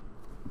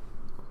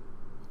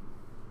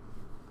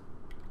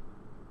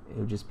 It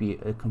would just be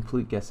a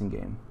complete guessing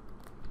game.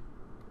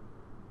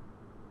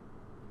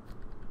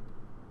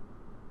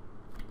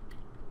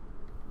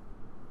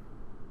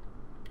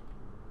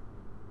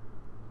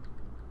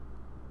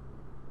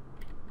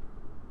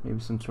 Maybe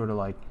some sort of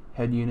like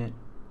head unit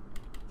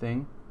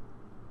thing.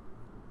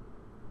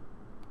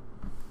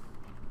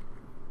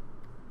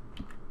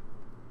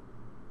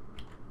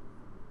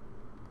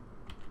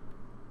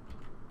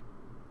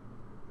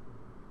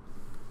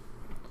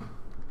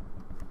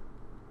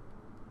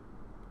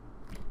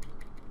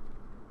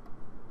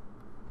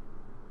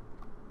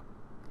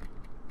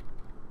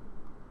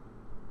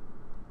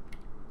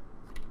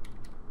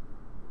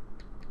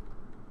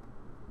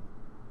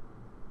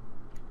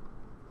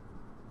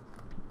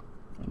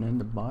 And then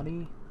the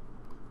body,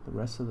 the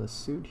rest of the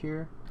suit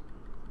here,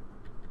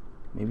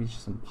 maybe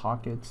just some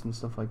pockets and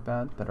stuff like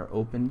that that are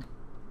open.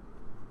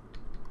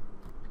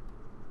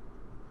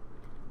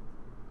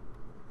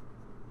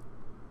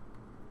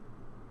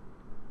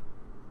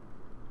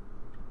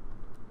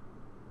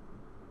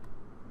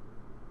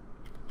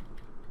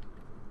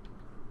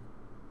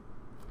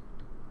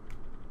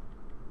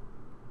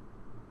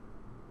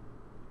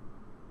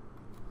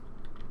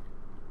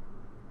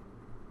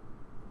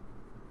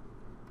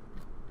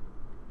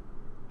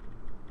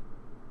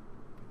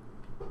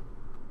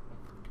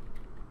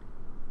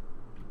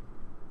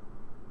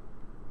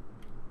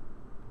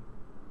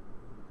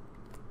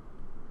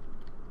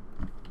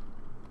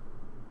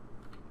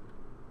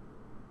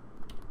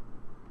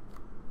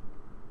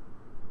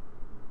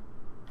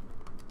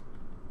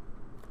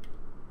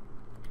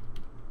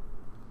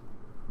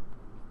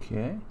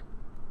 Okay.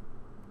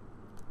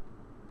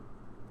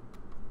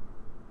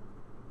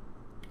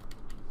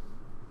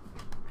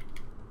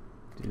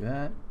 Do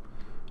that.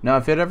 Now,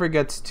 if it ever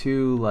gets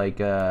too like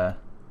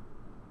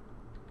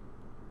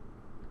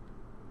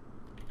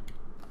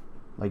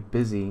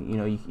busy, you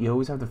know, you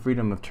always have the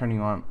freedom of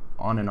turning on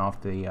and off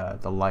the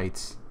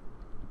lights,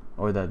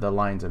 or the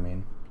lines, I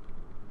mean,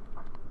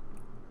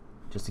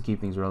 just to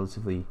keep things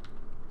relatively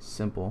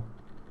simple.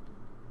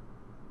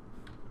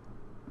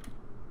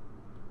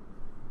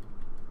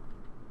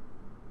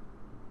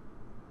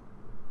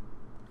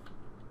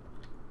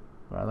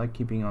 But I like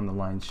keeping on the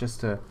lines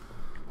just to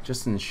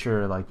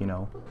ensure, like, you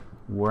know,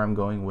 where I'm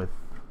going with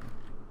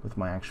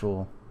my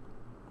actual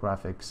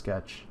graphic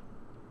sketch.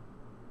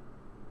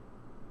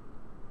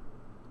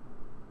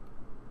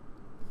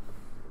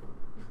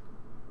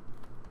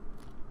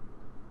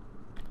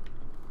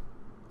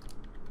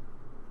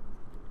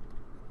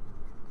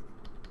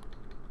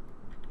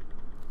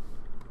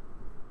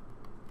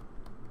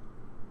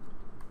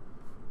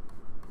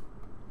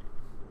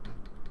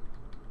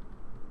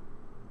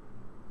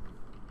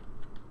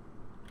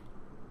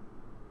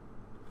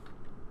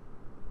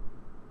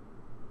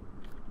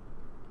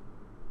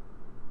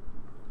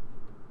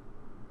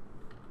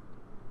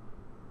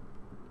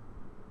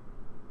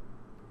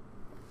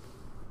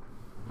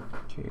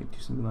 Okay, do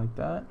something like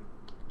that.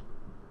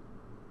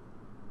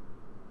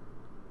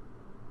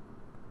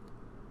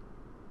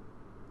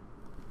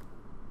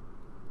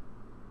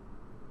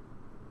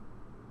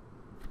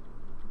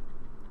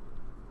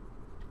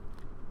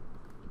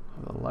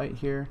 Have a light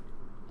here.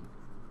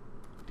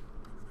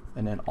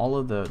 And then all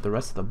of the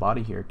rest of the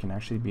body here can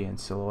actually be in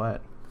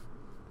silhouette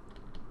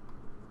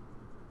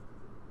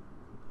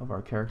of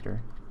our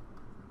character.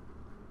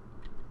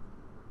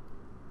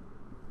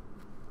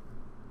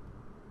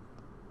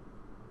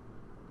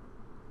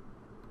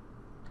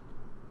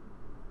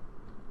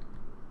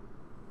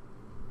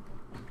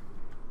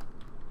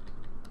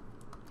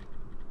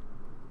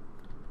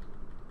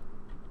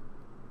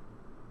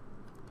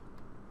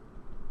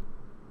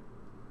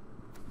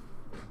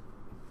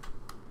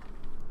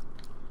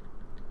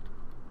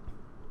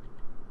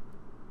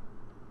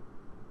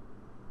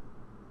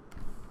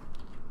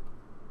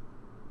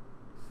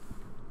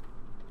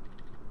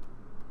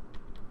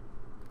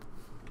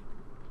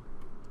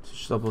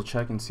 Just double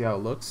check and see how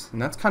it looks,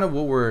 and that's kind of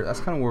what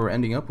we're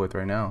ending up with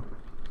right now.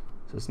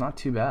 So it's not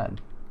too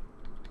bad.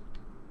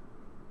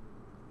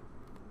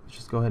 Let's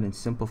just go ahead and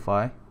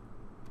simplify.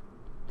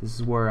 This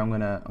is where I'm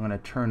gonna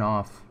turn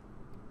off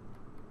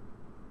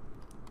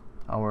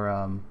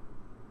our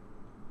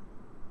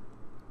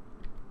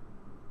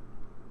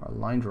our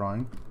line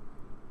drawing,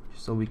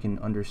 so we can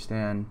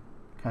understand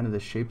kind of the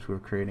shapes we're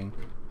creating.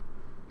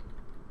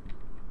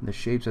 The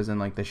shapes as in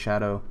like the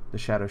shadow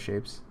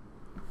shapes.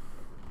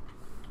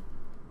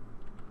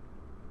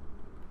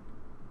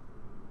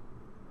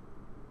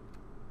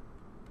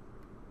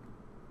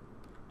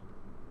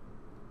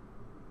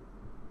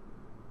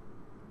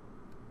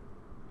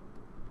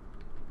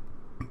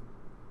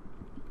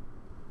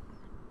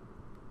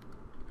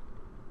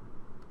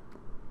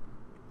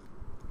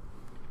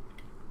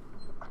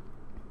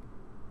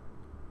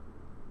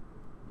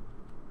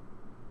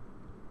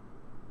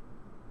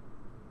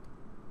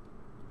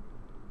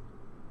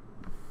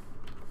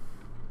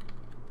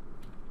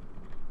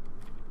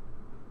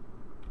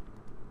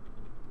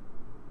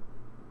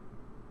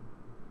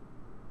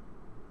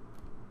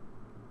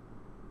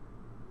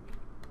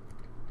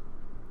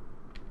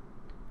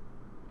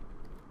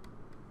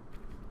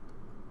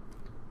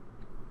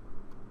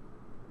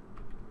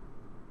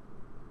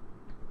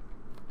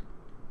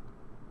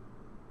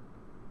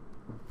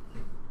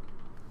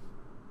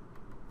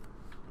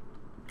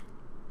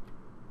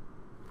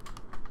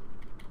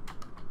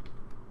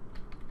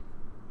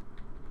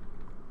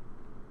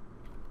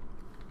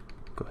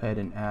 Go ahead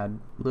and add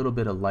a little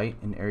bit of light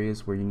in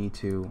areas where you need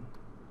to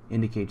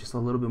indicate just a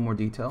little bit more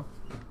detail.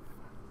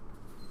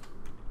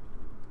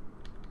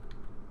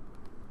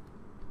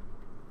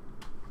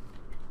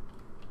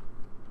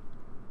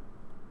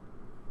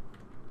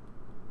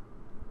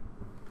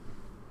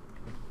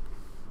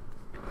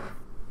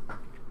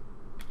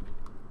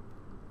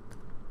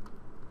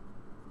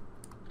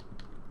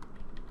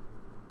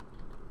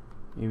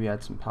 Maybe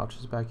add some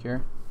pouches back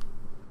here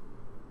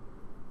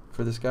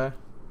for this guy.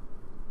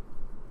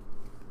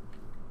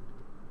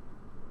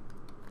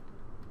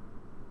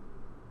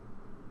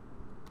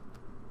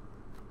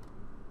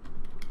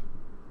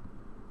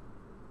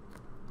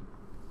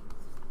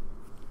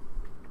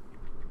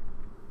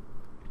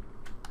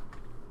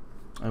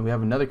 And we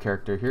have another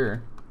character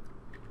here.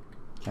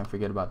 Can't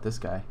forget about this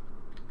guy.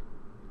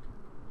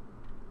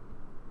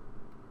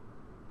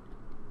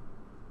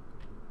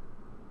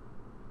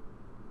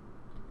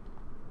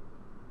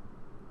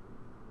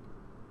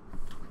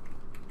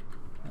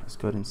 Let's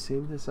go ahead and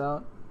save this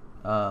out.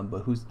 But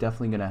who's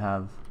definitely going to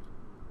have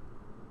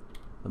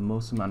the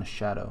most amount of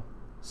shadow?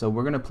 So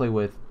we're going to play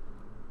with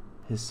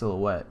his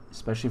silhouette,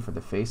 especially for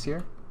the face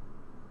here.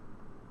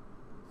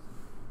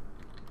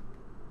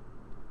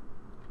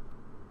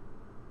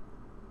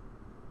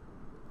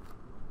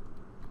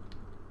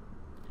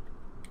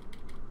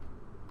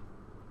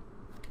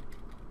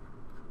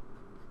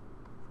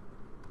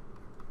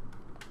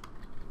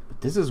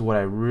 This is what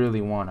I really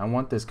want. I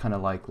want this kind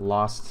of like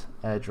lost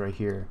edge right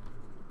here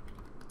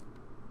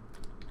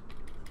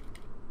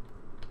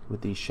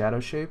with these shadow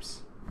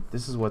shapes.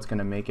 This is what's going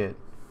to make it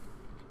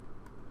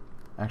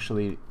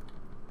actually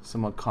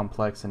somewhat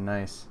complex and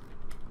nice.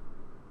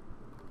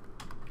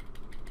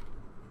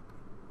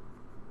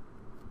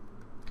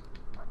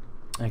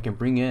 And I can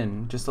bring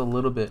in just a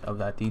little bit of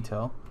that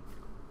detail.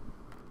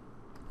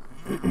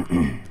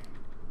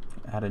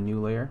 Add a new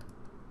layer.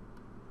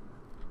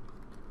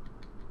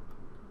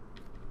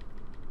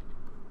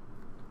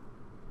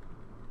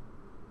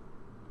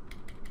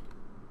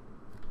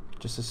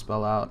 Just to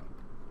spell out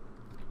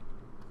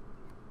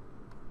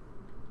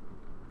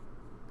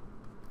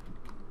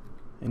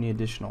any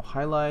additional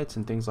highlights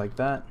and things like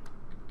that.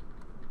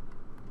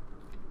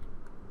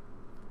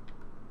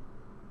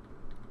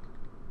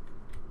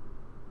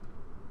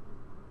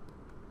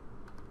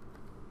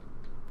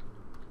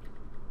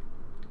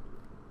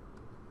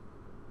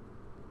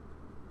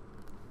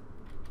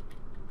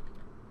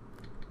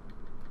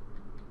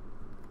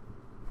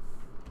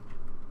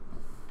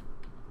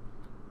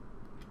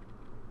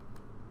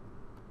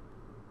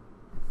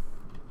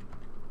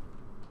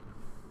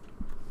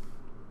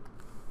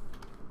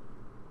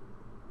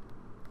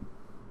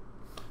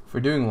 For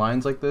doing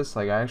lines like this,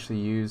 like I actually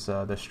use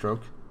the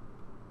stroke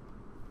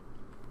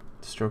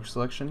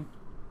selection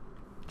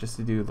just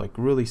to do like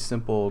really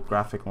simple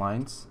graphic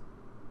lines.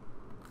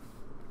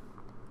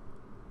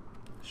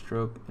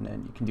 Stroke, and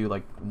then you can do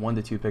like 1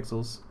 to 2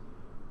 pixels.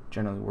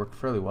 Generally work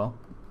fairly well.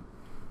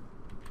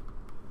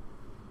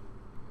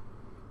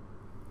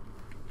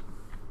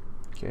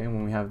 Okay,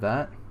 when we have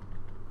that,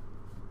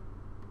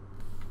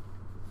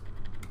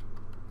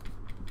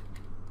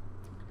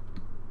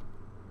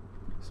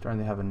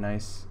 starting to have a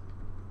nice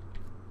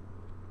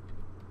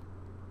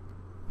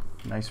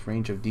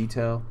range of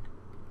detail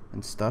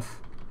and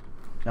stuff.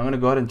 Now I'm going to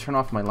go ahead and turn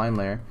off my line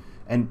layer,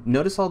 and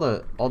notice all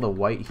the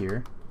white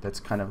here that's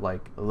kind of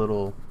like a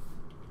little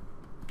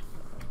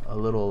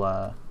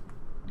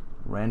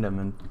random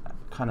and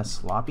kind of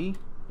sloppy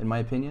in my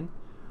opinion.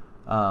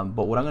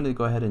 But what I'm going to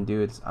go ahead and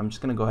do is I'm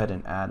just going to go ahead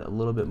and add a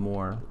little bit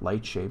more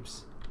light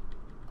shapes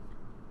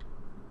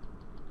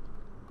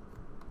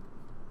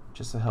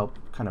just to help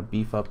kind of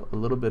beef up a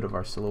little bit of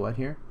our silhouette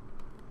here.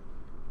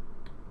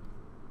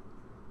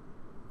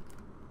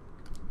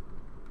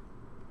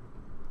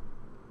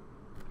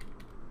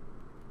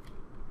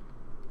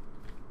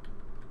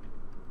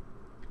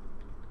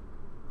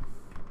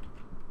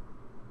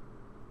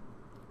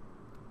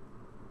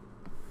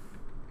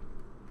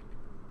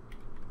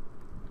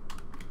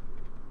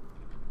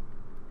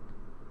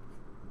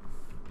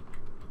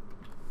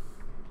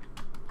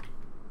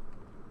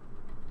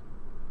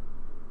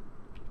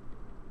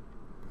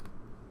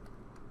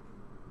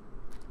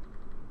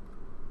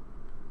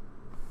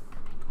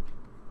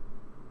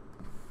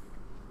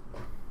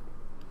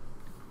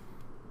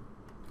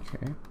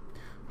 Okay,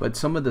 but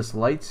some of this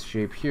light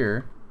shape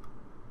here,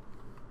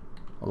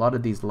 a lot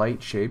of these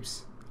light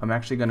shapes, I'm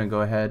actually going to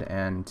go ahead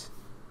and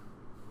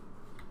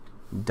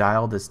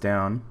dial this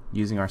down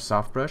using our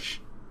soft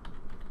brush.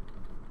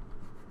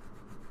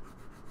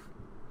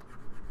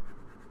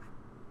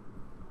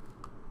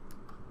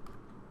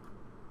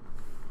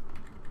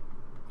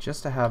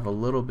 Just to have a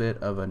little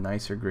bit of a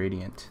nicer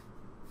gradient.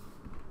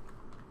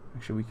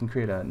 Actually, we can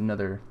create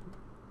another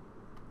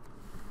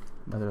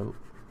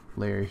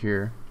layer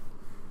here.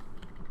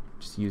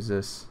 Just use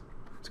this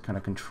to kind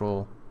of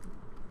control.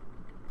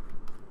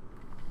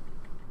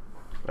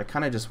 But I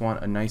kind of just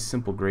want a nice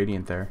simple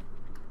gradient there.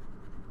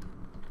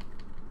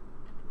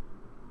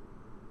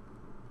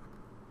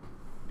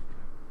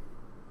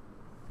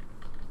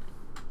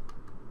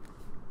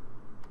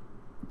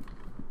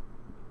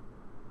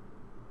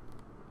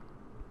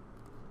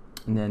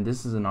 And then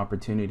this is an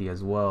opportunity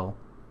as well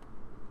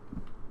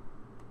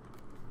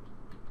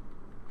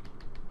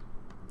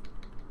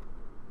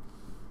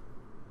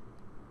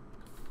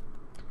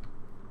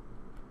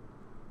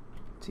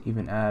to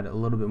even add a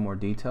little bit more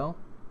detail,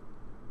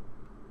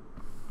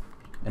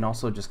 and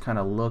also just kind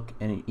of look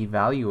and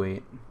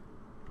evaluate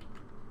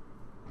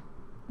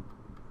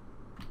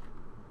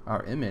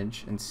our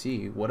image and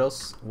see what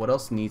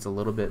else needs a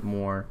little bit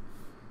more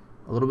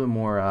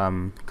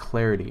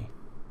clarity.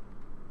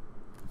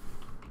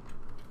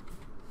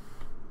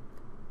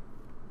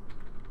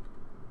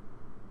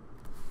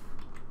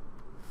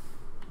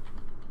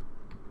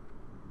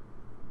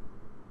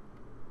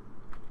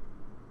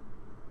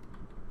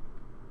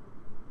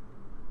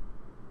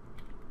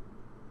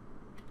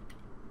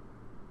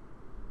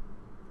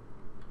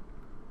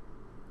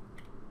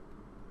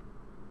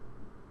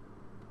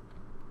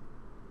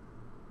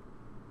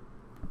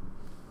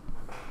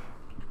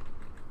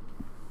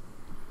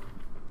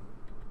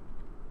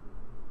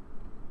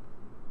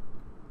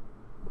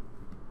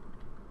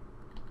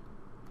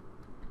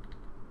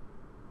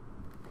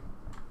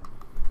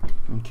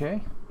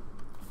 Okay,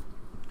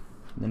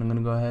 then I'm going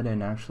to go ahead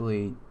and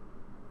actually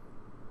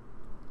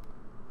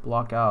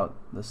block out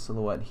the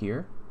silhouette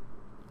here.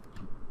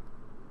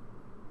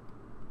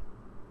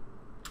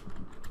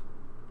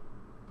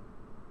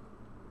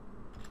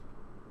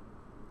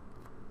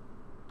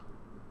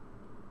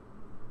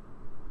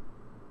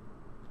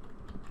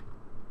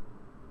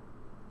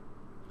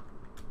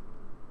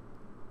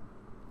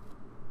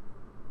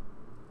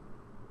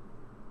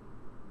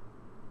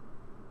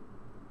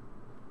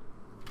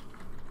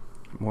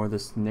 More of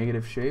this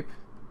negative shape,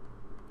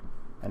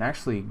 and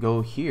actually go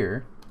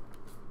here,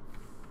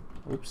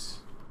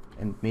 oops,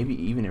 and maybe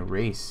even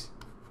erase.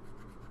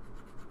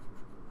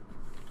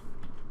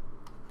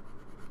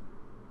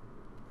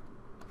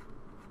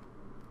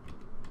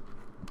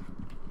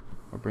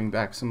 Or bring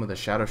back some of the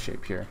shadow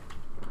shape here,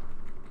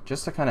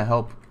 just to kind of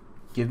help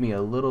give me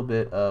a little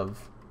bit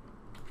of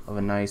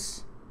a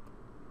nice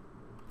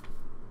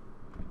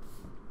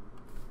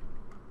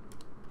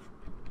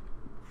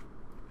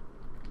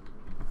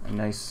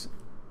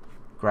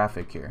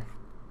graphic here.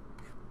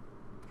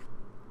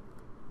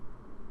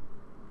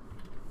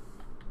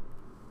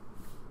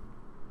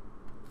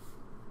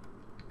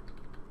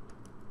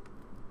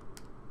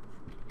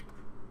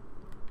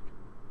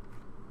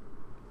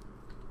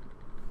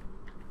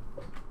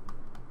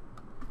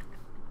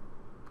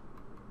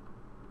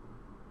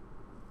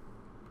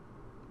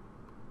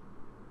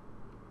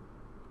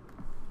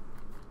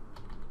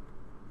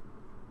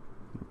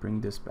 Bring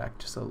this back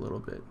just a little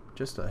bit,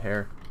 just a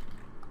hair.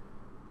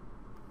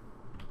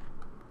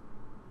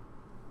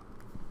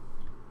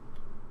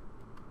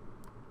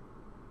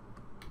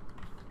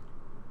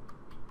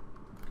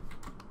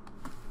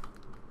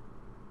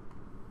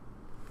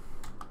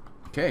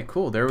 Okay,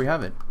 cool, there we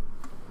have it.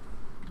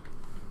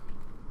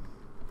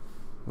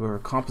 We're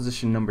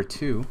composition number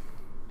 2.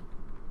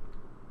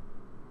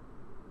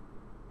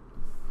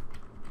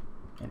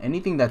 And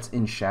anything that's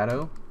in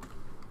shadow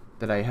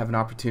that I have an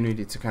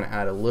opportunity to kind of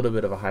add a little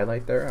bit of a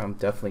highlight there, I'm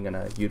definitely going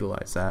to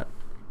utilize that.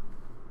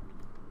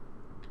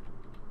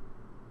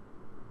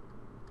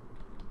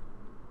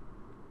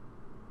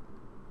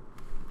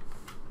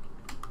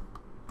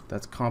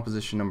 That's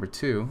composition number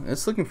 2.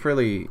 It's looking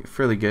fairly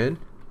good.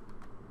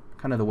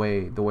 Kind of the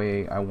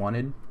way I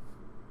wanted.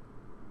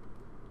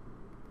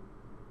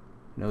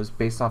 You know, it was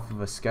based off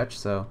of a sketch,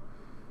 so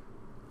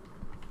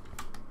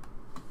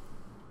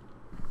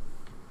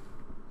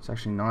it's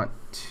actually not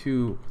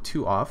too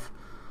off.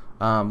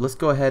 Let's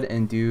go ahead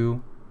and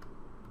do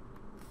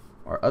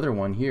our other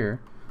one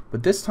here,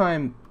 but this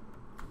time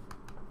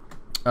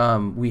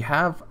we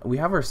have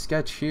our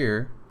sketch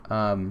here,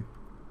 and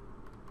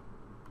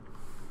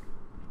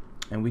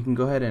we can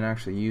go ahead and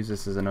actually use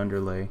this as an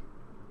underlay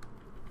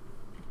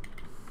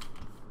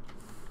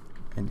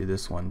and do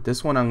this one.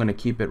 This one I'm going to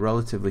keep it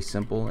relatively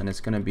simple, and it's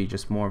going to be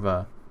just more of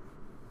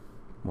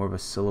a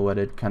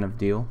silhouetted kind of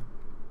deal.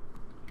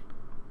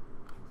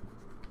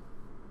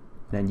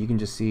 And you can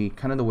just see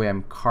kind of the way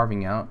I'm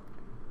carving out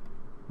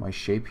my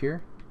shape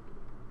here.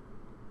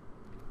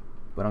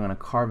 But I'm going to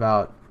carve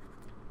out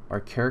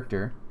our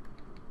character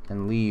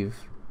and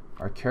leave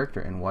our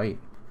character in white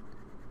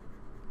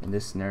in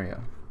this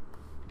scenario,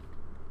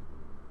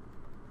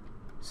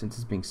 since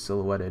it's being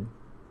silhouetted,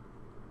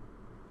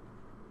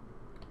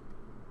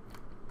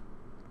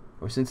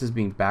 or since it's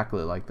being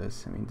backlit like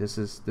this. I mean,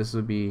 this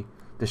would be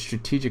the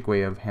strategic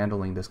way of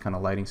handling this kind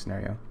of lighting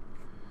scenario.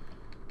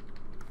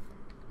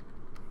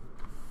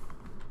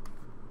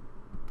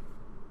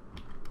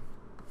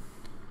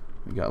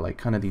 We got like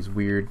kind of these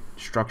weird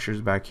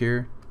structures back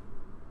here.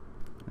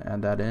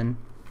 Add that in.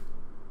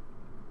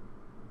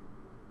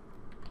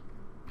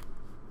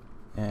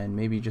 And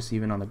maybe just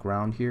even on the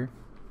ground here.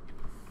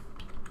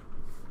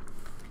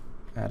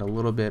 Add a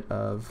little bit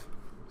of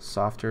a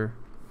softer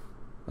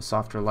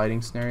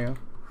lighting scenario.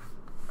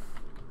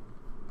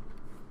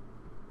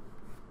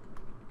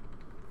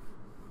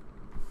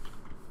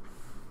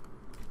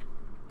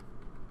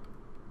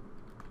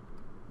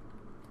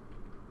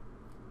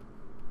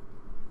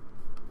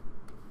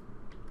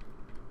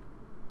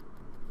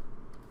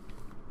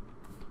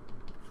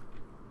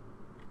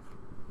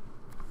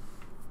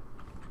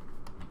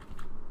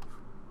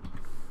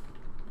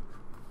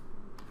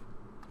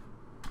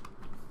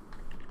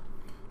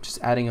 Just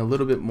adding a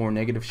little bit more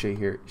negative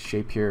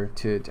shape here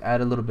to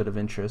add a little bit of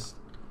interest.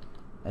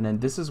 And then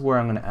this is where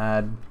I'm going to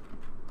add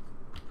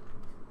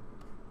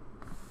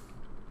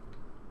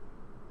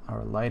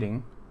our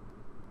lighting.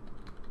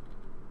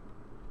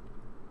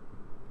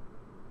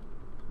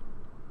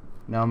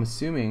 Now I'm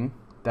assuming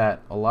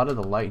that a lot of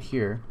the light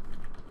here,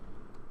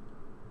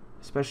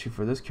 especially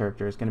for this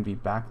character, is going to be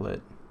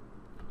backlit.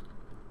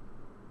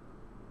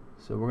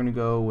 So we're going to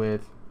go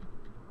with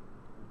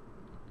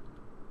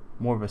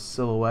more of a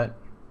silhouette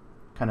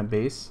kind of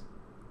base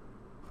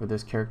for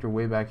this character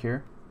way back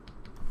here.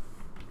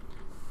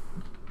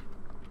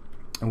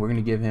 And we're going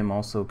to give him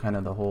also kind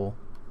of the whole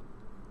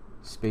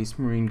Space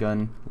Marine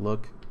gun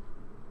look.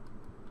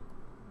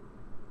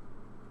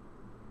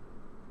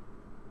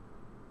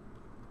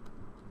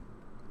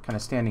 Kind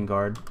of standing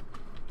guard.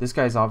 This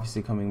guy's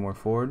obviously coming more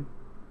forward.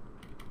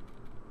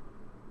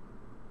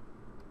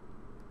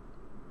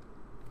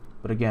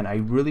 But again, I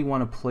really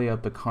want to play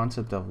up the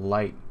concept of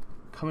light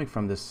coming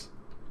from this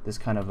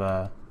kind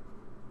of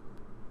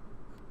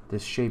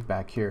this shape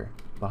back here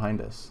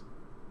behind us.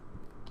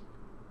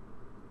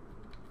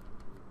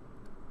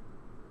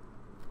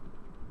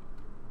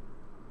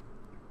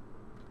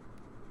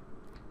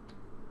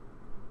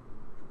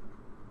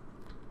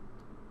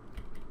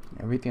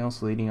 Everything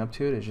else leading up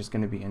to it is just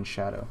going to be in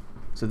shadow.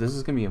 So this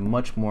is going to be a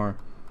much more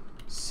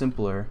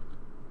simpler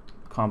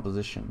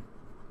composition,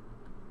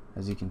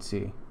 as you can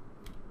see.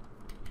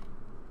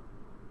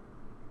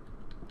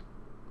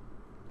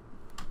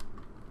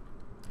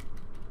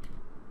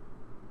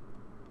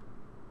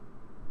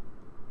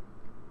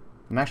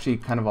 I'm actually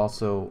kind of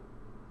also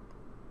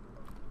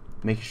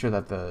making sure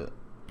that the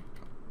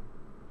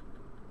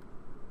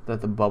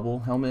bubble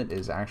helmet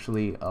is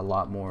actually a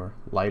lot more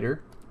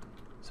lighter.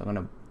 So I'm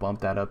going to bump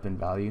that up in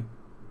value.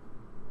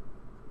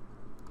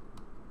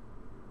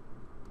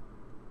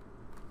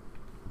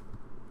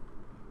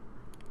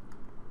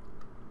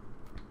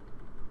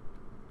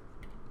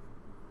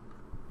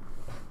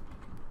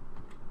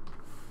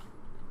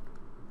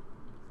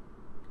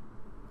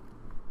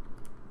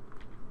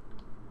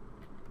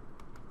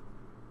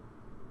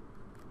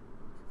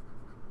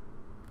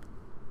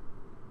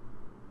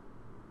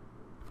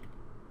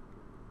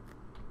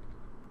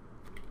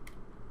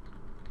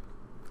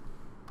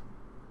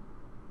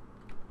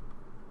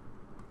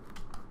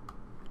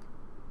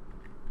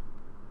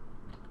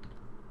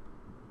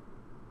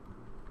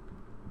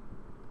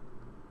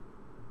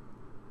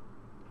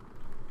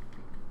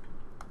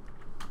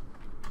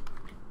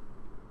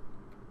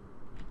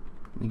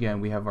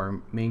 Again, we have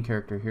our main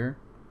character here.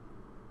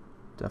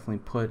 Definitely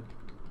put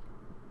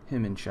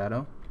him in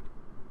shadow.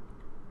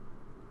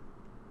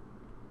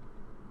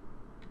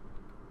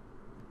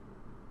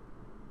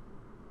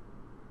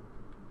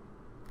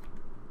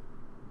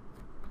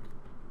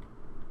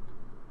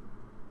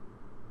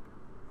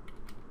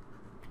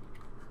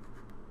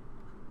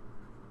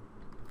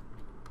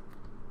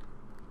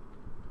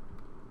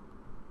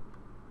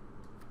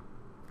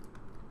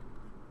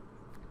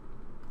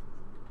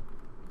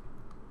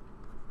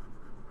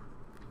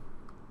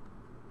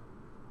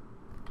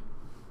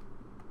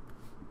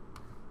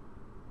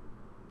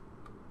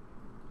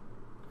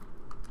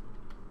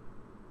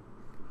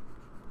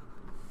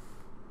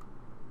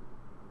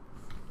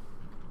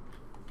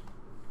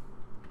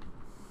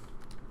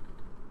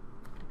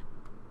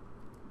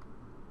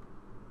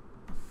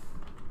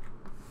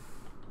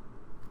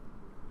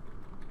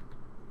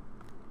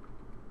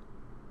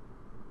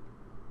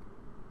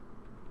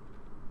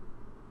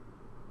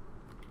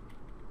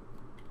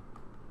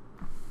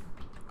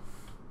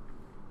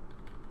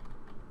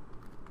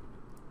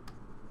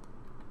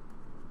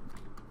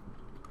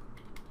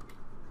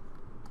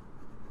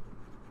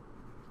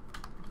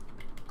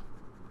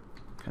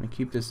 Kind of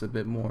keep this a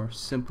bit more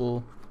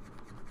simple.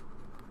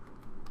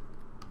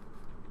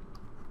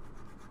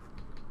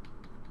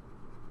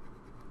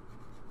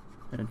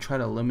 And try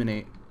to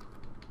eliminate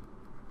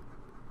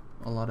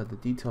a lot of the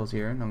details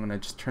here, and I'm gonna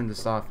just turn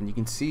this off, and you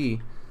can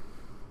see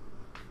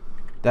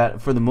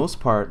that for the most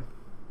part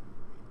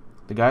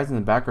the guys in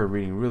the back are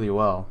reading really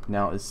well.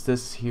 Now it's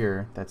this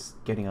here that's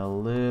getting a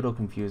little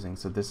confusing,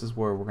 so this is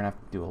where we're gonna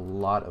have to do a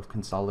lot of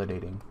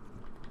consolidating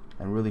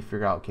and really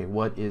figure out, okay,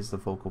 what is the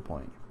focal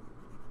point.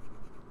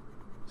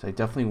 So I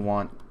definitely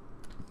want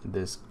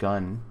this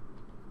gun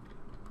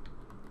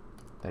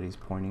that he's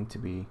pointing to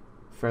be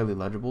fairly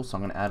legible, so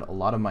I'm gonna add a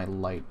lot of my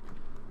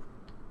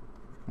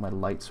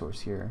light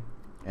source here,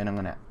 and I'm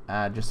gonna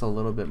add just a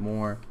little bit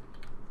more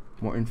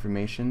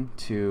information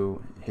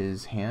to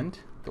his hand,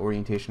 the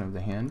orientation of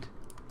the hand.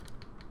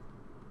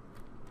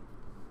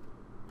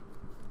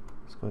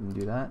 Let's go ahead and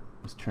do that.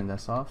 Let's turn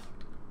this off.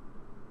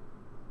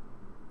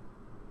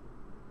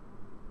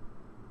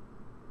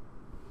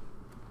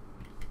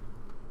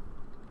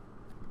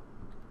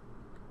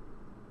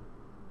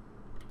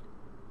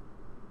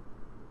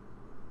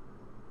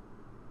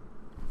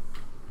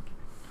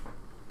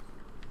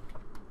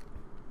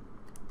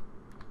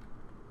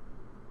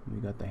 We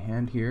got the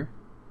hand here.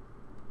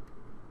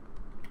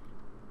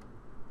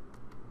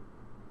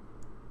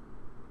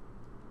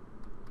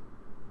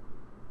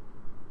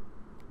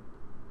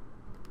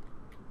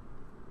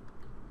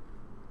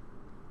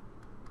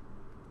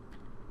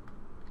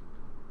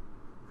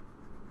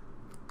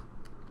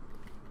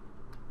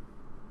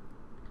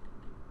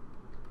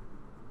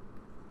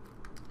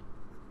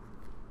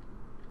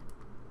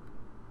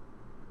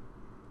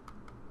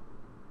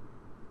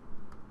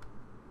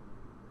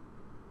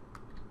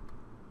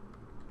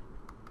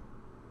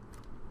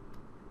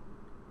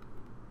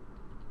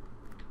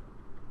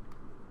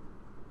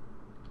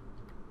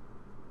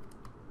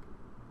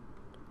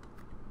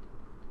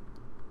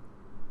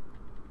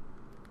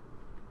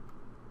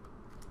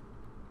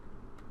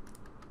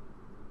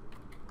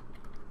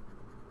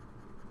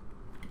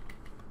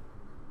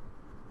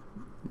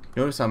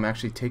 Notice I'm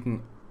actually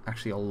taking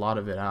a lot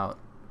of it out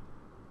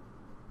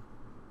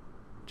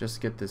just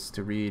to get this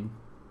to read.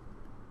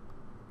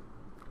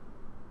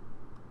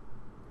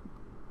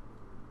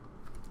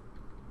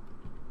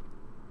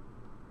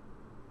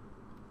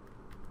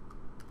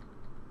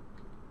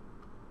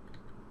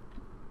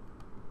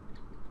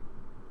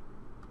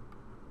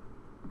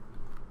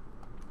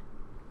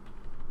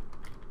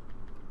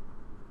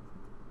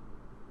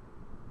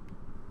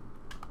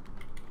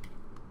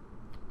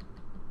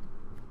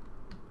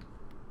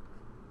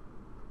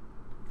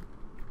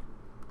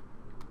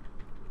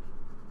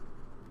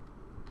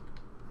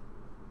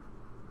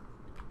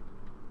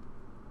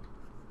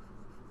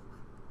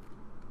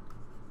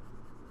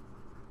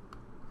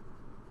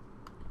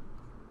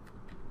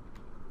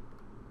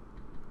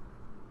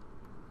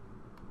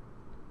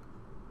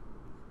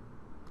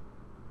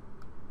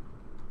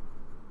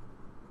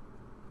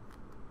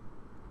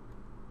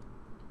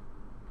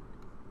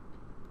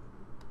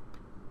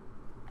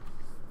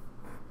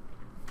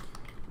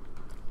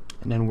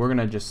 And then we're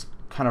gonna just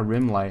kind of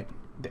rim light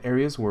the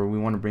areas where we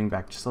want to bring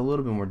back just a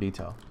little bit more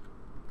detail.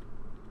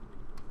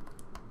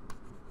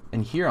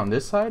 And here on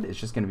this side, it's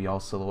just gonna be all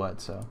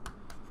silhouette, so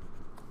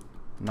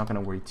I'm not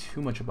gonna worry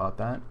too much about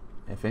that.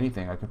 If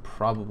anything, I could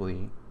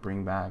probably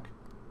bring back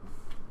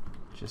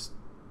just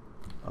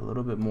a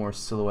little bit more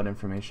silhouette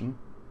information.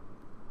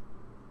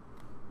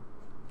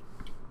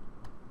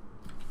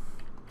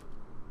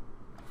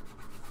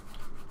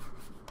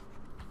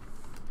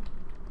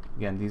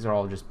 Again, these are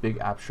all just big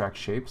abstract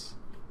shapes.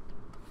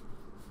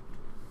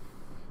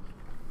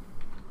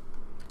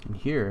 And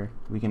here,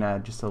 we can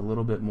add just a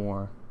little bit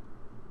more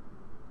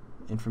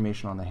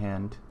information on the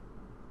hand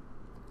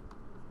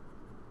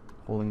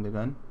holding the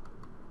gun.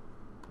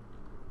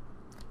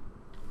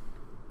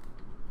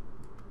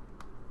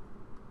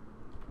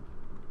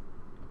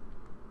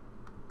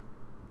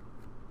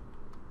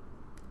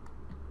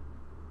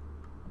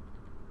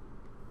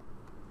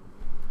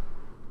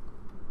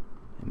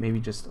 Maybe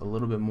just a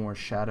little bit more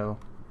shadow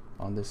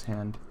on this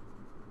hand,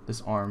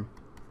 this arm.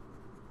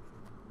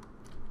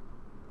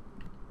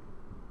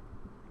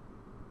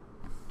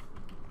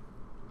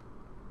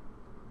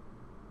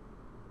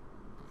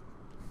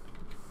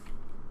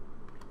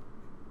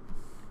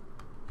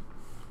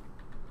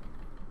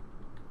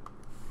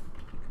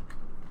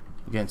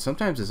 Again,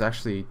 sometimes it's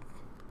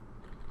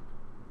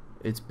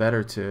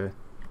better to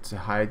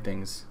hide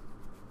things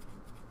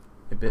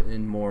a bit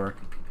in more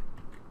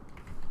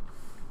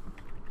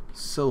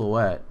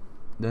silhouette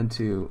than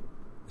to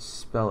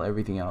spell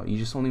everything out. You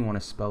just only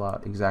want to spell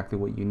out exactly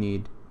what you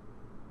need.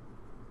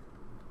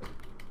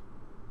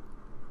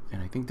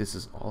 And I think this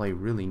is all I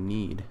really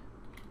need.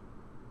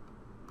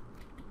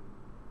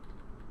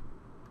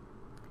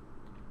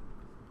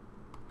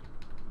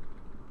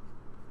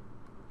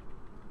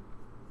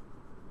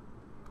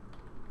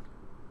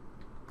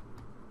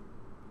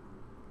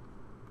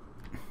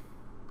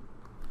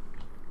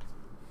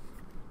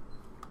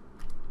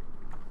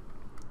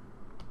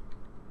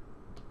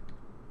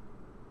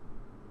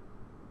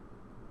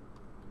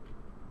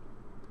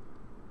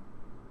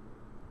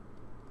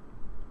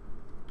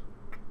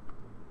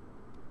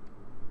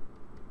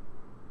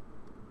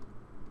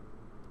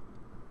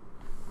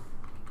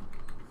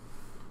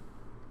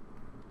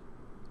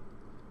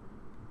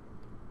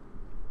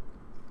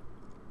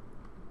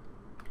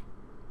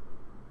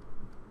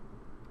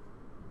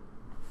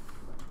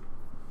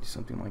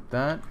 something like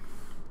that.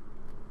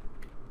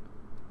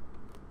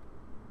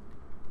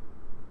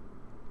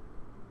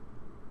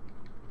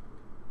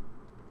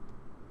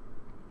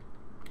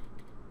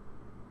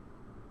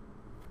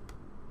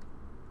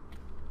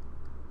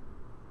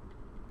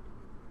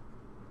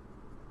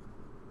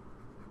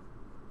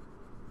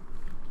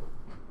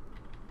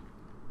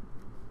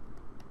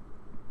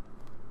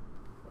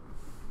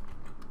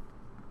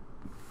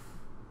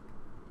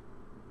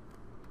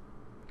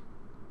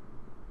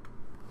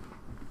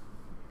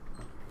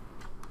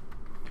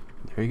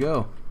 There you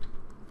go.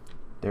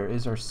 There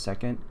is our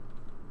second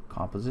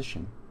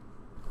composition.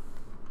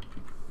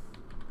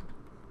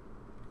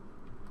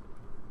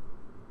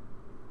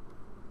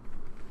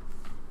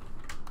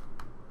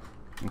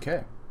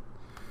 Okay.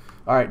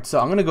 All right, so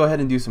I'm going to go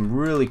ahead and do some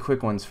really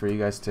quick ones for you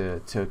guys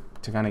to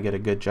kind of get a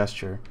good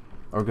gesture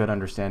or good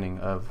understanding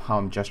of how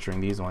I'm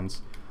gesturing these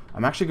ones.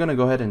 I'm actually going to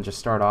go ahead and just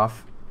start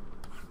off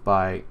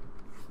by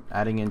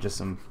adding in just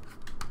some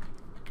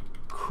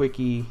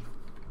quickie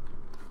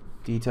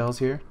details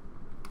here,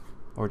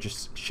 or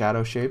just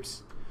shadow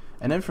shapes.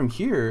 And then from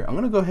here, I'm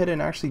going to go ahead and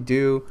actually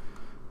do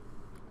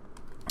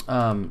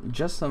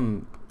just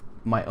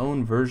my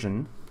own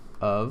version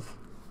of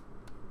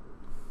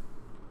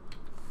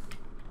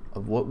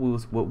what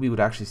we would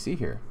actually see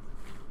here.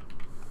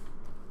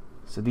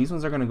 So these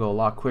ones are going to go a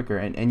lot quicker,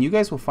 and you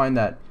guys will find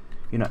that,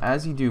 you know,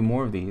 as you do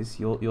more of these,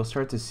 you'll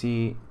start to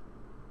see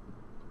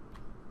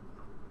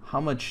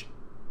how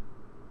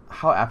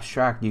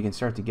abstract you can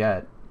start to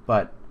get,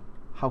 but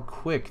how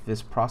quick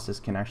this process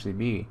can actually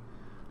be.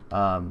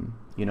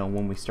 You know,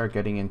 when we start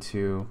getting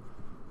into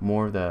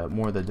more of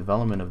the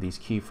development of these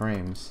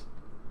keyframes,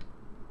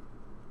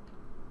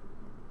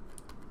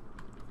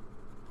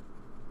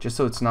 just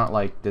so it's not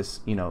like this,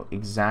 you know,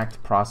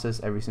 exact process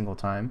every single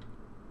time.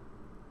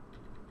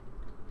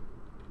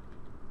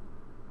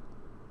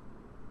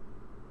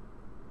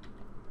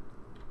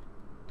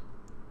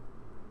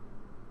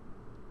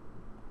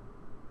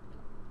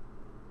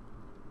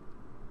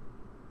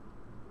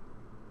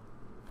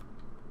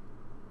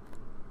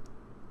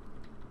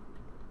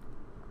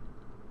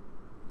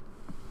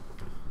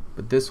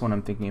 But this one,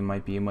 I'm thinking it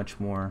might be a much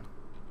more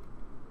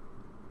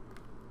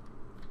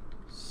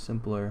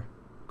simpler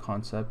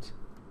concept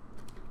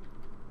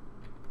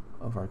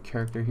of our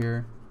character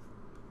here.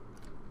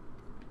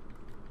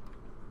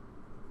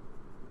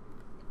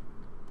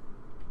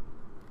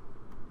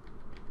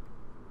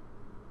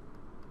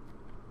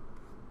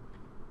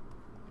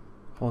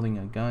 Holding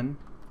a gun.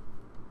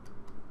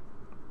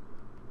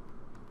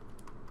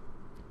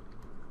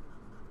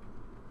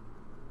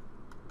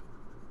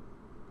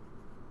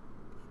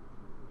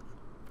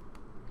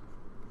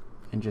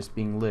 And just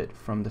being lit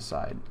from the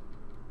side.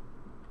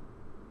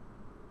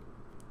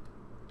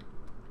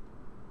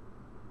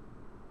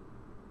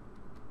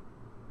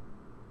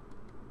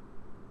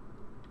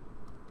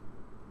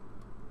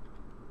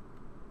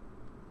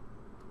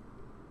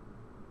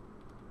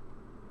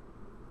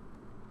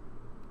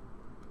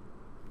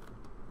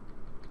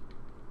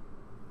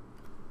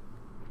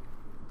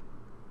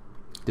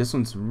 This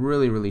one's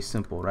really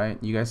simple, right?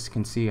 You guys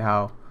can see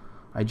how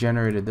I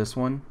generated this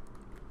one,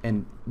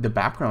 and the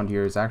background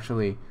here is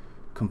actually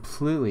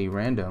completely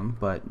random,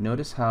 but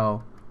notice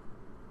how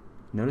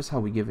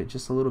we give it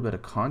just a little bit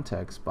of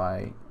context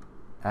by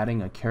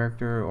adding a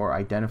character or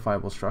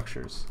identifiable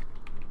structures.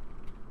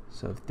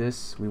 So if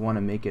this, we want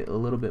to make it a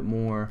little bit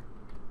more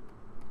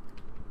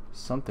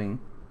something,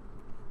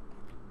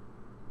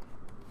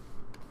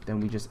 then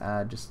we just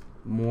add just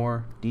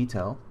more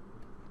detail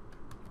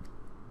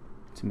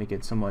to make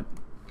it somewhat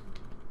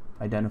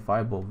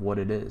identifiable of what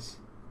it is.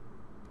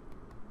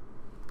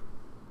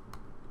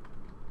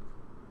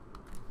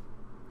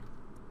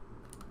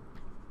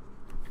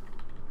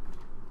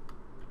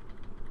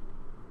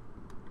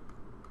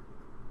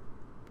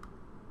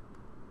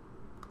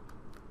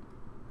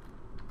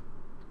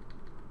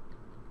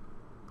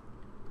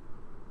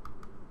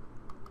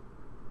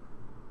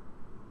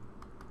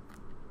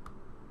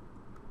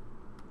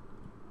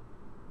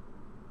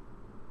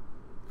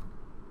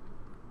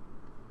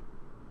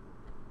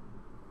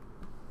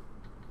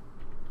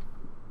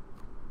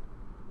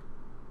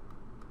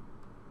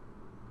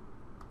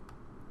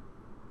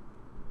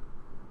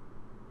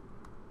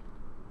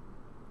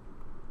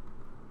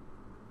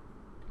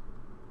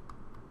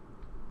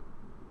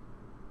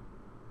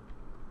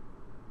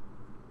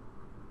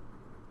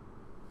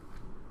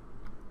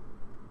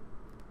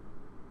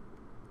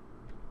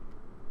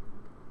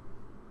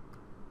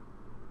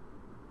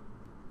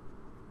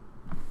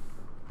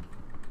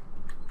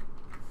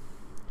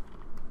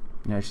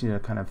 Now I just need to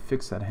kind of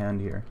fix that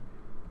hand here.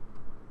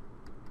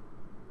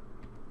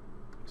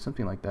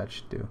 Something like that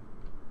should do.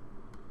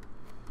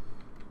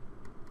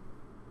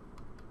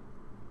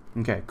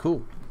 Okay,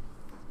 cool.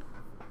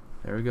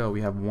 There we go.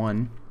 We have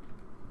one.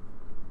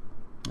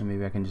 And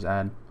maybe I can just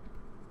add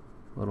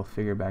a little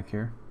figure back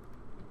here.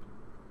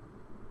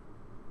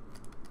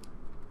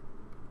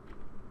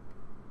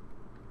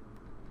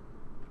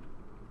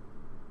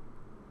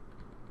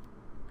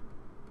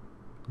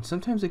 And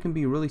sometimes it can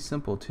be really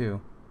simple too.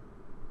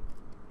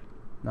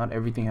 Not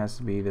everything has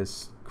to be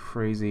this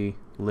crazy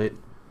lit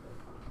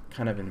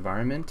kind of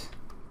environment,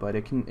 but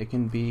it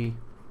can be,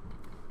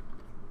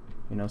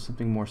 you know,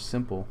 something more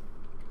simple.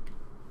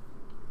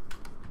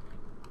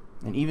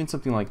 And even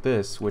something like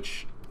this,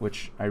 which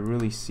I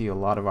really see a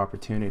lot of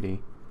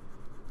opportunity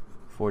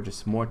for,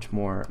 just much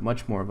more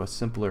of a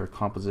simpler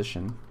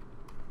composition.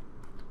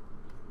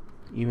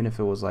 Even if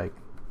it was like,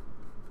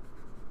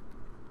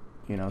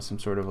 you know, some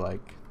sort of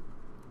like,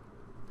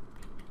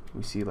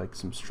 we see like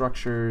some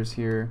structures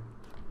here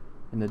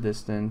in the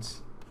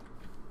distance.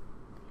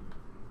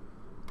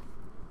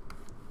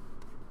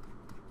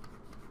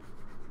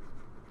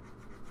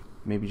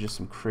 Maybe just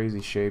some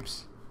crazy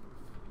shapes.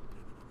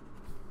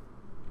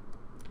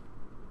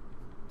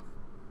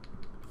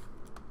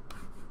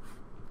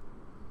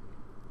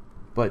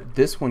 But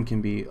this one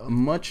can be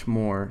much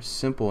more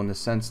simple in the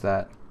sense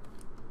that,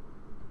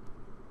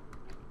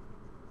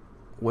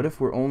 what if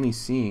we're only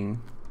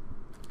seeing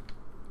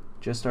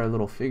just our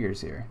little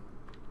figures here?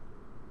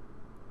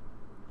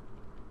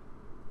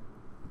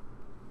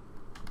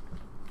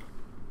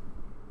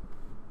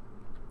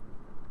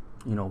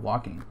 You know,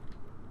 walking.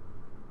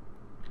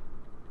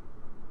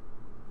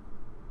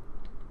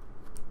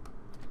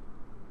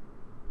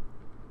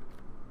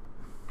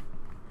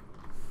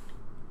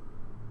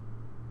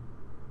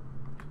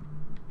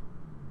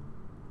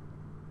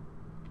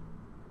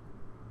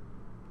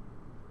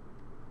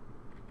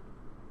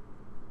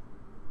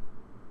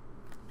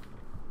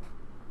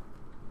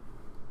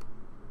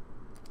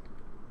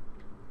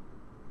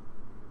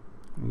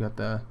 We got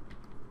the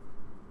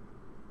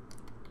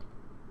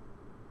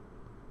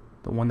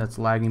one that's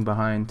lagging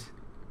behind.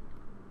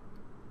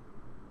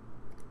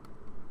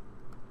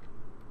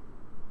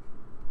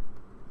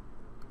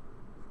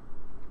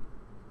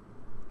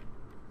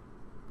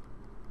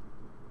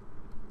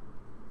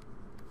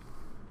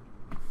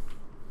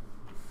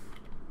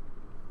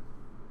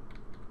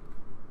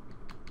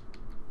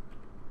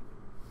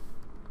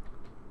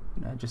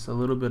 Just a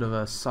little bit of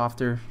a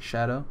softer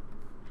shadow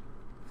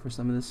for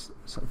some of this,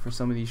 for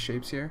some of these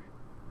shapes here.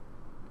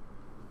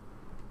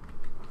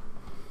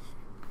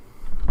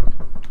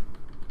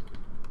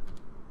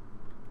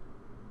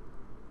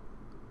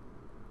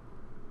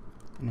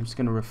 And I'm just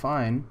going to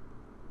refine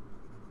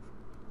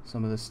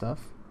some of this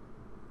stuff.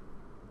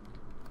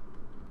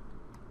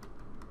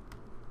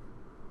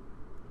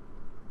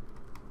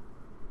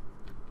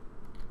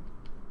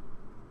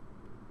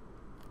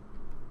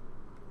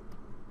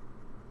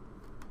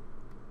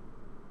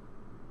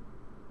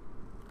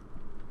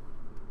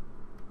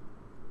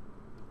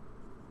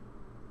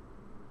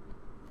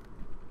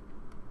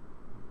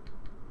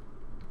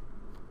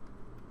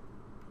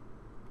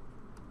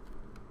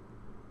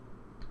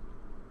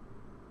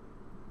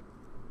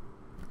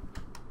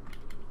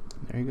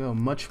 There you go.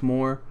 Much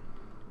more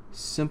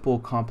simple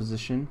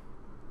composition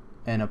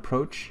and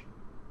approach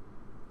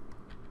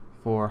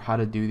for how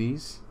to do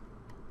these.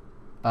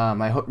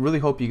 I really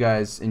hope you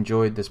guys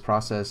enjoyed this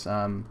process.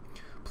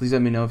 Please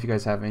let me know if you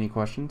guys have any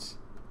questions,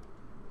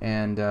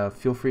 and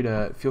feel free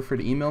to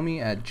email me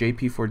at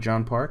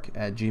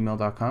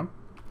jp4johnpark@gmail.com.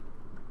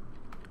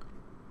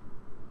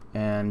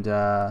 And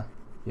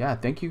yeah,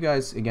 thank you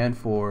guys again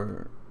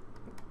for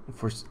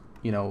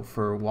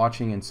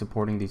watching and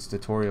supporting these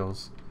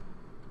tutorials.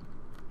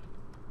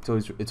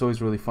 It's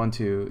always really fun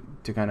to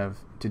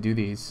do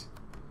these,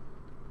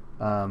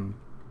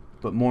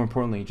 but more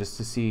importantly, just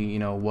to see, you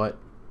know, what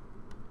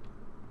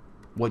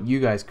you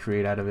guys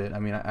create out of it. I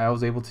mean, I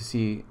was able to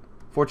see,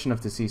 fortunate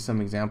enough to see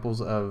some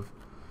examples of,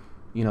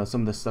 you know,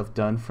 some of the stuff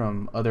done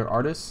from other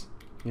artists,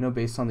 you know,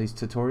 based on these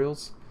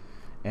tutorials,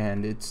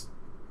 and it's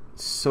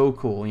so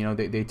cool. You know,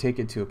 they take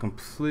it to a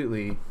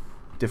completely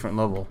different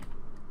level,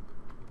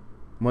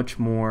 much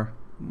more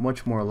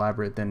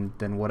elaborate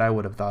than what I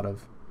would have thought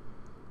of.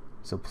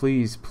 So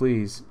please,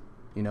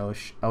 you know,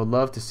 I would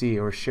love to see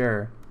or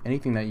share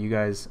anything that you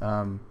guys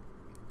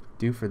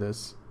do for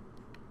this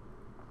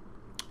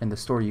and the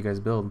story you guys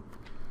build.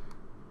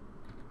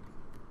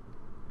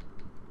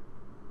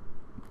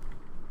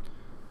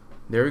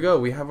 There we go.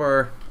 We have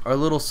our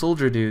little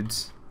soldier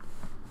dudes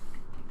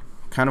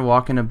kind of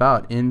walking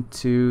about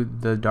into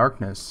the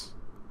darkness.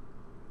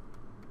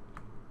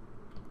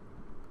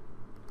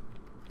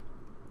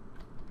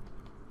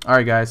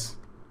 Alright guys,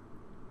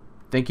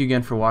 thank you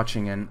again for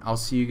watching, and I'll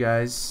see you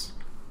guys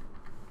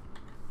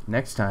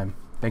next time.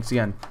 Thanks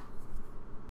again.